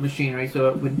the machinery so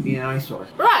it wouldn't be an eyesore.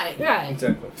 Right, right.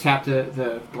 Exactly. Tap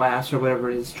the glass or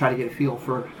whatever it is, try to get a feel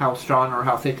for how strong or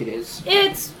how thick it is.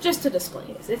 It's just a display.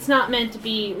 It's not meant to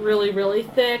be really, really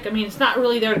thick. I mean, it's not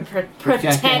really there to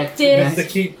protect it. To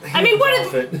keep I mean, what hands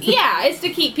off is? it. Yeah, it's to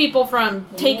keep people from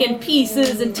taking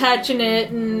pieces and touching it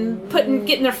and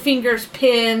getting their fingers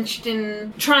pinched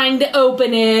and trying to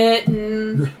open it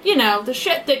and the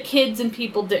shit that kids and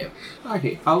people do.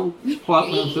 Okay, I'll pull out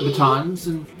one of the batons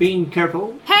and being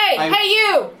careful. Hey, hey,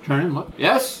 you! Turn and look.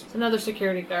 Yes? It's another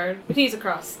security guard, but he's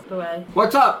across the way.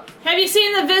 What's up? Have you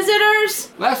seen the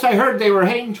visitors? Last I heard, they were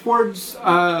heading towards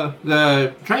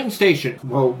the train station.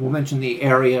 Well, we'll mention the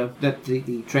area that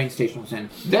the train station was in.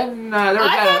 Then there was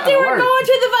I thought they were going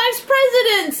to the vice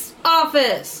president's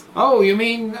office. Oh, you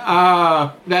mean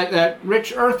that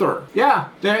rich earther? Yeah,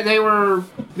 they were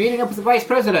meeting up with the vice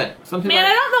president. Something. Man,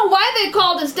 like... I don't know why they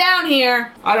called us down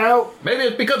here. I don't know. Maybe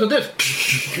it's because of this.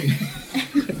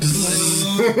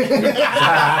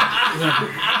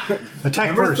 Attack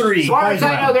Number first. 3. As far Surprise as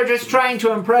I know, round. they're just trying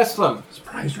to impress them.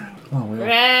 Surprise round. Oh, well.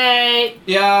 Great.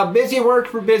 Yeah, busy work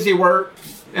for busy work.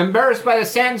 Embarrassed by the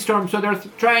sandstorm, so they're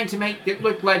trying to make it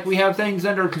look like we have things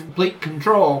under complete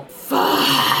control.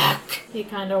 Fuck. He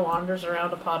kind of wanders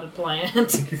around a potted plant.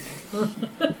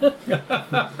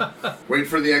 Wait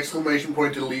for the exclamation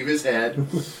point to leave his head.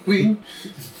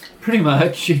 Pretty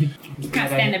much. Kind of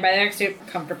stand there by there super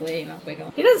comfortably,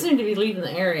 wiggle. He doesn't seem to be leaving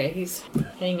the area. He's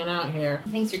hanging out here.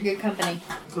 Thanks, you're good company.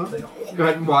 Go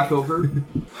ahead and walk over.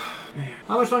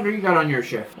 How much longer you got on your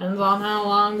shift? Depends on how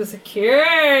long the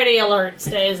security alert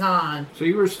stays on. So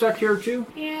you were stuck here too?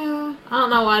 Yeah. I don't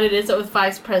know what it is with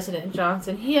Vice President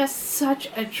Johnson. He has such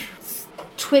a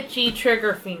twitchy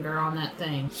trigger finger on that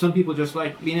thing. Some people just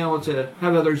like being able to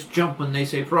have others jump when they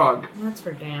say frog. That's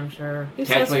for damn sure. Who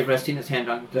Casually says- resting his hand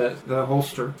on the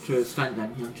holster to his stun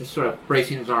gun, just sort of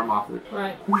bracing his arm off it.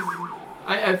 Right.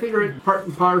 I figure it part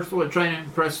and parcel of trying to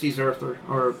impress these earthers.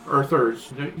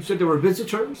 You said there were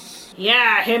visitors?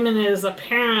 Yeah, him and his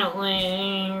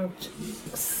apparently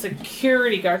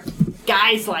security guard.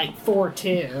 Guy's like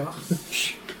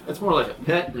 4'2". That's more like a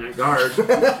pet than a guard.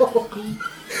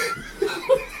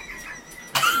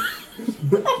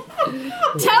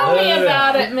 Tell me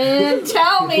about it, man.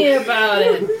 Tell me about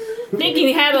it. Thinking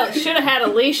he should have had a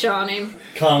leash on him.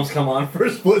 Comms come on for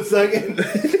a split second.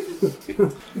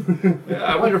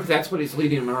 I wonder if that's what he's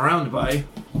leading him around by.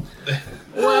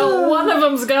 Well, one of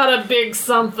them's got a big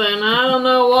something. I don't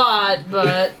know what,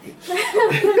 but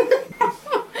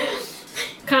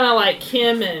kind of like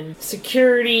him and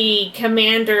Security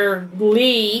Commander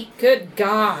Lee. Good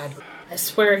God. I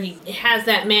swear he has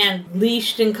that man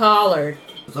leashed and collared.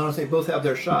 As long as they both have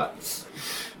their shots.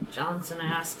 Johnson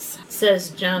says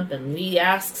jump, and Lee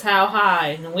asks how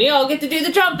high, and we all get to do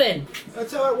the jumping.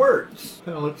 That's how it works.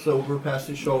 Kind of looks over past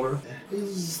his shoulder.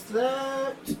 Is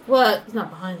that... What? He's not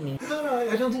behind me. No,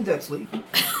 I don't think that's Lee.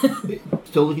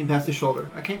 Still looking past his shoulder.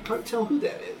 I can't quite tell who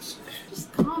that is.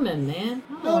 Just calm him, man.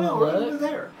 I No, don't no, know right what. over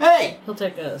there. Hey! He'll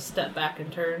take a step back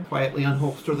and turn. Quietly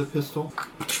unholster the pistol.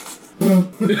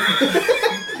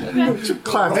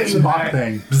 Classic Spock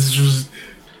thing.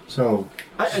 So,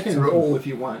 I can roll if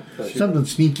you want. But... something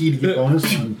sneaky to get bonus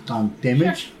on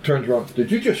damage. Turns around.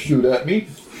 Did you just shoot at me?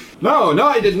 No,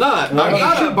 I did not. I'm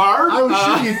not a bard. I was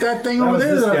shooting at that thing over was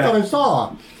there this that I guy. thought I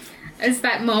saw. It's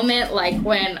that moment like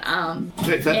when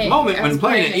It's that Hey, moment I when was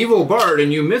playing an playing- evil bard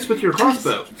and you miss with your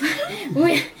crossbow.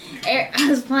 I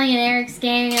was playing Eric's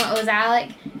game, it was Alec,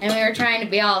 and we were trying to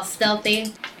be all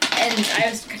stealthy. And I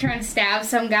was trying to stab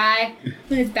some guy.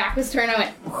 When his back was turned, I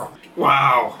went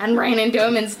Wow. and ran into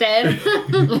him instead.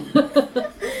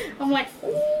 I'm like,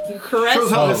 You caress,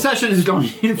 Shows how the session is going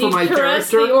in for you my caress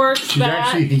the character. orc's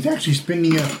back. He's actually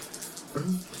spinning a.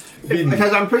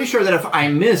 Because I'm pretty sure that if I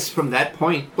miss from that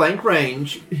point blank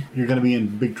range, You're going to be in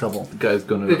big trouble. The guy's the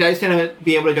gonna. guy's gonna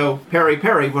be able to go parry,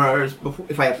 whereas before,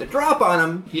 if I have to drop on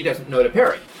him, he doesn't know to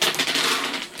parry.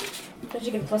 did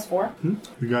you get a +4?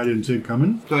 The guy didn't see it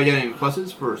coming. Do I get any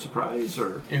pluses for a surprise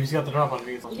or? If he's got the drop on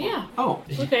me, Yeah. Oh,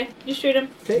 Okay, you shoot him.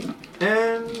 okay.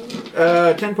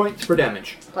 And 10 points for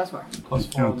damage. +4.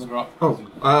 +4 on the drop.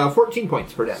 Oh, 14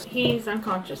 points for damage. He's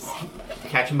unconscious.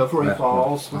 Catch him before he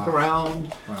falls. Look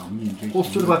around. Wow, me and Jason-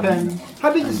 Holster the weapon.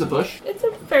 How big is the bush? It's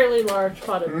a fairly large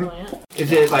potted plant.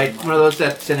 Is it like one of those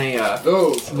that's in a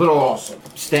Those little awesome.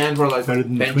 stand where like Better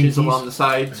than the benches Twinkies? along the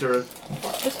sides or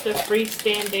Just a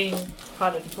freestanding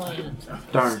potted plant.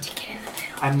 darn?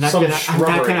 I'm not Some gonna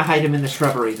shrubbery. hide him in the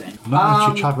shrubbery then. Not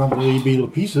unless you chop it up into little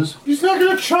pieces. He's not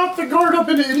gonna chop the guard up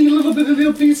into any little bit of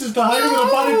little pieces to hide him in a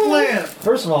potted plant.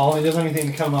 First of all, he doesn't have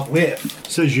anything to come up with.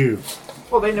 Says you.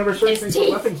 Well, they never searched His me for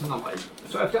teeth. weapons in the life,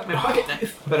 so I've got my pocket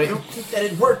knife. But I don't think that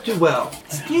it'd work too well.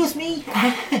 Excuse me.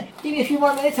 Give me a few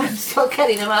more minutes. I'm still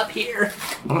cutting them up here.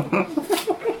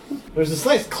 There's this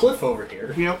nice cliff over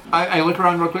here. You know, I look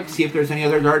around real quick to see if there's any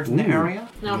other guards in the area.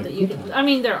 Not that you can. I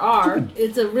mean, there are.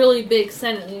 It's a really big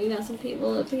senate. You got some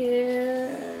people up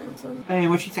here. Some, And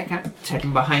what you think? Kind of check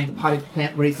him behind the potted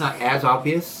plant where he's not as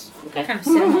obvious. Kind of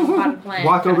sit on the potted plant.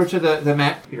 Walk over to the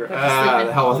map. Here, Put the sleep in.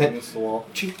 the hell with Against it. the wall.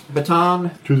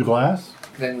 Baton. To the glass?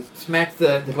 Then smack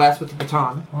the glass with the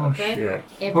baton. Oh, Okay.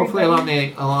 shit. Hopefully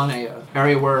Everybody- along a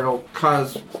area where it'll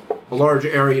cause a large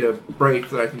area to break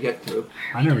that I can get through.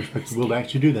 I never expected Will to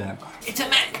actually do that. It's a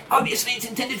Mac. Obviously, it's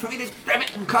intended for me to grab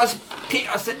it and cause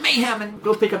chaos and mayhem and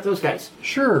go pick up those guys.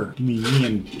 Sure. You mean me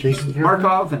and Jason here?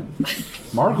 Markov and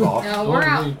Markov? No,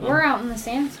 we're out in the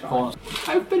sandstorm.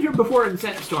 I've been here before in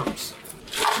sandstorms.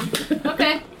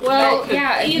 okay. Well, But,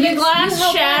 yeah, if either you glass help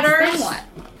us, shatters. then what?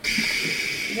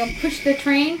 You gonna push the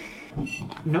train?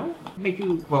 No, make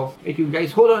you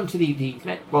guys hold on to the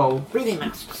breathing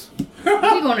masks. You're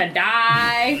gonna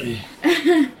die.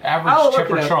 Average I'll look it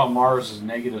temperature up. on Mars is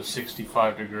negative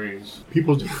 65 degrees.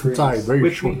 People die very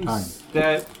Which short means time.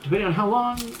 that depending on how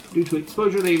long, due to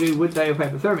exposure, they would die of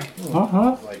hypothermia.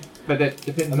 Uh-huh. But that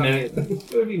depends on it.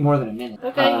 It would be more than a minute.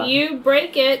 Okay, you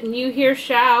break it and you hear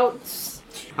shouts.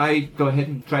 I go ahead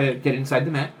and try to get inside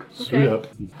the Mac. Straight up.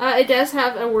 It does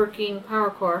have a working power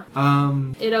core.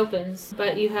 It It opens,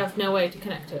 but you have no way to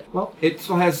connect it. well, it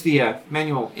still has the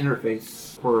manual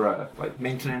interface for like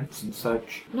maintenance and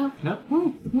such. No. No.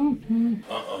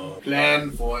 Uh-oh.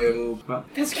 Plan foiled.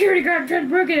 The security guard tried to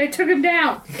break it. I took him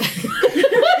down.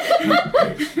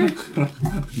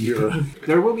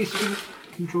 There will be some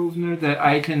controls in there that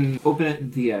I can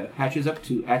open the hatches up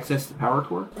to access the power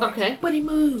core. Okay. Buddy,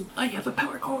 move! I have a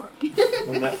power core.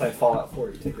 When that play Fallout 4,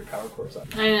 you take your power cores out.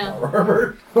 I know.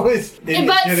 Armor. Always idiots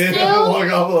But get in still-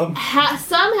 and walk off them.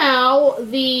 Somehow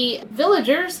the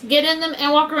villagers get in them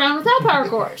and walk around without power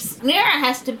cores. Nara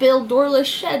has to build doorless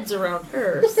sheds around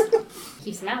hers.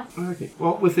 Keeps him out. Okay.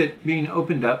 Well, with it being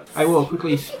opened up, I will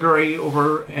quickly scurry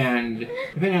over and,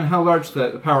 depending on how large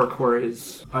the power core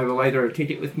is, I will either take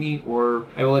it with me or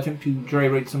I will attempt to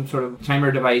gyrate some sort of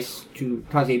timer device to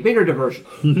cause a bigger diversion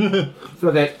so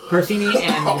that Corsini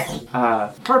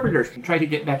and Carpenters can try to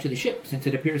get back to the ship, since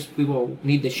it appears we will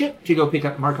need the ship to go pick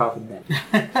up Markov and Ben.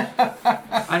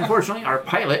 Unfortunately, our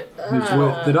pilot... It's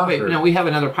Will, the doctor. Wait, no, we have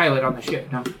another pilot on the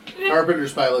ship. No.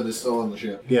 Carpenter's pilot is still on the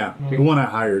ship. Yeah, the one I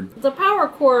hired. The power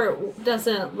core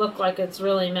doesn't look like it's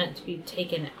really meant to be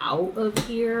taken out of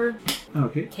here.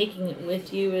 Okay. Taking it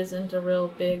with you isn't a real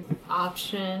big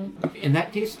option. In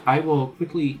that case, I will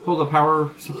quickly pull the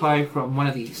power supply from one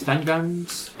of the stun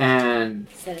guns and...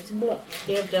 Set it to blow.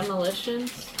 Do you have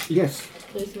demolitions? Yes.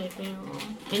 Please make me a roll.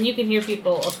 And you can hear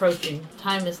people approaching.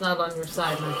 Time is not on your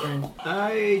side, my friend.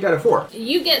 I got a 4.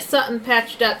 You get something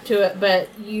patched up to it, but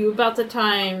about the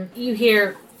time you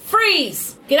hear,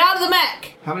 freeze! Get out of the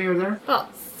mech! How many are there?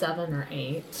 About 7 or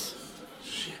 8.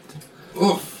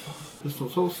 Oof.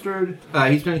 Pistol's holstered.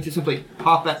 He's going to simply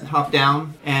hop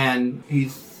down, and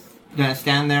he's going to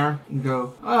stand there and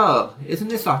go, "Oh, isn't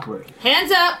this awkward?"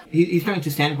 Hands up! He's going to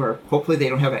stand where hopefully they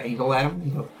don't have an angle at him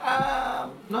and go,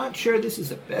 not sure this is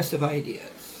the best of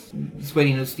ideas. He's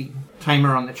waiting as the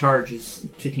timer on the charge is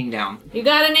ticking down. You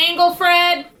got an angle,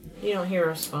 Fred? You don't hear a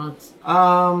response.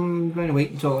 I'm going to wait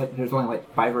until there's only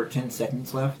 5 or 10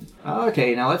 seconds left.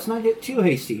 Okay, now let's not get too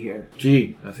hasty here.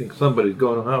 Gee, I think somebody's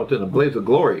going out in a blaze of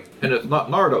glory, and it's not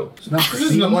Nardo. It's not This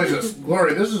isn't a blaze of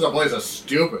glory. This is a blaze of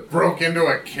stupid. Broke into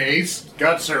a case,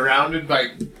 got surrounded by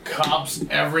cops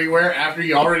everywhere after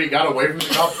you already got away from the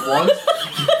cops once.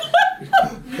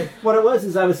 What it was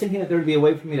is I was thinking that there would be a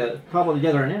way for me to cobble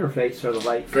together an interface or the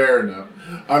like. Fair enough.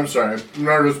 I'm sorry.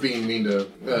 Nardo's being mean to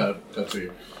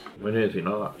Tetsuya. When is he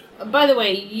not? By the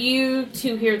way, you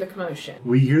two hear the commotion.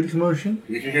 We hear the commotion.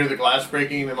 You can hear the glass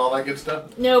breaking and all that good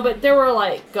stuff. No, but there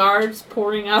were guards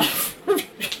pouring out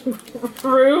of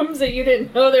rooms that you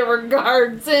didn't know there were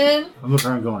guards in. I'm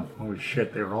looking around going, holy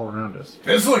shit, they're all around us.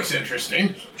 This looks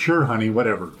interesting. Sure, honey,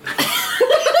 whatever.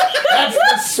 That's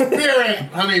the spirit,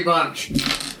 honey bunch.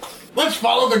 Let's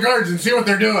follow the guards and see what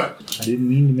they're doing. I didn't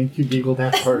mean to make you giggle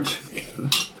that part.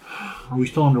 Are we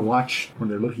still under watch when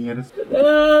they're looking at us?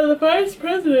 The vice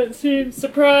president seems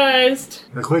surprised.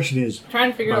 The question is,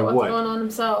 Trying to figure By out what's what? going on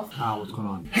himself. what's going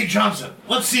on? Hey, Johnson,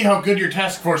 let's see how good your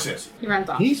task force is. He runs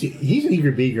off. He's an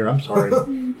eager beager, I'm sorry.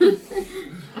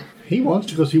 He wants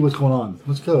to go see what's going on.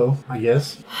 Let's go, I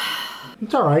guess.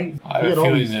 It's all right. I have We a had all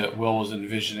feeling these- that Will was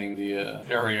envisioning the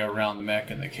area around the mech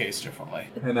and the case differently.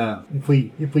 And if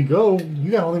we go,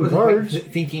 you got all them cards.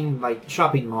 Thinking like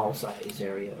shopping mall size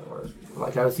area, or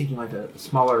like I was thinking like a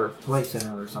smaller play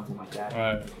center or something like that.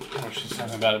 Right. Or she's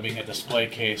talking about it being a display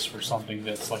case for something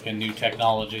that's like a new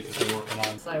technology that they're working on.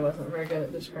 I wasn't very good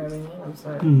at describing it. I'm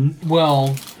sorry.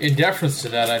 Well, in deference to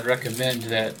that, I'd recommend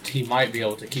that he might be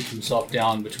able to keep himself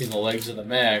down between the legs of the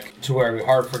mech to where it'd be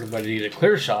hard for anybody to get a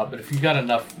clear shot. But if you got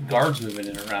enough guards moving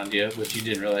in around you, which you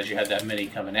didn't realize you had that many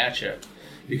coming at you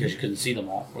because you couldn't see them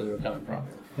all where they were coming from,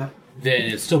 then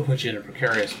it still puts you in a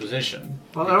precarious position.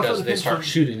 Well, it also because they depends start on-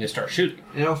 shooting, they start shooting.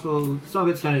 And also, some of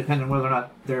it's going to depend on whether or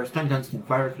not their stun guns can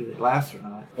fire through the glass or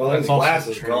not. Well, then That's the also glass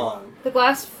is true. gone. The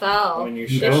glass fell. When you It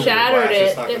shove the shattered glass, it.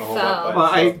 it's not It gonna hold up fell. by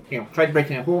Well, itself. I tried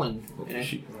breaking a hole in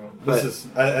it. This is.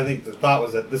 I think the thought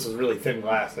was that this was really thin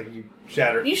glass. Like you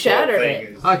shattered. You the whole shattered thing it.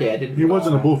 is- Okay, I didn't. He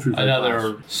wasn't a bulletproof glass.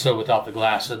 Another, so without the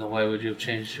glass in the way, would you have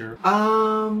changed your...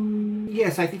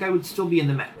 Yes, I think I would still be in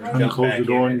the mech. Trying to close the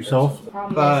door on yourself.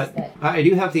 Problem But is that I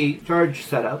do have the charge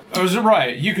set up. Oh, is it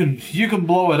right? You can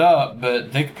blow it up,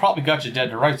 but they probably got you dead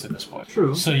to rights at this point.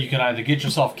 True. So you can either get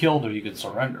yourself killed or you can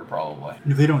surrender, probably.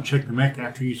 If they don't check the mech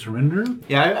after you surrender,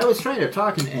 Yeah, I was trying to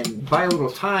talk and buy a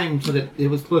little time so that it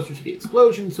was closer to the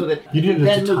explosion, so that You did it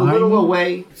then at the move a little time?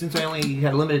 away. Since I only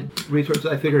had limited resources,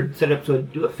 I figured set up to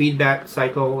do a feedback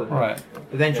cycle, and Right.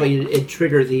 eventually it'd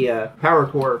trigger the power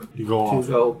core you go off.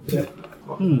 to go,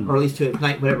 or at least to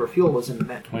ignite whatever fuel was in the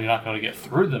mech. Well, you're not going to get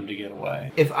through them to get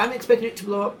away. If I'm expecting it to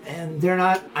blow up and they're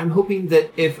not, I'm hoping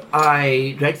that if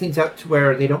I drag things out to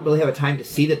where they don't really have a time to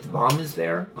see that the bomb is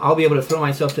there, I'll be able to throw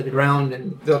myself to the ground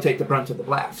and they'll take the brunt of the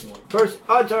blast. First,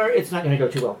 odds are it's not going to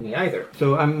go too well for me either.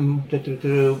 So I'm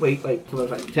to wait like till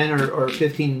there's like 10 or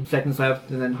 15 seconds left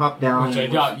and then hop down. Which I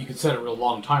doubt you could set a real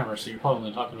long timer, so you're probably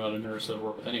only talking about a minute or so to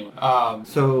work with anyway.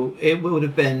 So it would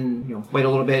have been, wait a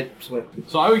little bit,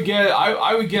 So I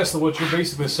would guess that what you're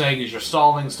basically saying is you're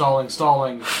stalling,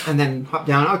 and then hop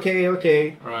down.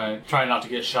 Okay. right? Trying not to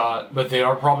get shot, but they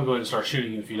are probably going to start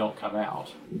shooting you if you don't come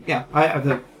out. Yeah, I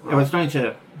was trying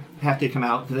to have to come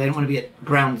out because I didn't want to be at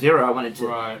ground zero. I wanted to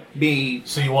Right. be,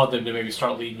 So you want them to maybe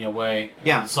start leading you away.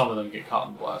 Yeah. And some of them get caught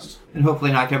in blast. and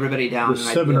hopefully knock everybody down. The and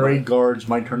I'd 7 be or able- 8 guards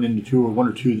might turn into one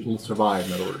or two that will survive,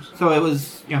 in other words. So it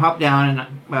was, hop down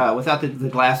and without the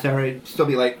glass there, it'd still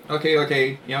be like,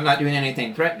 okay, not doing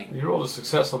anything threatening. You rolled a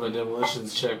success on the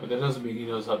demolitions check, but that doesn't mean he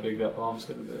knows how big that bomb's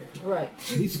going to be. Right.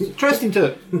 He's trusting to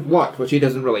what, which he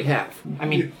doesn't really have. I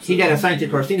mean, he got assigned to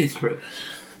Corsini's crew.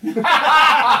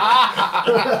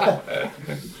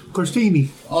 Corstini.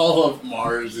 All of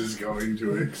Mars is going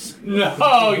to explode.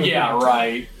 Oh, yeah,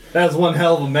 right. That's one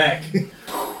hell of a mech.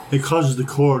 It causes the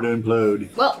core to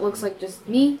implode. well, looks like just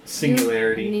me.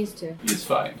 Singularity. You, these two. He's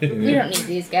fine. We don't need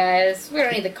these guys. We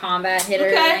don't need the combat hitter or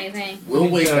Okay. anything. We'll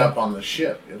wake up on the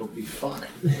ship. It'll be fine.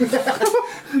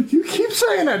 You keep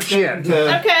saying that shit.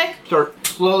 To Okay. start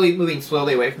moving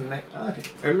slowly away from the mech. Okay,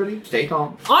 everybody, stay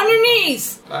calm. On your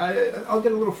knees. I'll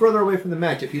get a little further away from the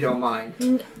mech if you don't mind.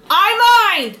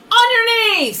 I mind. On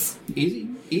your knees. Easy.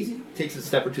 Takes a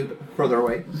step or two further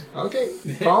away. Okay,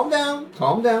 calm down.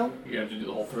 You have to do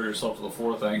the whole throw yourself to the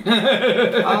floor thing.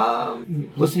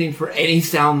 Listening for any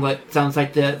sound that sounds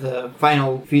like the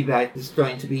final feedback is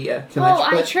going to be too much. Oh,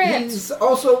 I But tripped. he's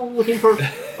also looking for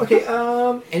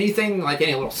anything like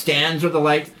any little stands or the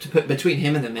like to put between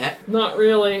him and the mech. Not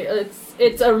really.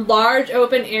 It's a large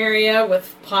open area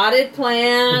with potted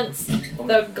plants.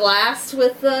 The glass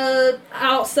with the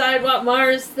outside what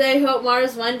they hope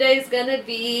Mars one day is gonna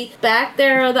be. Back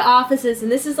there are the offices,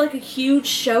 and this is like a huge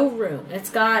showroom.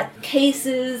 It's got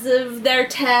cases of their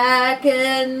tech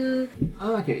and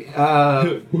Okay.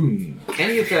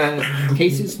 Any of the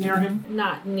cases near him?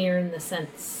 not near in the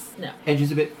sense. No.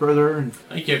 Edges a bit further, and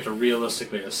I think you have to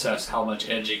realistically assess how much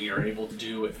edging you're able to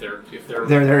do if they're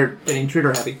they're getting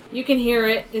trigger happy. You can hear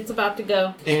it. It's about to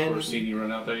go. And Or seen you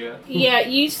run out there yet? Yeah,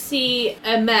 you see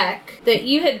a mech that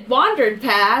you had wandered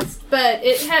past, but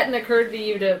it hadn't occurred to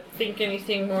you to think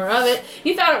anything more of it.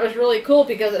 You thought it was really cool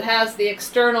because it has the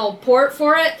external port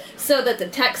for it so that the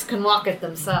techs can walk it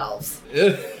themselves.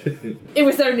 It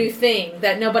was their new thing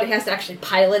that nobody has to actually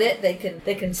pilot it.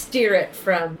 They can steer it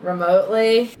from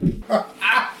remotely.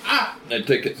 I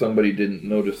take it somebody didn't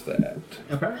notice that.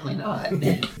 apparently not.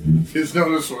 His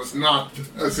notice was not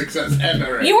a success.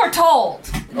 And You were told.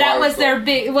 That was their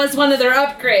big. Was one of their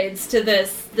upgrades to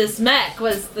this mech.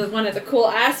 Was one of the cool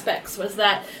aspects was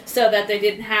that so that they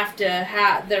didn't have to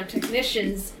have their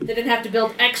technicians. They didn't have to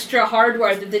build extra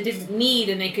hardware that they didn't need,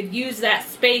 and they could use that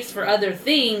space for other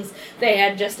things. They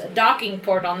had just a docking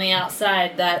port on the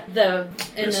outside that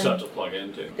They still have to plug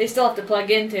into. They still have to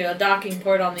plug into a docking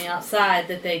port on the outside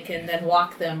that they can then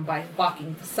walk them by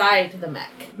walking beside the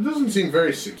mech. It doesn't seem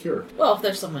very secure. Well, if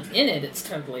there's someone in it, it's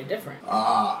totally different.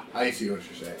 Ah, I see what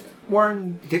you're saying.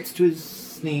 Warren gets to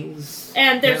his knees.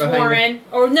 And there's Behind Warren.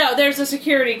 Or no, there's a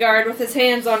security guard with his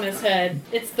hands on his head.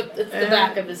 It's the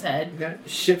back of his head.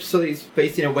 Shifts so he's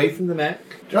facing away from the mech.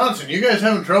 Johnson, you guys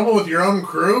having trouble with your own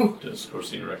crew? Does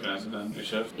Corsini recognize it then? We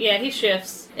shift? Yeah, he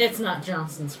shifts. It's not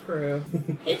Johnson's crew.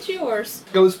 It's yours.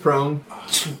 Goes prone.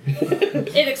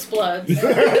 It explodes.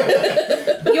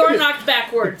 You're knocked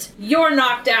backwards. You're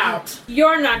knocked out.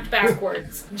 You're knocked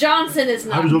backwards. Johnson is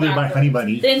knocked I was over by backwards. Honey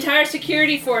Bunny. The entire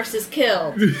security force is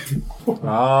killed.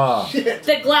 Ah.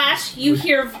 The glass, you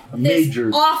hear this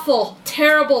Major. awful,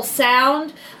 terrible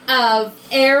sound of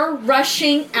air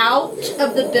rushing out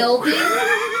of the building.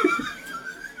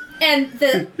 And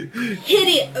the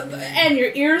hideous, and your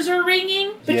ears are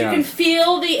ringing, but Yeah. you can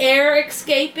feel the air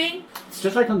escaping. It's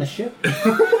just like on the ship.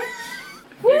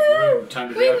 Woo! Time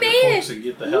to We grab made your it. folks and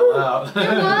get the hell out. There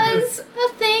was a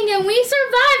thing, and we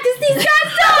survived because these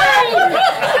guys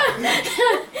died.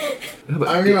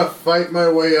 I'm gonna fight my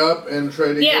way up and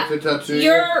try to Yeah, get to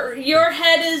Tatsuya. your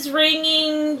head is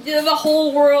ringing. The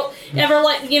whole world, ever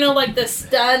like the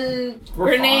stun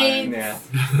grenades.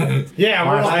 Yeah,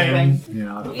 we're fine.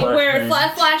 Yeah, the Where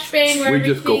flashbang. flashbang, where We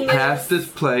just go everything past this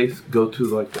place, go to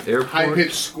like the High airport.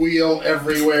 pitched squeal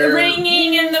everywhere.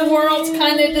 ringing, and the world's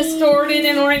kind of distorted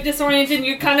and disoriented. And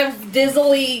you're kind of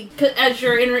dizzily as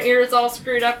your inner ear is all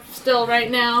screwed up still right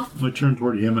now. I turn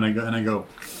toward him and I go.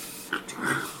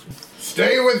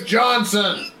 Stay with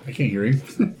Johnson. I can't hear him.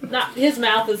 Not his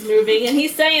mouth is moving, and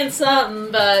he's saying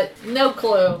something, but no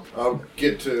clue. I'll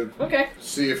get to Okay.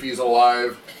 see if he's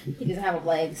alive. He doesn't have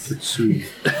legs. Sweet.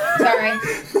 Sorry.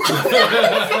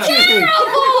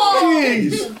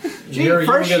 Nero,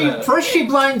 First she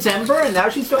blinds Ember, and now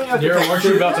she's throwing out Nero, the weren't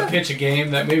you about to pitch a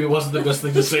game? That maybe wasn't the best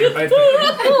thing to say right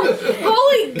there.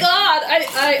 Holy God!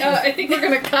 I think we're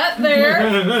gonna cut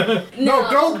there. No,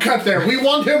 don't cut there. We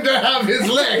want him to have his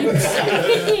legs.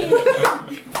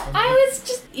 I was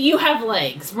just. You have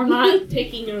legs. We're not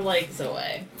taking your legs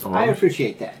away. I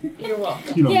appreciate that. You're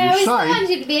welcome. You know, Yeah, I your always sight. wanted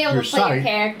you to be able Your to play your sight.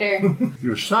 character.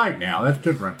 Your sight now. That's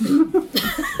different.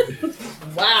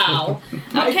 Wow.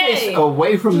 I face Okay.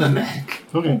 away from the mech.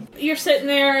 Okay. You're sitting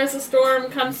there as a storm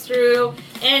comes through,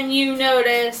 and you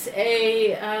notice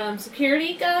a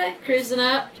security guy cruising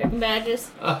up, checking badges.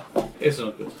 It's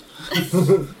not good.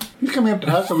 He's coming up to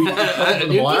us. So we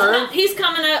He's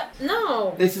coming up.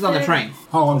 No. This is on the train.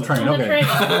 Oh, on the train. On the Okay.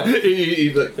 train.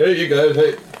 He's like, hey, you guys,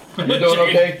 hey, you doing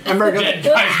okay? Ember goes, Dead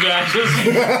guys badges.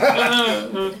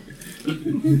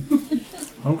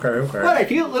 Okay. what, I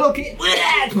feel a little kid.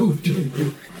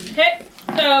 Okay.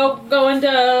 So going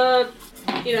to,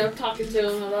 talking to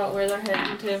him about where they're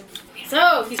heading to.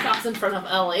 So he stops in front of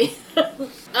Ellie. Do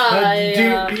you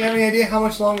have any idea how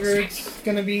much longer it's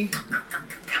gonna be?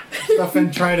 Stuff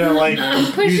and try to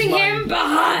Pushing use my him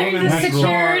behind the natural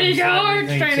security arms and guard,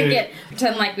 everything, trying to too.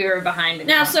 pretend like we were behind him.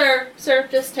 Now, sir,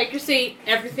 just take your seat.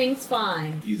 Everything's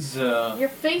fine. He's, Your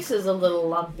face is a little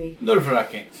lumpy.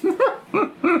 nerve-wracking.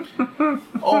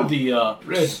 All the,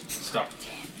 red stuff.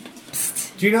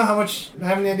 Do you know have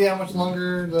any idea how much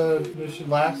longer this should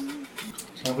last?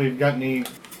 Have we got any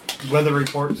weather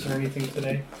reports or anything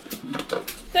today?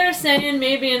 They're saying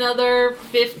maybe another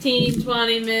 15,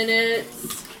 20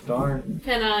 minutes. Darn.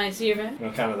 Can I see your back?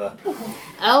 Kind of the.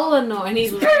 Eleanor, and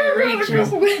he's reaching.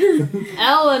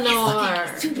 Eleanor.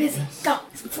 Too busy. Go.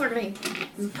 It's before me.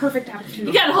 Perfect You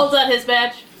opportunity. gotta hold out his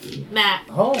badge. Matt.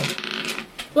 Oh.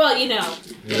 Well,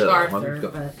 MacArthur, Yeah,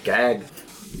 but... gag.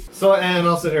 So, and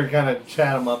I'll sit here and kind of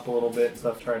chat him up a little bit,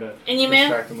 stuff, try to And you, ma'am?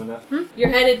 distract him enough. You're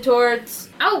headed towards...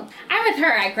 Oh, I'm with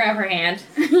her. I grab her hand.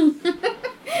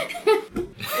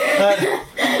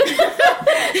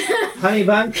 Honey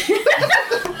bun.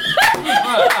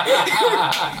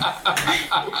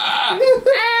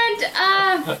 And,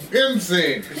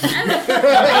 Insane. I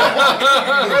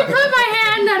put my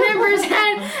hand on Ember's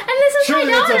head, and this is Surely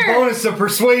my that's a daughter. bonus of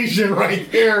persuasion right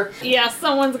there. Yeah,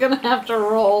 someone's gonna have to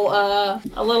roll a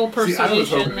little See, I was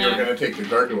persuasion hoping you were there. going to take the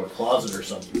guard to a closet or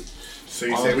something. So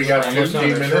you Oh, say we got I was on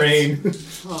 15 the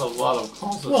minutes? Not a lot of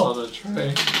closets Well- on the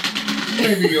train.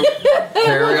 Maybe you'll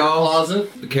Carry on.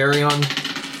 closet. Carry on.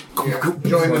 Yeah.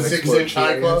 Join the 6-inch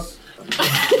high club.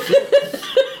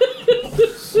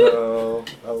 So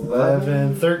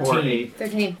 11, 13.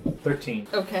 13.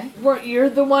 Okay. Well, you're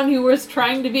the one who was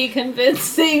trying to be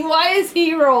convincing. Why is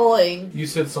he rolling? You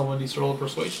said someone needs to roll a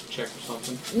persuasion check or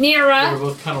something. Nira. We're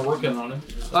both kind of working on it.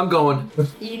 I'm going.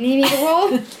 You need me to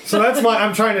roll? So that's why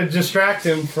I'm trying to distract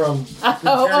him from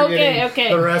Oh, interrogating okay.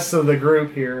 the rest of the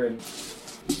group here. And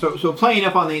So playing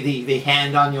up on the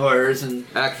hand on yours and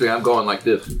Actually, I'm going like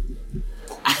this.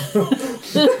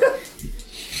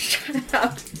 Shut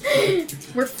up.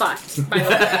 We're fucked, by the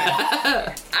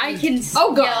way. I can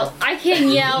Oh, God. yell. I can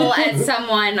yell at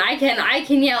someone. I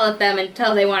can yell at them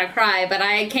until they want to cry, but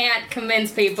I can't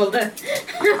convince people to.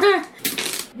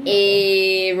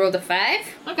 Rolled a 5.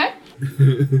 Okay.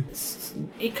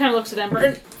 He kind of looks at Ember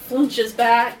and flinches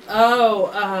back. Oh,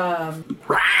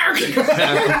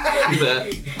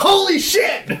 holy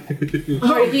shit!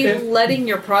 are you letting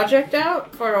your project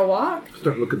out for a walk?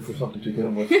 Start looking for something to get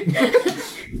him with.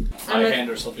 I hand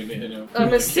her something to hit him.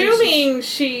 I'm assuming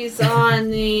she's on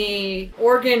the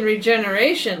organ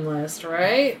regeneration list,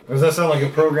 right? Does that sound like a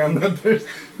program that there's?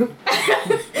 I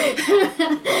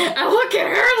look at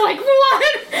her like,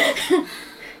 what?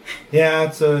 Yeah,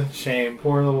 it's a shame.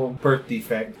 Poor little birth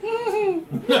defect.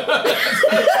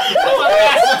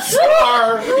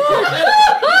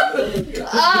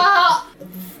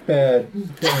 Bad.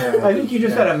 I think you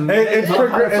just had a It's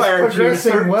modifier to your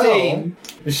progressing well. 13.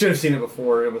 You should have seen it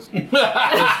before. It was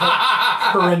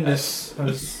horrendous. It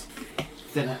was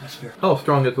Thin atmosphere. How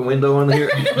strong is the window on here?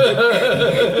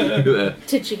 Yeah.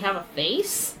 Did she have a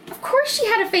face? Of course she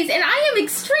had a face, and I am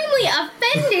extremely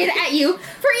offended at you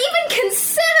for even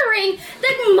considering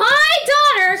that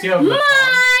See how my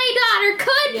baton? daughter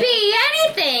could be I'm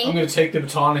anything. going to take the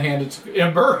baton and hand it to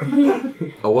Ember.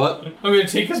 A what? I'm going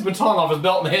to take his baton off his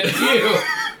belt and hand it to you.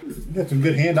 You got some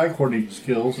good hand-eye coordinating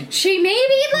skills. She may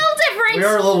be a little different, we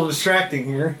are a little distracting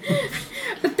here.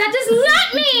 but that does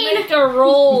not mean. Make a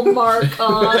roll,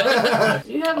 Marcon.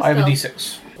 You have a I have a stealth.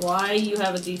 D6. Why you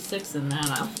have a D6 in that?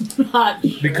 I'm not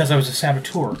sure. Because I was a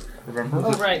saboteur, remember?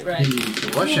 Oh, right.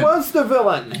 Who was the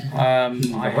villain?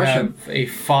 I have a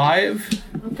 5.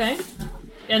 Okay.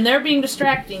 And they're being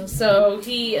distracting, so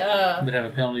he, Would have a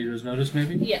penalty to his notice,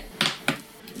 maybe? yeah.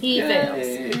 He fails.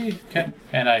 Yay. Okay.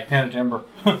 And I hand it to Ember.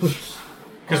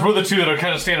 Because we're the two that are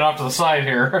kind of standing off to the side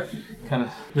here.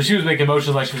 But she was making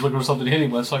motions like she was looking for something to hit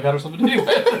him with, so I got her something to hit him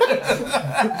with.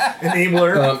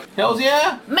 Enabler. Hells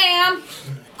yeah! Ma'am,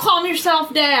 calm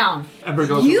yourself down. Ember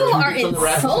goes You over are and gets on the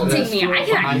rest of insulting this. me. I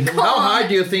cannot How high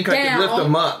do you think I can lift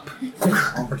them up?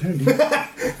 Opportunity.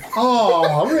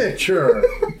 Oh, Richard.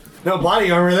 No body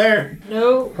armor there.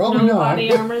 No, Probably no not.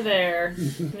 body armor there.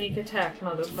 Sneak attack,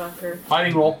 motherfucker.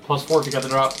 Fighting roll, +4 if you got the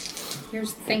drop.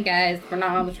 Here's the thing, guys. We're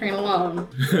not on the train alone.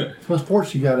 Plus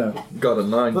force, you got a. Got a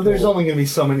 9. But there's only going to be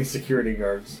so many security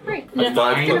guards. Right. Yeah.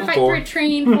 5 We're gonna plus fight 4. for a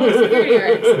train full of security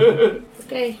guards.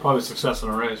 Okay. Probably success in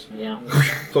a race. Yeah.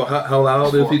 So how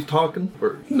loud is he talking?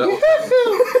 Or that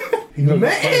was,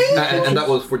 and that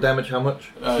was for damage how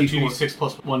much? 2d6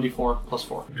 plus 1d4 plus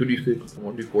 4. 2d6,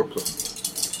 1d4 plus.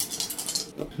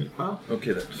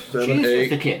 Okay, that's 7, She's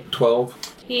just a 8, kid. 12.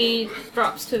 He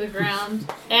drops to the ground,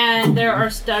 and there are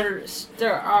stutters.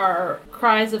 There are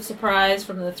cries of surprise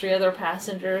from the 3 other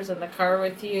passengers in the car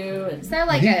with you. Is And, that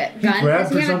like he, a he gun? Does grabbed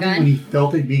he for have a something when gun? he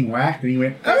felt it being whacked, and he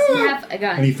went, Does he "Ah!" have a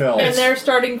gun? and he fell. and they're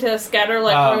starting to scatter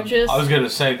like roaches. I was going to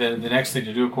say that the next thing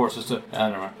to do, of course, is to... I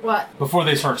don't know. What? Before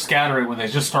they start scattering, when they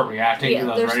just start reacting, Yeah, because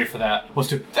I was there's- ready for that, was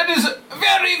to... That is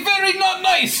very, very not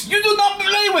nice! You do not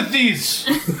play with these!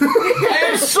 I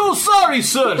am so sorry,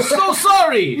 sir! So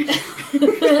sorry!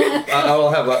 I will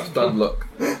have that stunned look.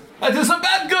 That is a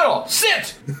bad girl!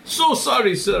 Sit! So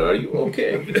sorry, sir. Are you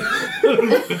okay?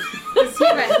 Does he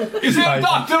have a- Is there a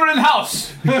doctor in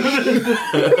house?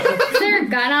 is there a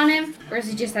gun on him? Or does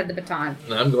he just have the baton?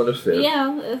 I'm going to sit.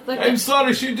 Yeah, it's like I'm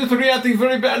sorry, she just reacting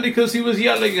very badly because he was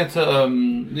yelling at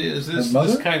this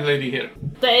mother? kind lady here.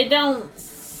 they don't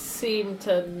seem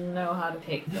to know how to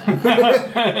take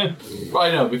that.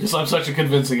 I know, because I'm such a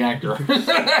convincing actor.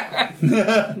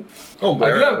 Oh,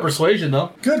 I do have persuasion,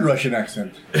 though. Good Russian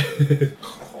accent.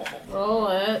 Roll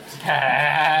it.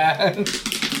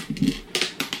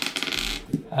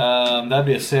 That'd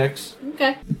be a 6.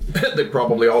 Okay. They're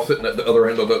probably all sitting at the other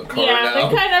end of the car Yeah, now.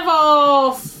 they kind of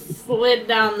all slid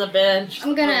down the bench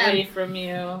I'm gonna- away from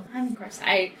you. Of course,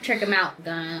 I trick him out.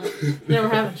 Gun. They were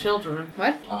having children.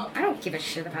 What? I don't give a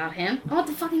shit about him. I want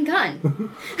the fucking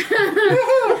gun.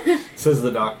 Says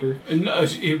the doctor. No,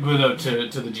 to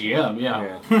the GM,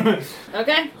 yeah.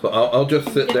 Okay. So I'll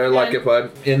just sit there like if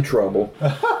I'm in trouble.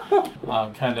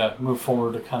 Kind of move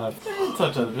forward to kind of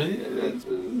touch on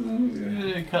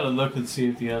me kind of look and see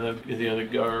if the other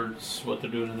guards, what they're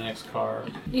doing in the next car.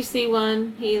 You see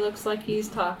one. He looks like he's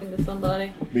talking to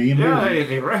somebody. Being Yeah, busy.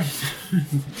 they right.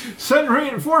 Send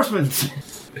reinforcements.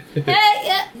 Hey,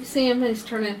 yeah. You see him. He's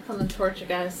coming towards you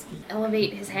guys.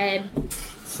 Elevate his head.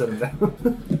 Sit him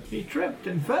down. He tripped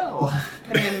and fell.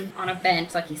 Put him on a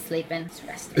bench like he's sleeping. He's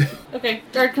resting. Okay,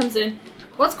 guard comes in.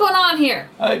 What's going on here?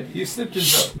 He slipped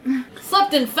his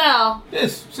Slipped and fell.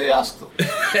 Yes, see, ask them.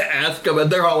 Ask them,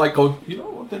 and they're all like, "Oh, You know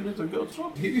what that little girl's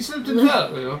from? He slipped and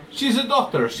fell, you know. She's a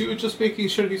doctor. She was just making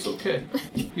sure he's okay.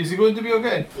 Is he going to be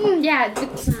okay? Yeah,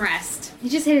 get some rest. He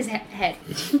just hit his head.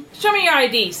 Show me your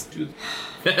IDs.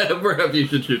 perhaps you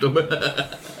should shoot them."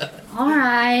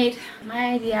 Alright.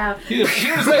 My idea.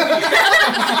 Here's that.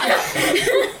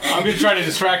 I'm going to try to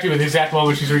distract you with the exact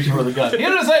moment she's reaching for the gun.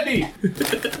 Here's ID.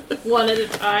 One at a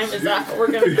time. Is that what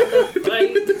we're going to do?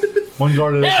 Right? One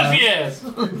guard at a time. Yes.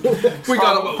 We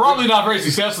got Probably not very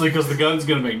successfully because the gun's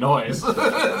going to make noise.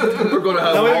 We're going to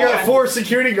have. Now we've got 4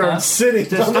 security guards sitting.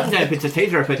 If it's a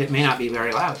taser, but it may not be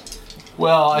very loud.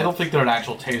 Well, I don't think they're an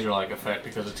actual taser-like effect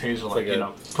because a taser, like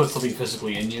a- puts something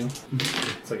physically in you.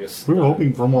 It's like a We were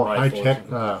hoping for more Rifle.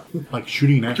 high-tech, like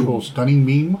shooting an actual stunning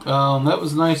beam. That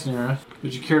was nice, Nira.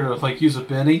 Would you care to use a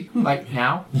penny? Like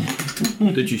now?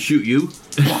 Did she shoot you?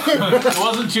 It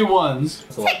wasn't 2 ones.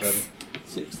 It's a lot better.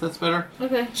 6. That's better.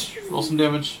 Okay. Roll some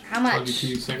damage. How much? I'll give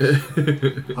you 6.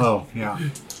 Oh, yeah.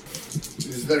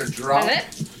 Is there a drop? Is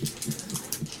it?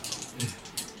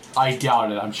 I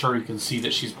doubt it. I'm sure you can see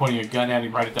that she's pointing a gun at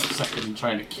him right at that second and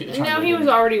trying to kill. No, he was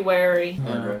already wary.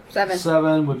 7.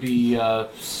 7 would be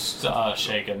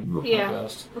shaken. Yeah. At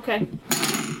best. Okay.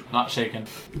 Not shaken.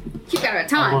 You got a I'll go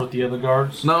ton. with the other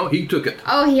guards. No, he took it.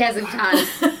 Oh, he has a ton.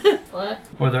 What?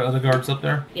 Were there other guards up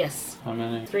there? Yes. How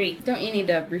many? 3. Don't you need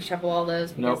to reshuffle all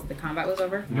those because Nope. the combat was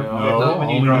over? No, when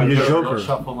you only draw need a a Joker. Don't Joker.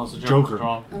 shuffle unless the Joker. Joker's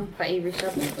drawn. Oh, I thought you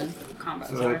reshuffled when the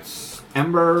combat was So over. it's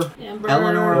Ember, Amber.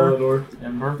 Eleanor,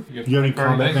 Ember? You got any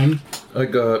combat things? I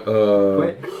got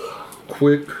Quick.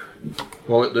 quick.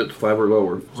 Well, it's 5 or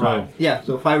lower. Right. Yeah,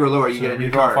 so 5 or lower, you get a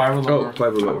new card. 5 or Oh, lower. 5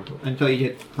 or lower. Until you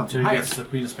get Until something he higher. gets the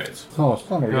Queen of Spades. Oh, it's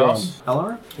not a Who gun. else?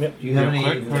 Eleanor? Yep. Do you have Yeah,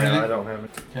 any? quick. Yeah, I don't have it.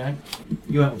 Okay.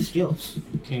 You went with skills.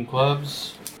 King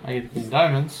clubs. I get the King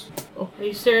diamonds. Are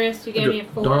you serious? You gave me a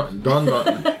 4. Dawned on,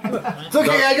 It's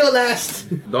okay, I go last.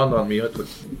 dawned on me. I took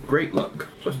great luck.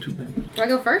 Plus 2. Do I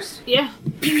go first? Yeah.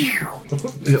 So you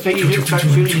just start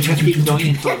shooting and just keep going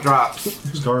until it drops.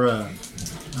 Star,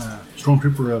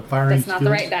 Stormtrooper firing That's not the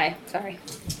skills. right die. Sorry.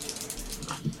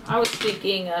 I was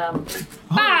thinking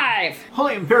 5!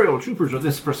 Holy Imperial troopers are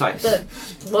this precise. the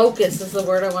locust is the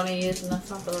word I want to use, and that's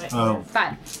not the right Oh, word.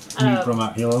 5. you mean from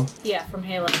Halo? Yeah, from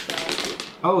Halo. So.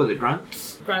 Oh, the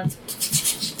grunts. Grunts.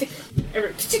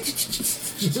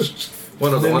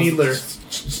 One of The the ones. needler.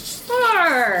 4!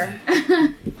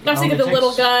 I was thinking the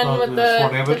little gun Oh, with the 4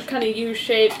 the damage? kind of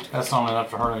U-shaped. That's not enough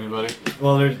to hurt anybody.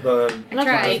 Well, there's the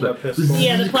Try. pistol.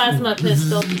 Yeah, the plasma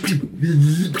pistol.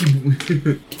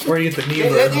 Where you get the They,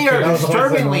 needler. they are That was the one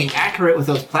disturbingly thing. accurate with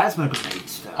those plasma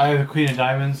grenades. Stuff. I have the Queen of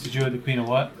Diamonds. Did you have the Queen of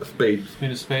what? Spades.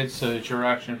 Queen of Spades, so it's your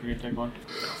action if you're going to take one.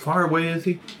 How far away is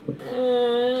he?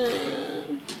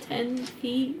 10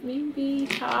 feet maybe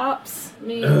tops. I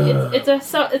mean,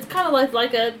 it's kind of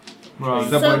like a Right.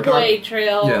 subway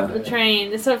trail. Yeah. The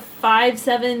train. It's a 5,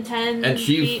 7, 10 And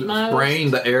she's feet most. spraying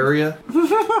the area.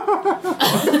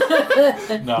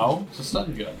 No, it's a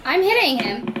stun gun. I'm hitting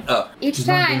him. Oh. Each He's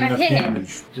not time doing I enough hit him.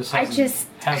 damage. Just I hasn't- just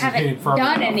hasn't haven't hit him firm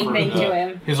done enough anything for to the-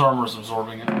 him. His armor's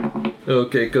absorbing it.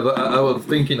 Okay, because I was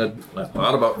thinking that I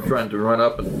thought about trying to run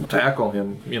up and tackle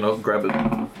him, grab it.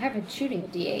 I have been shooting a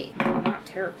D8. I'm not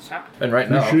terrible shot. And right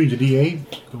You're now, shooting to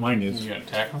D8? Mine is. You going to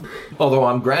attack him? although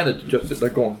I'm granted to just sit there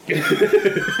going,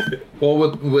 well,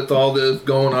 with all this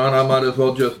going on, I might as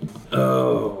well just,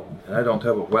 I don't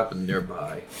have a weapon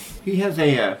nearby. He has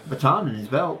a baton in his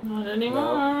belt. Not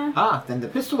anymore. Ah, then the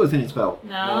pistol is in his belt.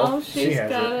 No, she she's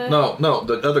has got it. No,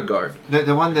 the other guard.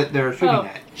 The one that they're shooting Oh.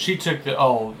 at. She took the.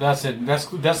 Oh, that's it. That's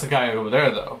the guy over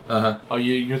there, though. Uh-huh. Oh,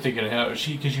 you're thinking of him.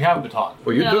 Because you have a baton.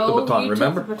 Well, you took the baton, you took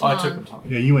remember? the Oh, I baton. took the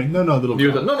baton. Yeah, you ain't. No, little You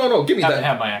guy. said, no, give me I haven't that.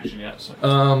 had my action yet, so.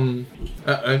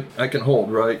 I can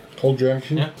hold, right? Hold your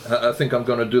action. Yeah. I think I'm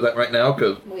going to do that right now,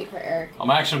 because, Wait for Eric.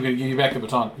 I'm actually going to give you back the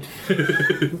baton.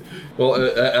 well,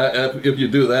 if you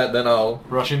do that, then I'll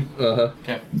Rush him?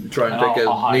 Okay. try and take his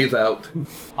I'll hide. knees out.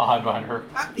 I'll hide behind her.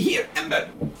 Here, Ember.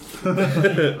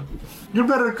 You're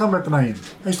better at combat than I am.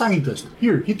 A scientist.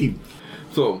 Here, hit him.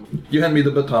 So you hand me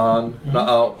the baton.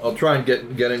 I'll try and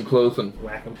get in close and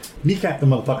Whack him. Kneecap the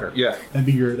motherfucker. yeah.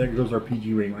 That goes our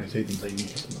PG rating when I say things like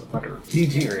kneecap the motherfucker.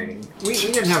 PG rating. We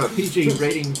didn't have a PG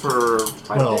rating for.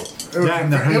 Well, that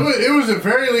and the honey. It was at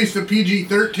very least a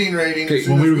PG-13 rating. Okay, As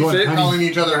soon when as we we were were going calling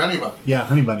each other honey bun. Yeah,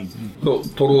 honey bunnies. So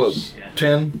total of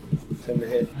 10. 10 to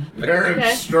hit. Very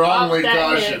Okay. strongly That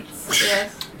cautioned. hits.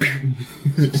 Yes.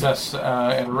 Success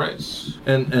and a raise.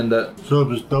 And that So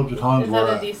those batons Is were.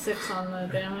 that a D6 on the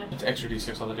damage? It's extra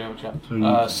d6 on the damage, yeah. So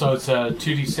you- So it's a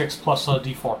 2d6 plus a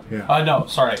d4. Yeah. No,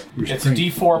 sorry. Your It's strength. a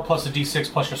d4 plus a d6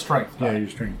 plus your strength. Yeah, your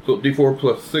strength. so D4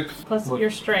 plus 6, Plus your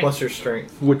strength. Plus your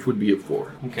strength. which would be a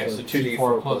 4. Okay, so So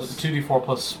 2d4 plus plus- 2d4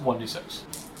 plus 1d6.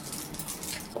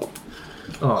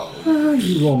 Oh.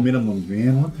 You roll minimums,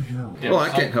 man. What the hell? Well, I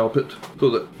can't help it. So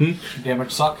that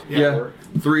Damage suck. yeah,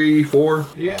 3, 4.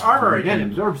 Yeah, armor again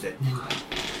absorbs it.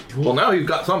 Well, now you've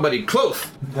got somebody close.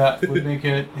 That would make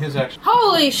it his action.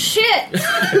 Holy shit!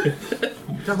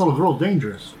 That little girl's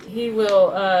dangerous. He will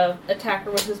attack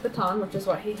her with his baton, which is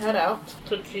what he had out.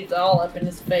 So she's all up in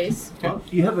his face. Well,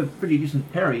 you have a pretty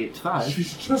decent parry. It's 5.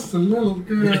 She's just a little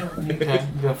girl. Okay,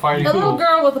 the fighting The little pool.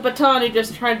 girl with the baton who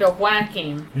just tried to whack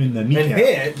him. In the And kneecap.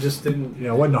 hit, just didn't.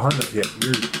 Yeah, it wasn't a hard enough hit.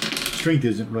 Your strength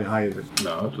isn't really high, is it?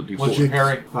 No, it's a D4. What's your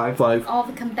parry? 5. All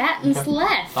the combatants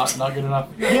left. Not good enough.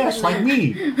 Yes, like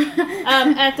me.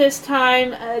 At this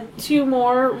time, 2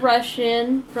 more rush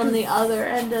in from the other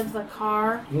end of the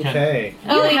car. Okay.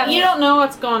 Ellie, have- you don't know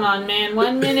what's going on, man.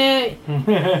 One minute,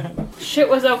 shit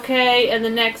was okay, and the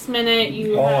next minute,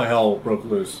 All hell broke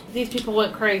loose. these people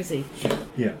went crazy.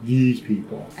 Yeah, these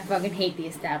people. I fucking hate the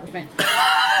establishment.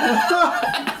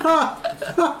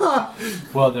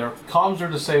 Well, their comms are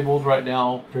disabled right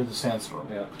now through the sandstorm.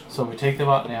 Yeah. So we take them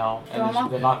out now, Throw 'em and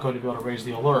off? they're not going to be able to raise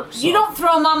the alert. So You don't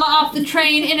throw Mama off the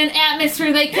train in an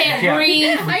atmosphere they can't Yeah.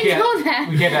 breathe. I can't- know that.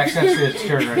 We can't access the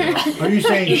exterior anymore. Are you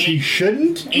saying she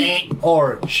shouldn't?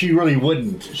 Or she really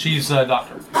wouldn't? She's a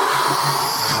doctor.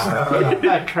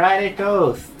 I tried it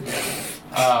both.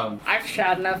 I've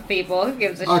shot enough people. Who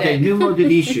gives a Okay, shit? Numo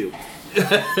Didishu.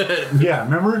 Yeah,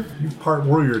 remember? You're part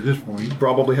warrior at this point.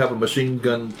 Probably have a machine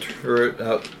gun turret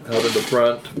out in the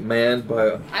front, manned by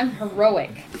a. I'm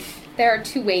heroic. There are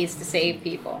 2 ways to save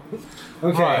people.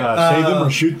 Okay. Save them or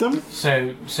shoot them?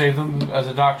 So save them as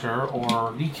a doctor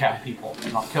or kneecap people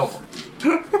and not kill them.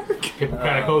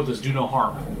 Hippocratic oath is do no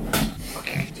harm.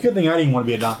 It's a good thing I didn't want to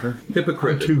be a doctor.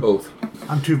 Hypocrite Two. oath.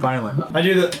 I'm too violent. I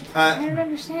do the. I don't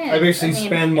understand. I basically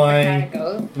spend my.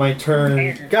 my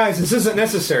turn. Guys, this isn't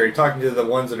necessary. Talking to the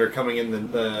ones that are coming in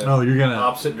the Oh, you're gonna.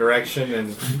 opposite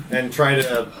direction and try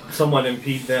to somewhat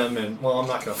impede them. And well, I'm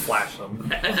not going to flash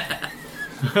them.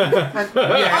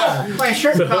 Yeah. Oh, my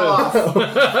shirt fell off.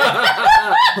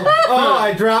 Oh,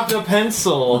 I dropped a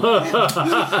pencil.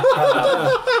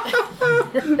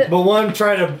 But one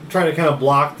try to kind of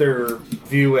block their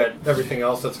view at everything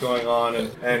else that's going on,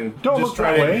 and Don't just look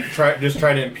try that to way.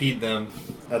 try to impede them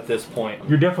at this point.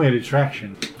 You're definitely a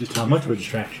distraction. Just how much of a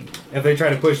distraction? If they try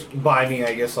to push by me,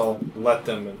 I guess I'll let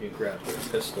them and grab their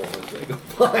pistol as they go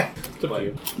by. It's up to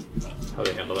you how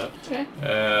they handle that.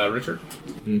 Okay. Richard?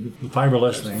 The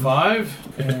fiberless thing.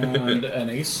 5 and an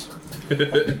ace.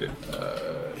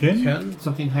 Ken? Ken,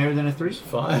 Something higher than a 3?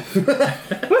 5.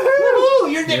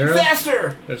 Woohoo! You're getting Zero.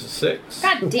 faster! There's a 6.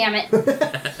 God damn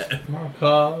it.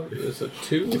 Markov is a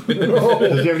 2. Does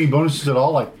he have any bonuses at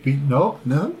all? Like, no?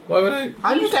 No? Why would I?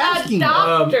 I'm just asking.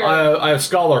 Doctor. I have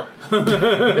scholar. I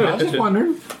was just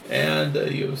wondering. And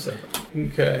you have 7.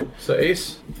 Okay, so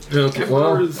ace. Okay,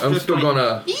 well, Emperor's I'm just still like-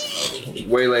 gonna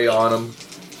waylay on him.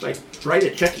 Like, right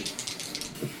at Chucky.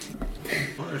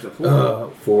 Oh, there's a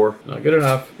 4. 4. Not good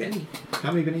enough. Benny.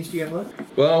 How many bennies do you have left?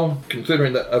 Well,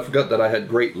 considering that I forgot that I had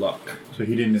great luck. So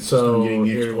he didn't insist So on getting the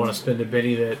you extra want to spend a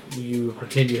Benny that you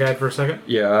pretend you had for a second?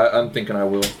 Yeah, I'm thinking I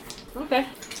will. Okay.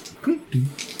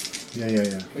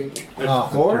 Yeah. Oh,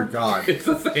 4? dear God. It's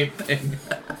the same thing.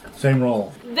 Same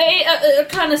roll. They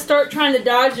kind of start trying to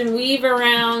dodge and weave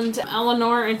around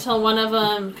Eleanor until one of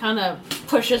them kind of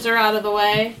pushes her out of the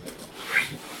way.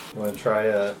 I'm gonna try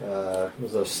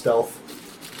a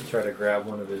stealth to try to grab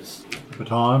one of his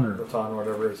Baton or. baton or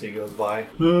whatever as he goes by,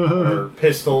 or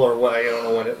pistol or what. I don't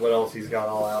know what else he's got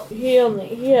all out. He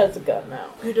has a gun now.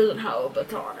 He doesn't have a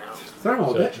baton out.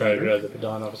 Thermal So try to grab the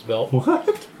baton off his belt.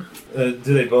 What? Do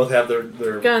they both have their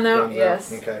Gun out, guns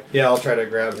yes. Okay. Yeah, I'll try to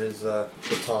grab his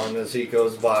baton as he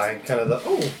goes by. Kind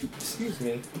of excuse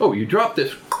me. Oh, you dropped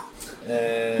this.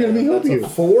 And Let me help that's you. a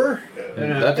 4.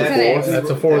 That's a That's 4. That's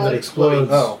a 4 that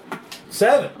explodes. Oh.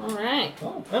 7. All right.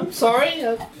 Oh, I'm sorry.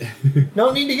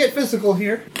 No need to get physical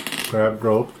here. Grab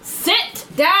rope. Sit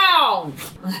Down!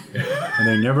 And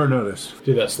they never notice.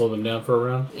 Did that slow them down for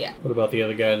a round? Yeah. What about the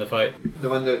other guy in the fight? The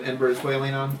one that Ember is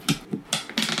wailing on.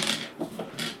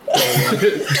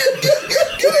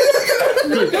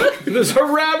 There's a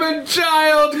rabid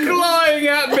child clawing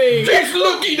at me! He's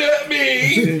looking at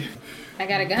me! I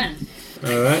got a gun.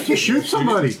 Alright. You shoot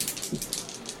somebody.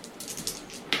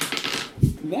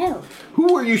 No.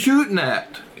 Who are you shooting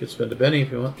at? Could spend a penny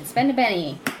if you want. Spend a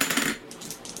penny.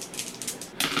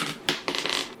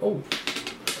 Oh.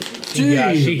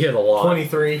 Yeah, she hit a lot.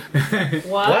 23.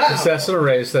 What? Success and a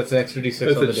raise, that's an extra d6 on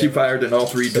the Listen, she damage. fired in all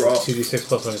three So drops. 2d6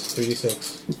 plus 1 is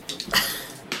 3d6.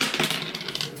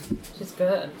 She's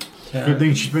good. Good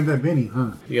thing she spent that penny,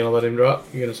 huh? You gonna let him drop?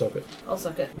 You're gonna soak it. I'll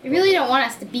suck it. You really don't want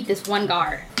us to beat this one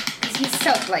guard. 'Cause he's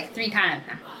soaked like 3 times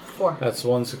now. 4. That's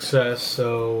one success,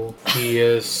 so he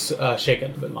is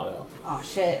shaken but not out. Oh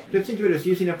shit. Looks into it as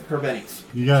using up her bennies.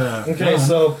 You gotta. Okay,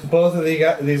 so both of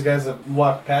these guys have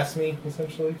walked past me,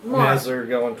 essentially, More. as they're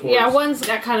going towards. Yeah, one's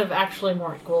got kind of actually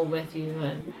more cool with you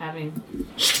than having.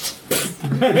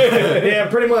 Yeah,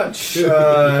 pretty much.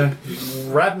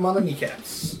 Wrap him on the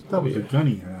kneecaps. That was a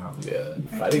gunny out. Yeah,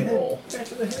 fighting roll. Back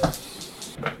to the head.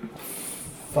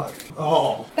 Fuck.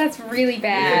 Oh. That's really I'm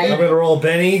bad. gonna roll a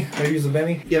Benny. I use a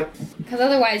Benny. Yep. Because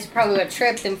otherwise you probably would have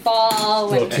tripped and fall.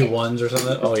 Roll When 2 1s or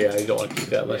something? Oh yeah, you don't want to keep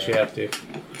that unless you have to.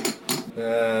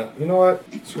 You know what?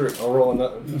 Screw it. I'll roll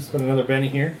another. Spend another Benny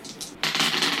here.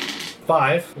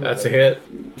 5. That's a hit.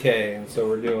 Okay, and so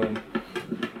we're doing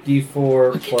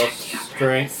D4 plus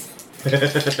strength.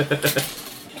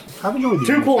 How do you know with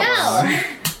 2 you? points. No!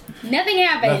 Nothing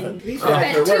happened. These I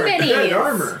guys spent are 2 wearing good pennies.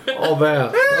 armor. All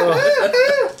bad.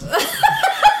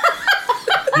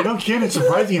 You know, Ken, it's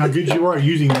surprising how good you are at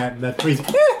using that phrase.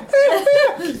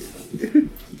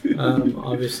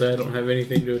 Obviously, I don't have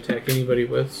anything to attack anybody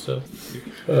with, so.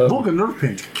 Vulcan nerve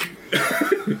pinch.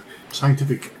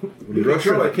 Scientific.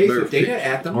 Throw a case Nerf of data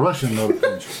at them. Russian nerve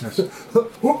pinch. Yes.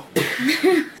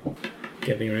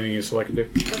 Can't think of anything else I can do.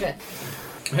 Okay.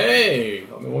 Hey!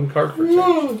 Got me 1 card for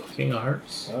change. King of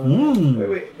Hearts.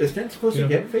 Wait. Is Jen supposed to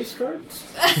get face cards?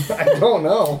 I don't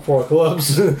know. 4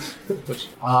 clubs. Which,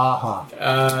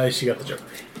 Aha. she got the Joker.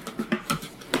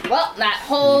 Well, that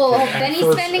whole can act penny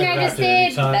first spending and I just act at any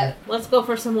did. time. That, Let's go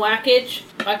for some whackage.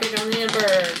 Whackage on the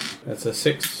Ember. That's a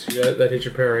 6. Yeah, that hits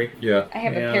your parry. Yeah. I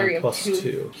have a And parry of plus 2.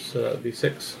 2. So that would be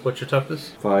 6. What's your toughness?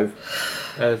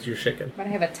 5. As you're shaken. But I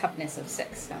have a toughness of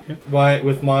 6, so.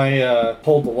 With my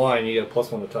hold the line, you get a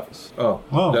 +1 to toughness. Oh,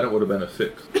 Oh. then it would have been a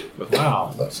 6. But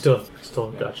Wow. Still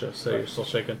gotcha. So you're still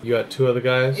shaken. You got 2 other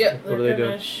guys? Yep, What are they're they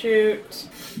gonna doing? shoot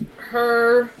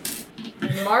her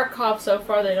and Markov. So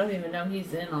far, they don't even know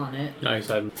he's in on it, Nice.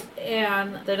 and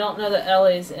they don't know that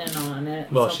Ellie's in on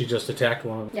it. Well, so- she just attacked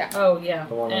one of them. Yeah. Oh yeah,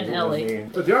 The one and that Ellie. was me.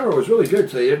 But the armor was really good,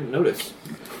 so they didn't notice.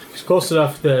 He's close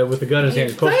enough with the gun in his hand.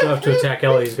 He's close enough to attack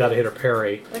Ellie. He's got to hit her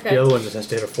parry. Okay. The other one just has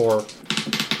to hit her 4.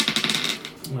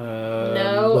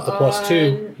 No, With the plus 2,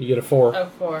 on- you get a 4. Oh,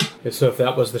 4. So if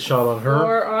that was the shot on her,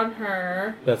 4 on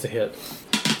her. that's a hit.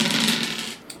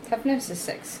 Toughness is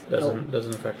 6.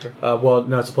 Doesn't affect her. Well,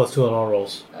 no, it's a plus 2 on all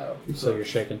rolls. Oh. So you're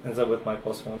shaken. Is that with my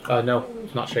 +1? No,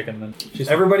 it's not shaken then. She's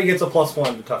Everybody gets a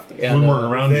 +1 to toughness. and, One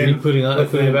more around you. including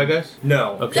the bad guys.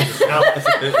 No. Okay.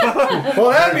 Well,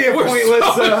 that'd be a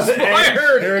pointless.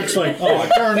 Eric's like, oh,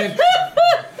 darn it.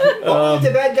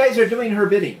 The bad guys are doing her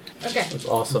bidding. Okay. That's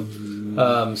awesome.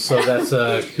 So that's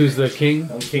who's the king?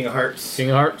 I'm King of Hearts.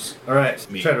 King of Hearts. All right,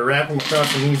 try to wrap him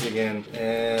across the knees again,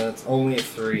 and it's only a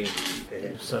 3.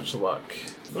 Such luck.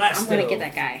 I'm gonna get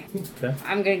that guy. Okay.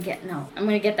 I'm gonna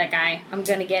get that guy. I'm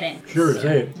gonna get him. Sure,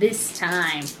 say it. This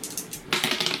time.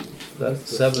 That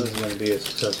 7 is going to be a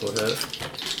successful hit.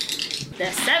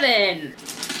 The 7!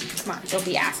 Come on, don't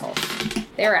be assholes.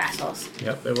 They're assholes.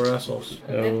 Yep, they were assholes.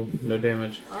 No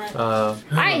damage. Alright.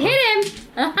 I hit him!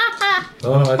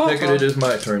 Oh, I take it is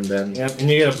my turn then. Yep, and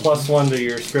you get a +1 to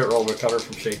your spirit roll to recover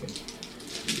from shaking.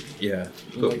 Yeah.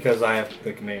 So, Because I have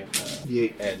the command.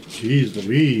 The Ed. Jeez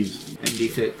Louise. and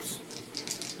D6.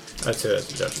 That's it.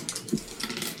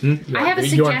 That's a I have a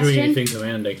You aren't doing suggestion. anything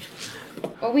commanding.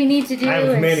 What we need to do I have a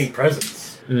is... commanding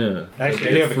presence. yeah. Actually,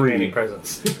 I do have a commanding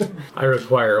presence. I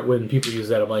require, when people use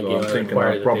that in my So game, I'm I thinking require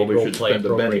I that they probably role should play spend a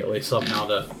penny. appropriately somehow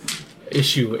to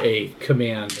issue a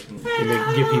command and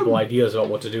they give people ideas about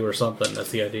what to do or something. That's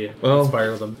the idea. Well-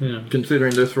 Inspire them. Yeah.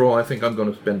 Considering this roll, I think I'm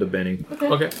going to spend a Benny.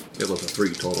 Okay. It was a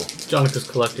 3 total. Jonathan's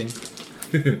collecting.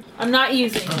 I'm not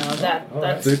using though.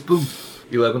 That's 6, boom.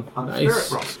 11. On the Nice.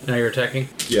 spirit roll. Now you're attacking.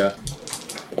 Yeah.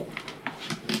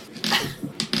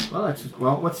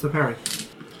 Well, what's the parry?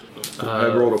 I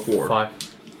rolled a 4. 5.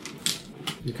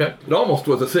 Okay. It almost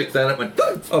was a 6, then it went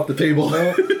off the table.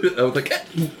 I was like,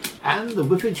 eh. And the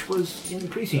whiffage was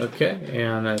increasing. Okay,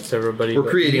 and that's everybody. We're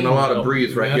but creating me. a lot of No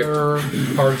breeze right here.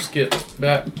 matter. Cards get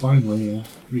back. Finally,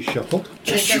 reshuffle.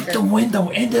 Just shoot the window,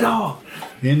 end it all.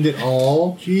 End it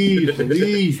all. Jeez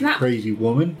Louise, not- crazy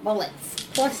woman. Bullets.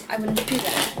 Plus, I wouldn't do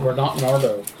that. We're not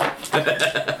Nardo.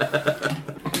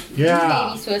 Yeah.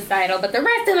 Maybe suicidal, but the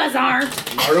rest of us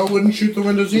aren't. Nardo wouldn't shoot the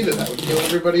windows either. That would kill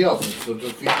everybody else. So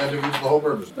defeat that defeats the whole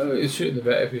purpose. Oh, he's shooting the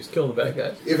bad. If he's killing the bad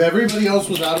guys. If everybody else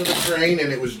was out of the train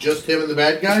and it was just him and the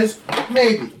bad guys,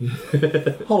 maybe.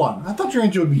 Hold on. I thought your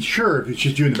angel would be sure if it's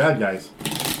just you and the bad guys.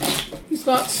 He's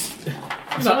not. He's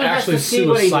not Someone has actually to see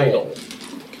what he suicidal.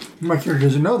 My character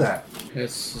doesn't know that.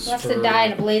 It's Wants for to die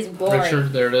in a blaze of glory.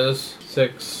 Richard, there it is.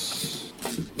 6.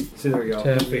 See, there we go.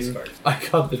 10. Face card. I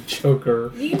got the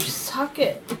Joker. You suck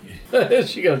it.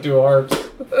 She got 2 hearts.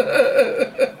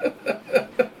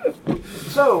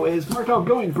 So, is Martov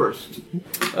going first?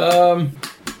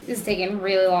 This is taking a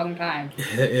really long time.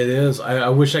 It is. I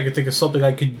wish I could think of something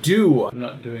I could do. I'm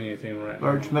not doing anything right now.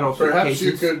 Large metal Perhaps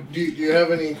you suitcases. could. Do you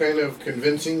have any kind of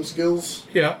convincing skills?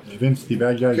 Yeah. Convince the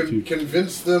bad guys to.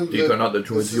 Convince them These that are not the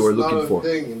droids this you are is not looking a for.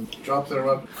 thing and drop their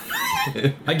weapon.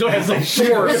 I don't have some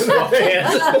swords.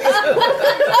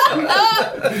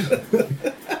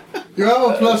 You have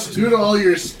a +2 to all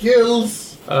your skills.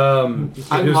 If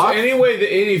there's Unlock? any way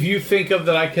that any of you think of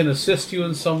that I can assist you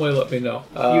in some way, let me know.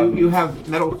 You have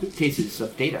metal suitcases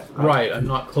of data. Right, I'm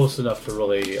not close enough to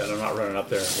really, and I'm not running up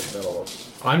there in the middle of.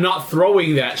 I'm not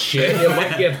throwing that shit. It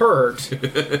might get hurt. He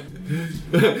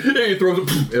throws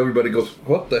it. Everybody goes,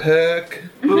 what the heck?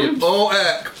 Oh,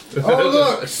 heck. Oh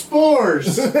look,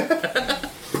 spores.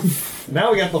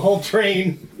 Now we got the whole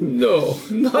train. No,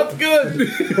 not good.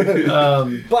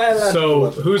 So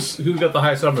who's got the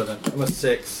highest number then? I'm a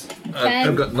 6.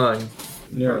 I've got 9.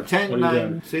 Nero, 10, what are you 9,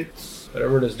 doing? 6.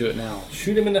 Whatever it is, do it now.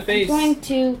 Shoot him in the I'm face. going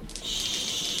to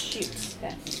shoot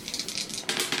that.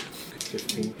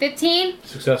 15. 15?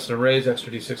 Success and a raise,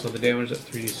 extra d6 on the damage at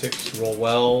 3d6. Roll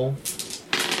well.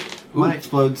 One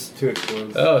explodes. 2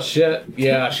 explodes. Oh shit!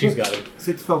 Yeah, she's got it.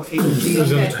 6, 12, 18, It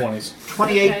was in the Okay. 20s.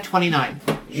 28, Okay. 29.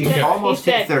 He Okay. almost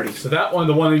He's hit dead. 30. So that one,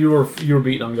 the one that you were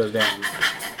beating on, goes down.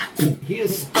 He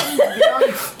is stunned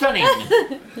beyond stunning.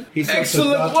 He says,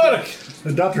 Excellent work.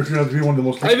 The doctor turned out to be one of the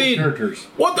most I likable mean- characters.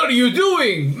 What are you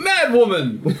doing, mad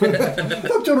woman?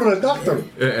 Doctor, the doctor.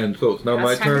 And so it's now Now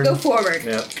my it's time turn. to go forward.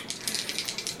 Yep.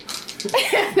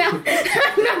 I'm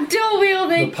not dual The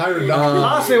wielding. pirate doctor.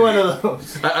 Toss me one of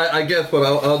those. I guess what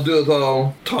I'll do is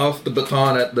I'll toss the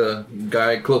baton at the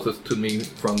guy closest to me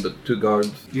from the 2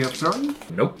 guards. you have throwing?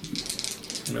 Nope.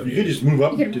 You could just move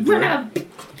up You to can do run it.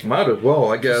 up. Might as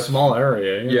well, I guess. Small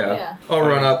area. Yeah. Yeah. I'll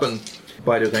run up and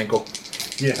bite his ankle.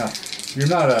 Yeah. You're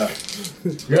not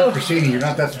Cassini, you're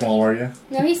not that small, are you?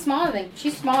 No, he's smaller than.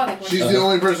 She's smaller than. She's the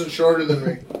only person shorter than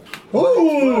me.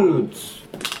 Oh!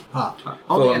 Ha. So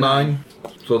Only a a 9.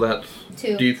 So that's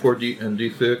 2. D4 and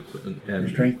D6 and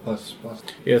Strength plus.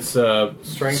 It's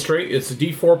strength. It's a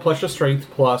D4 plus your strength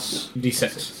plus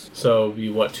D6. So it'd be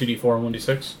what, 2D4 and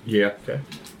 1D6? yeah. Okay.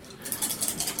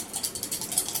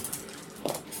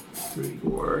 3,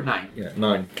 4, 9. Yeah,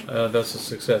 9. That's a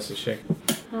success. He's shaking.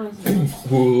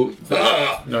 Who?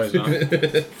 Ah! No, he's not.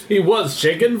 He was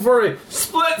shaken for a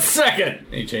split second.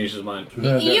 He changed his mind. You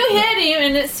hit him,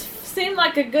 and it seemed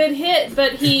like a good hit,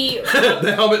 but he.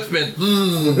 The helmet spin.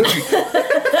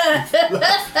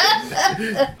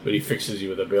 But he fixes you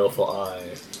with a baleful eye.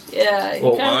 Yeah, he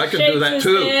Well, kind I of can do shakes that his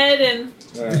too. head and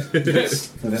Alright.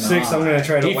 6, I'm gonna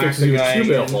try to He whack fixes the you with guy 2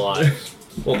 again. baleful eyes.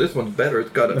 Well, this one's better. It's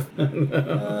got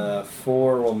a.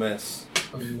 4 will miss.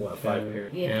 What, 5 here.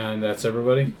 yeah. And that's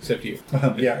everybody except you.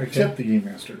 Yeah, except the game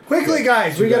master. Quickly,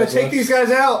 guys! We You gotta guys take left? these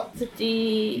guys out! It's a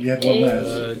D8. You had one less.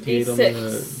 D8 on the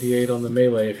D8 on the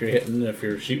melee if you're hitting. If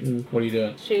you're shooting, what are you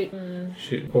doing? Shooting.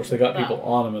 Shoot. Of course, they got people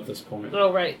on them at this point.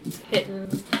 Oh, right. Hitting.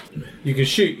 You can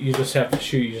shoot. You just have to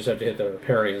shoot. You just have to hit their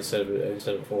parry instead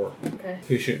of 4. Okay.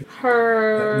 Who's shooting? That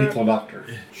Her. lethal doctor.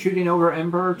 Shooting over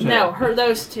Ember to... No, her,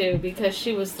 those two, because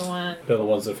she was the one. They're the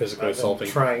ones that are physically I've been assaulting.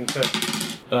 trying to.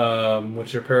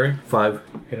 What's your parry? 5.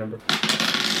 Hit number.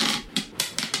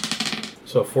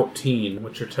 So 14.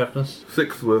 What's your toughness?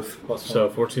 6 with. So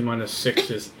 14 minus 6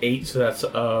 is 8. So that's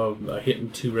a hit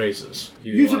and 2 raises.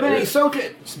 You Use a wanna Benny, soak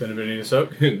it! Spin a Benny to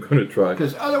soak. I'm gonna try.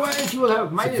 Because otherwise you will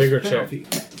have minus vigor penalty.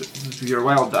 This is your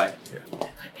wild die.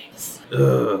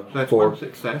 That's 4. 1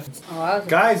 success. Oh, I was,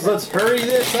 Guys, let's hurry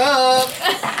this up!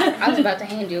 I was about to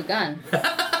hand you a gun.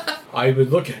 I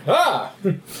would look at.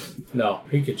 No,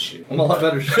 he could shoot. I'm a lot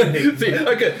better shooting. See,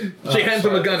 okay. She hands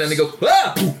him a gun and he goes,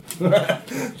 ah!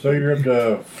 So you're up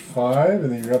to 5, and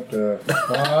then you're up to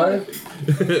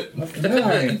 5, up to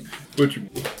 9. Which.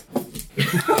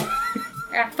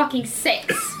 I got fucking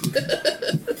 6.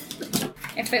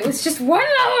 If it was just one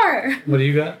more. What do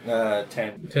you got?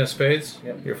 10. 10 of spades?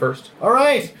 Yep. You're first. All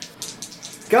right.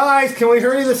 Guys, can we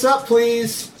hurry this up,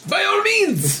 please? By all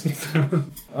means!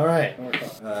 All right.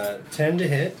 10 to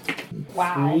hit.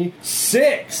 Wow. 3,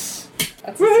 6.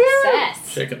 That's a success.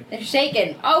 Shaken. They're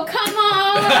shaken. Oh, come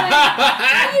on!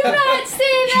 Do you not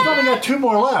see She's only that? got 2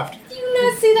 more left. Do you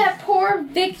not see that poor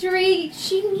Victory?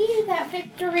 She needed that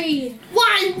victory.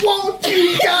 Why won't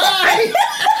you die?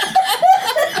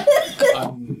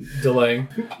 I'm delaying.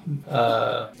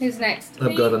 Who's next?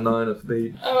 I've got a 9 of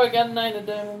spades. Oh, I got 9 of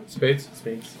diamonds. Spades?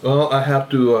 Well, I have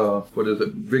to, what is it?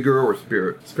 Vigor or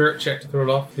spirit? Spirit check to throw it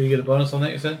off. Do you get a bonus on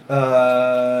that, you said?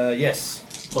 Yes.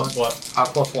 Plus what?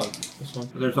 Plus 1. This one?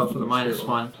 There's also the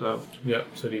 -1, so. Yep,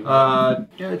 so do you... Yeah,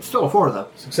 it's still a 4, though.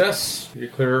 Success. You're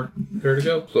clear to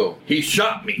go. So, he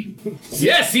shot me.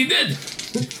 Yes, he did.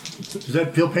 Does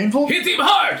that feel painful? Hit him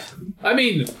hard. I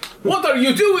mean, what are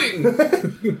you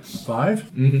doing?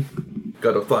 5?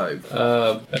 Got a 5.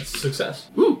 That's a success.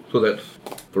 Woo! So that's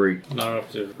 3. Not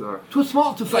enough to... Too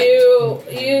small to fight. You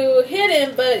hit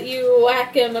him, but you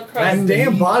whack him across That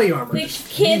damn body armor. the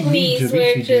kidneys, You need to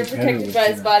which are be better protected with by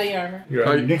his that. body armor. You're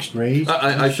I- right. Next raise.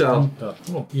 I shall.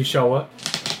 You shall what?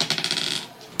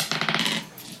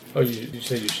 Oh, you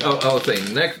say you shall. I was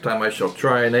saying, next time I shall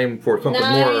try and aim for something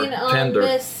 9 more on tender.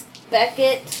 Miss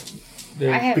Beckett. I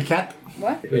have The cat.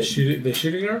 what? They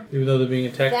shooting her, even though they're being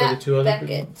attacked by the 2 other Beckett.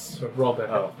 people. So roll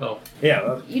Beckett. Oh.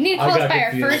 Yeah. You need to I got qualify our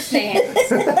confused. first name.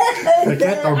 The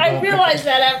cat or I realized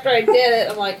that after I did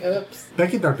it. I'm like, oops.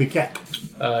 Beckett or Piquet?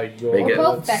 Your Beckett.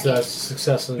 Both Beckett.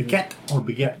 success in... Piquet or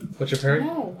Baguette? What's your parry?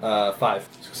 No. 5.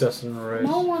 Success in a raise.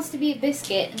 No one wants to be a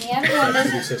biscuit, and the other one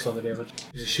doesn't. 6 on the damage.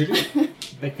 Is it shooting?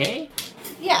 Okay.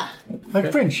 Yeah.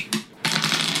 Like French.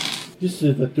 This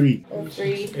is a 3.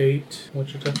 3. 8.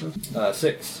 What's your toughness?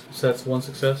 6. So that's 1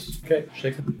 success. Okay,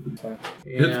 shaken.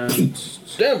 And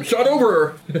Damn, shot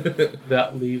over her!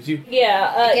 that leaves you.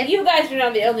 Yeah, Get- you guys are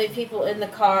not the only people in the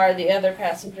car. The other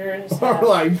passengers have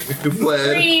Like, You fled.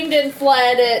 screamed and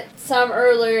fled at some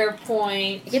earlier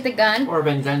point. Get the gun Or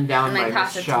been gunned down and then by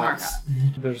toss his it to Marco. shots.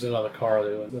 There's another car.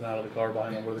 They went out of the car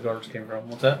behind them where the guards came from.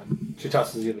 What's that? she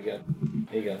tosses you the gun.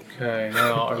 A gun. Okay,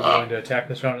 now are you going to attack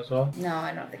this round as well? No,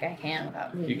 I don't think I can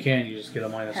without. You can, you just get a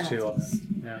 -2 on it.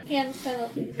 Yeah. Hand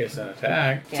penalty. It's an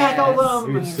attack. Tackle them! I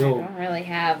mean, It's still- I don't really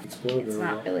have. Explode It's or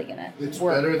not what? really gonna It's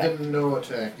work. better but- than no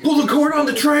attack. Pull the cord on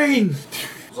the train!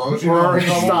 As long as you We're know already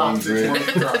it's stopped.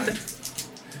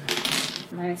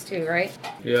 -2, right?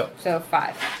 Yep, So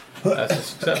 5. that's a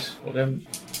success. Well then,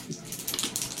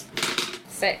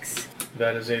 6.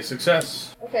 that is a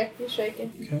success. Okay, he's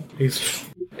shaking. Okay. He's.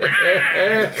 I'm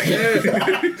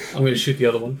going to shoot the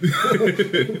other one.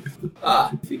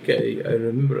 I think I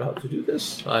remember how to do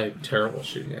this. I'm terrible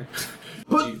shooting it.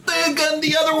 Put the gun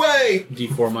the other way!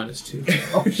 D4 -2.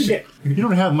 Oh shit. You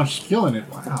don't have much skill in it.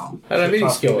 Wow. I don't have any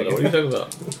skill in it. What are you talking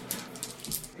about?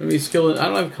 I mean, skill in. I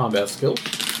don't have combat skill.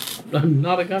 I'm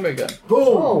not a combat guy.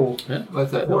 Boom. Yeah,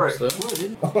 What's that that for? helps, though.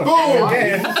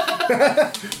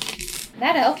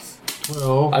 That helps.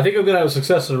 Well, I think I'm going to have a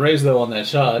success and raise, though, on that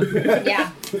shot. Yeah.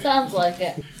 Sounds like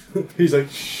it. He's like,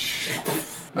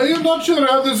 I am not sure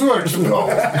how this works. No.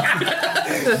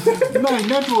 no,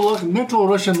 natural luck, natural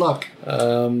Russian luck.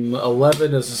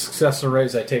 11 is a success and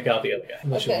raise. I take out the other guy.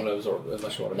 Unless Okay. you want to absorb,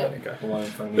 unless you want to No. bet guy.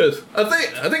 Yes,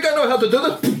 I think I know how to do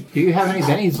this. Do you have any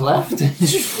bennies left?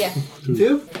 Yeah.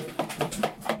 2?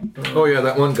 Oh yeah,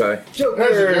 that one guy.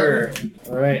 Joker!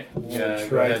 Alright. Yeah, go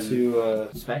Try ahead. to,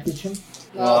 Package him?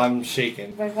 well, I'm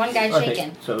shaking. There's one guy Okay,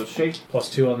 shaken. so shake.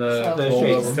 +2 on the So- roll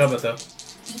Shake. overcome it, though.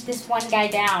 Keep this one guy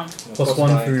down. +1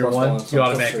 9, for your plus 1. so You plus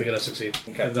automatically 3. going to succeed.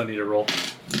 Okay. There's no need to roll.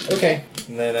 Okay.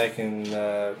 And then I can,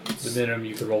 The minimum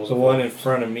you could roll is the a one four. in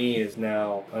front of me is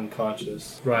now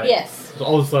unconscious. Right. Yes. So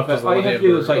all that's left is But the all you one have to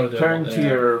do is or like the- turn to yeah.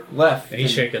 your left. And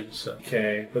he's shaken, so.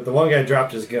 Okay, but the one guy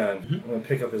dropped his gun. I'm gonna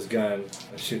pick up his gun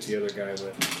and shoot the other guy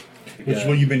with. the Which is gun.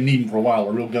 what you've been needing for a while,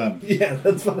 a real gun. Yeah,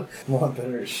 that's what I'm a lot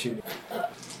better at shooting.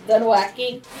 Then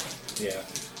wacky. Yeah.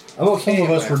 I'm okay. Some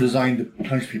of us at were that. designed to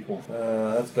punch people.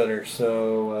 That's better.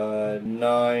 So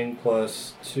 9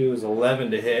 plus 2 is 11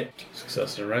 to hit.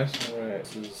 Success and rise. Alright,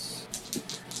 this is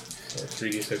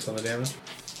 3d6 on the damage.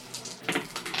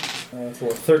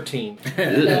 for 13.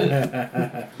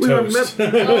 We are, Toast.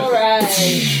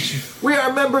 Alright. we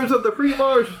are members of the Free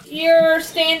Mars. You're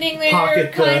standing there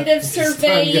Pocket kind the of stun gun.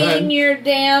 surveying your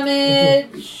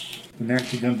damage. When they're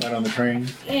actually gunfight on the train.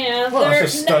 Yeah, Well, they're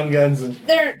it's just stun guns and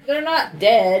they're not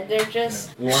dead. They're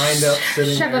just lined up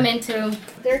sitting Shove there. them into.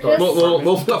 they're just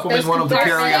We'll stuff them in Those one of the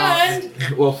compartments.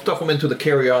 carry-on. We'll stuff them into the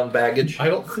carry-on baggage. I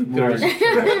don't think there's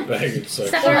baggage Stuff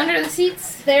section. them under the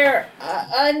seats. they're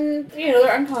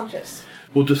they're unconscious.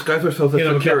 We'll disguise ourselves as Hit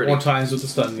them a couple security. more times with the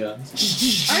stun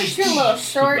guns. Aren't you a little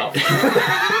short?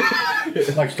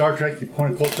 It's like Star Trek, you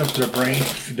point it close enough to their brain,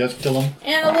 it does kill them.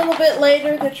 And a little bit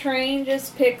later, the train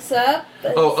just picks up.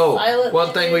 and silently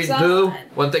One thing we moves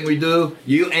do, on.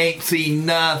 you ain't seen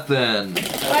nothing.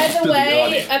 By To the the way,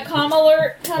 audience. a comm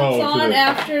alert comes Oh, to on the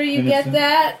after you get innocent?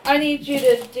 that. I need you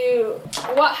to do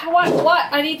what?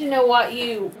 I need to know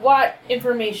what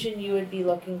information you would be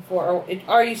looking for. Or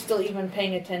are you still even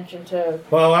paying attention to?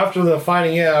 Well, after the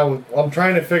fighting, I'm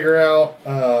trying to figure out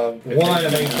one, if I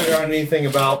can figure out anything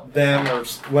about them or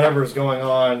whatever's going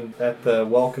on at the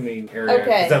welcoming area. 'Cause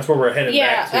Okay. that's where we're headed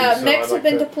back to. Yeah, so mechs I'd have like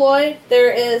been to- deployed.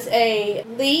 There is a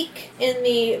leak in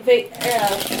the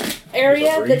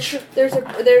area. There's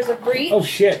a breach. Oh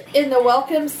shit! In the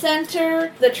welcome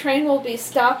center, the train will be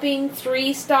stopping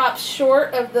 3 stops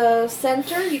short of the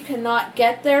center. You cannot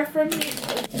get there from here.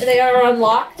 They are on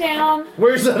lockdown,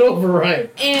 Where's that override?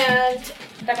 and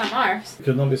Stuck on Mars.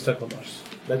 Could not be stuck on Mars.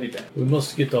 That'd be bad. We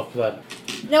must get off planet.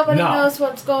 nobody No. knows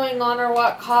what's going on or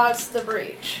what caused the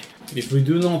breach. If we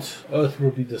do not, Earth will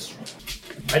be destroyed.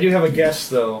 I do have a guess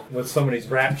though with somebody's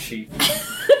rap sheet.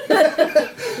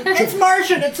 It's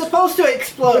Martian. It's supposed to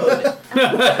explode.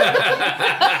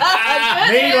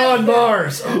 Made on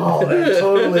Mars. Oh,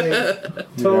 that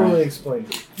totally explains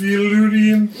it. The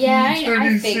Illudian Yeah,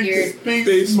 I figured.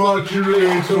 Space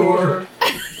Modulator.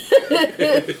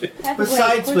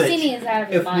 Besides which, Corsini is out of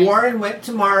your If mind. Warren went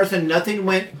to Mars and nothing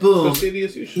went boom,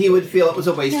 he would feel it was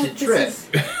a No, wasted this trip. is-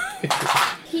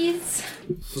 He's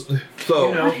So,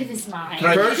 You know, out of his mind.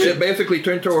 basically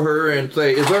turn to her and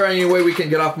say, is there any way we can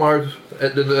get off Mars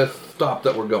at the stop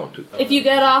that we're going to? If you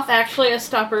get off actually a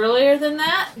stop earlier than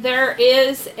that, there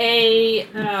is a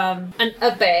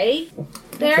bay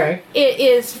there. Okay. It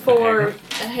is for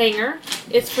a hangar.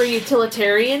 It's for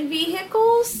utilitarian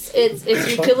vehicles. It's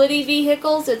utility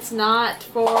vehicles. It's not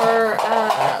for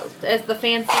as the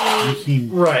fancy.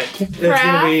 Right. It's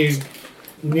gonna be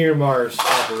near Mars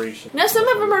operation. No, some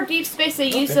of them are deep space. They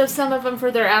use some of them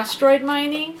for their asteroid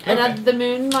mining and the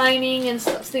moon mining and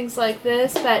things like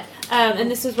this. But and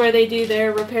this is where they do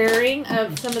their repairing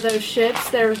of some of those ships.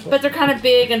 They're kind of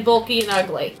big and bulky and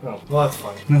ugly. Oh, well, that's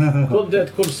fine. Call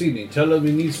that Corsini. Tell him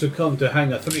he needs to come to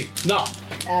Hangar 3. No!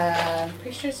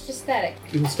 Pretty sure it's just static.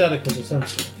 Even static was a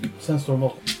sensor. Sensor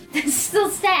remote. It's still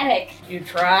static. Do you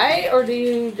try or do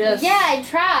you just? Yeah, I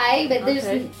try, but Okay.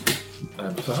 there's.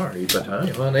 I'm sorry, but I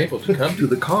am unable to come to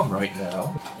the comm right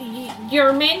now.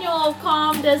 Your manual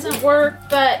comm doesn't work,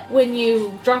 but when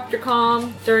you drop your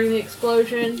comm during the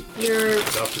explosion, your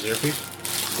Doctor's earpiece?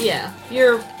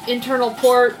 your internal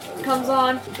port comes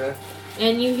on. Okay.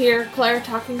 And you hear Claire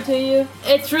talking to you.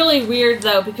 It's really weird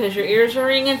though because your ears are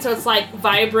ringing, so it's like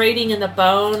vibrating in the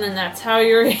bone, and that's how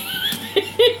you're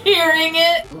hearing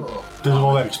it. Because of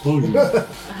all that explosion.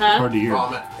 It's hard to hear.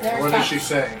 Vomit. What is she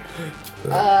saying?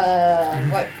 What?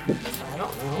 I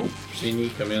don't know.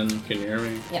 Corsini, come in. Can you hear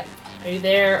me? Are you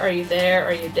there? Are you there?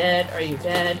 Are you dead? Are you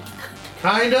dead?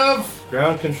 Kind of.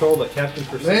 Ground control that Captain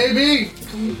Pursuit. Maybe.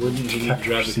 Wouldn't you need to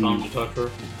grab the comm to talk to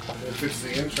her? If it's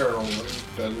the internal one,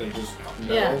 doesn't it just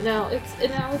no? Yeah, no,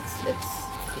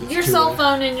 it's your cell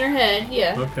phone in your head.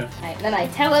 Yeah. Okay. Right, then I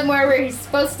tell him where we're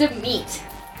supposed to meet.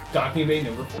 Docking bay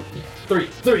number 14.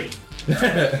 3.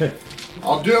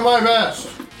 I'll do my best.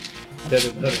 Dead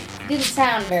and hurry. Didn't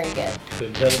sound very good.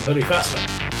 Dead and hurry faster.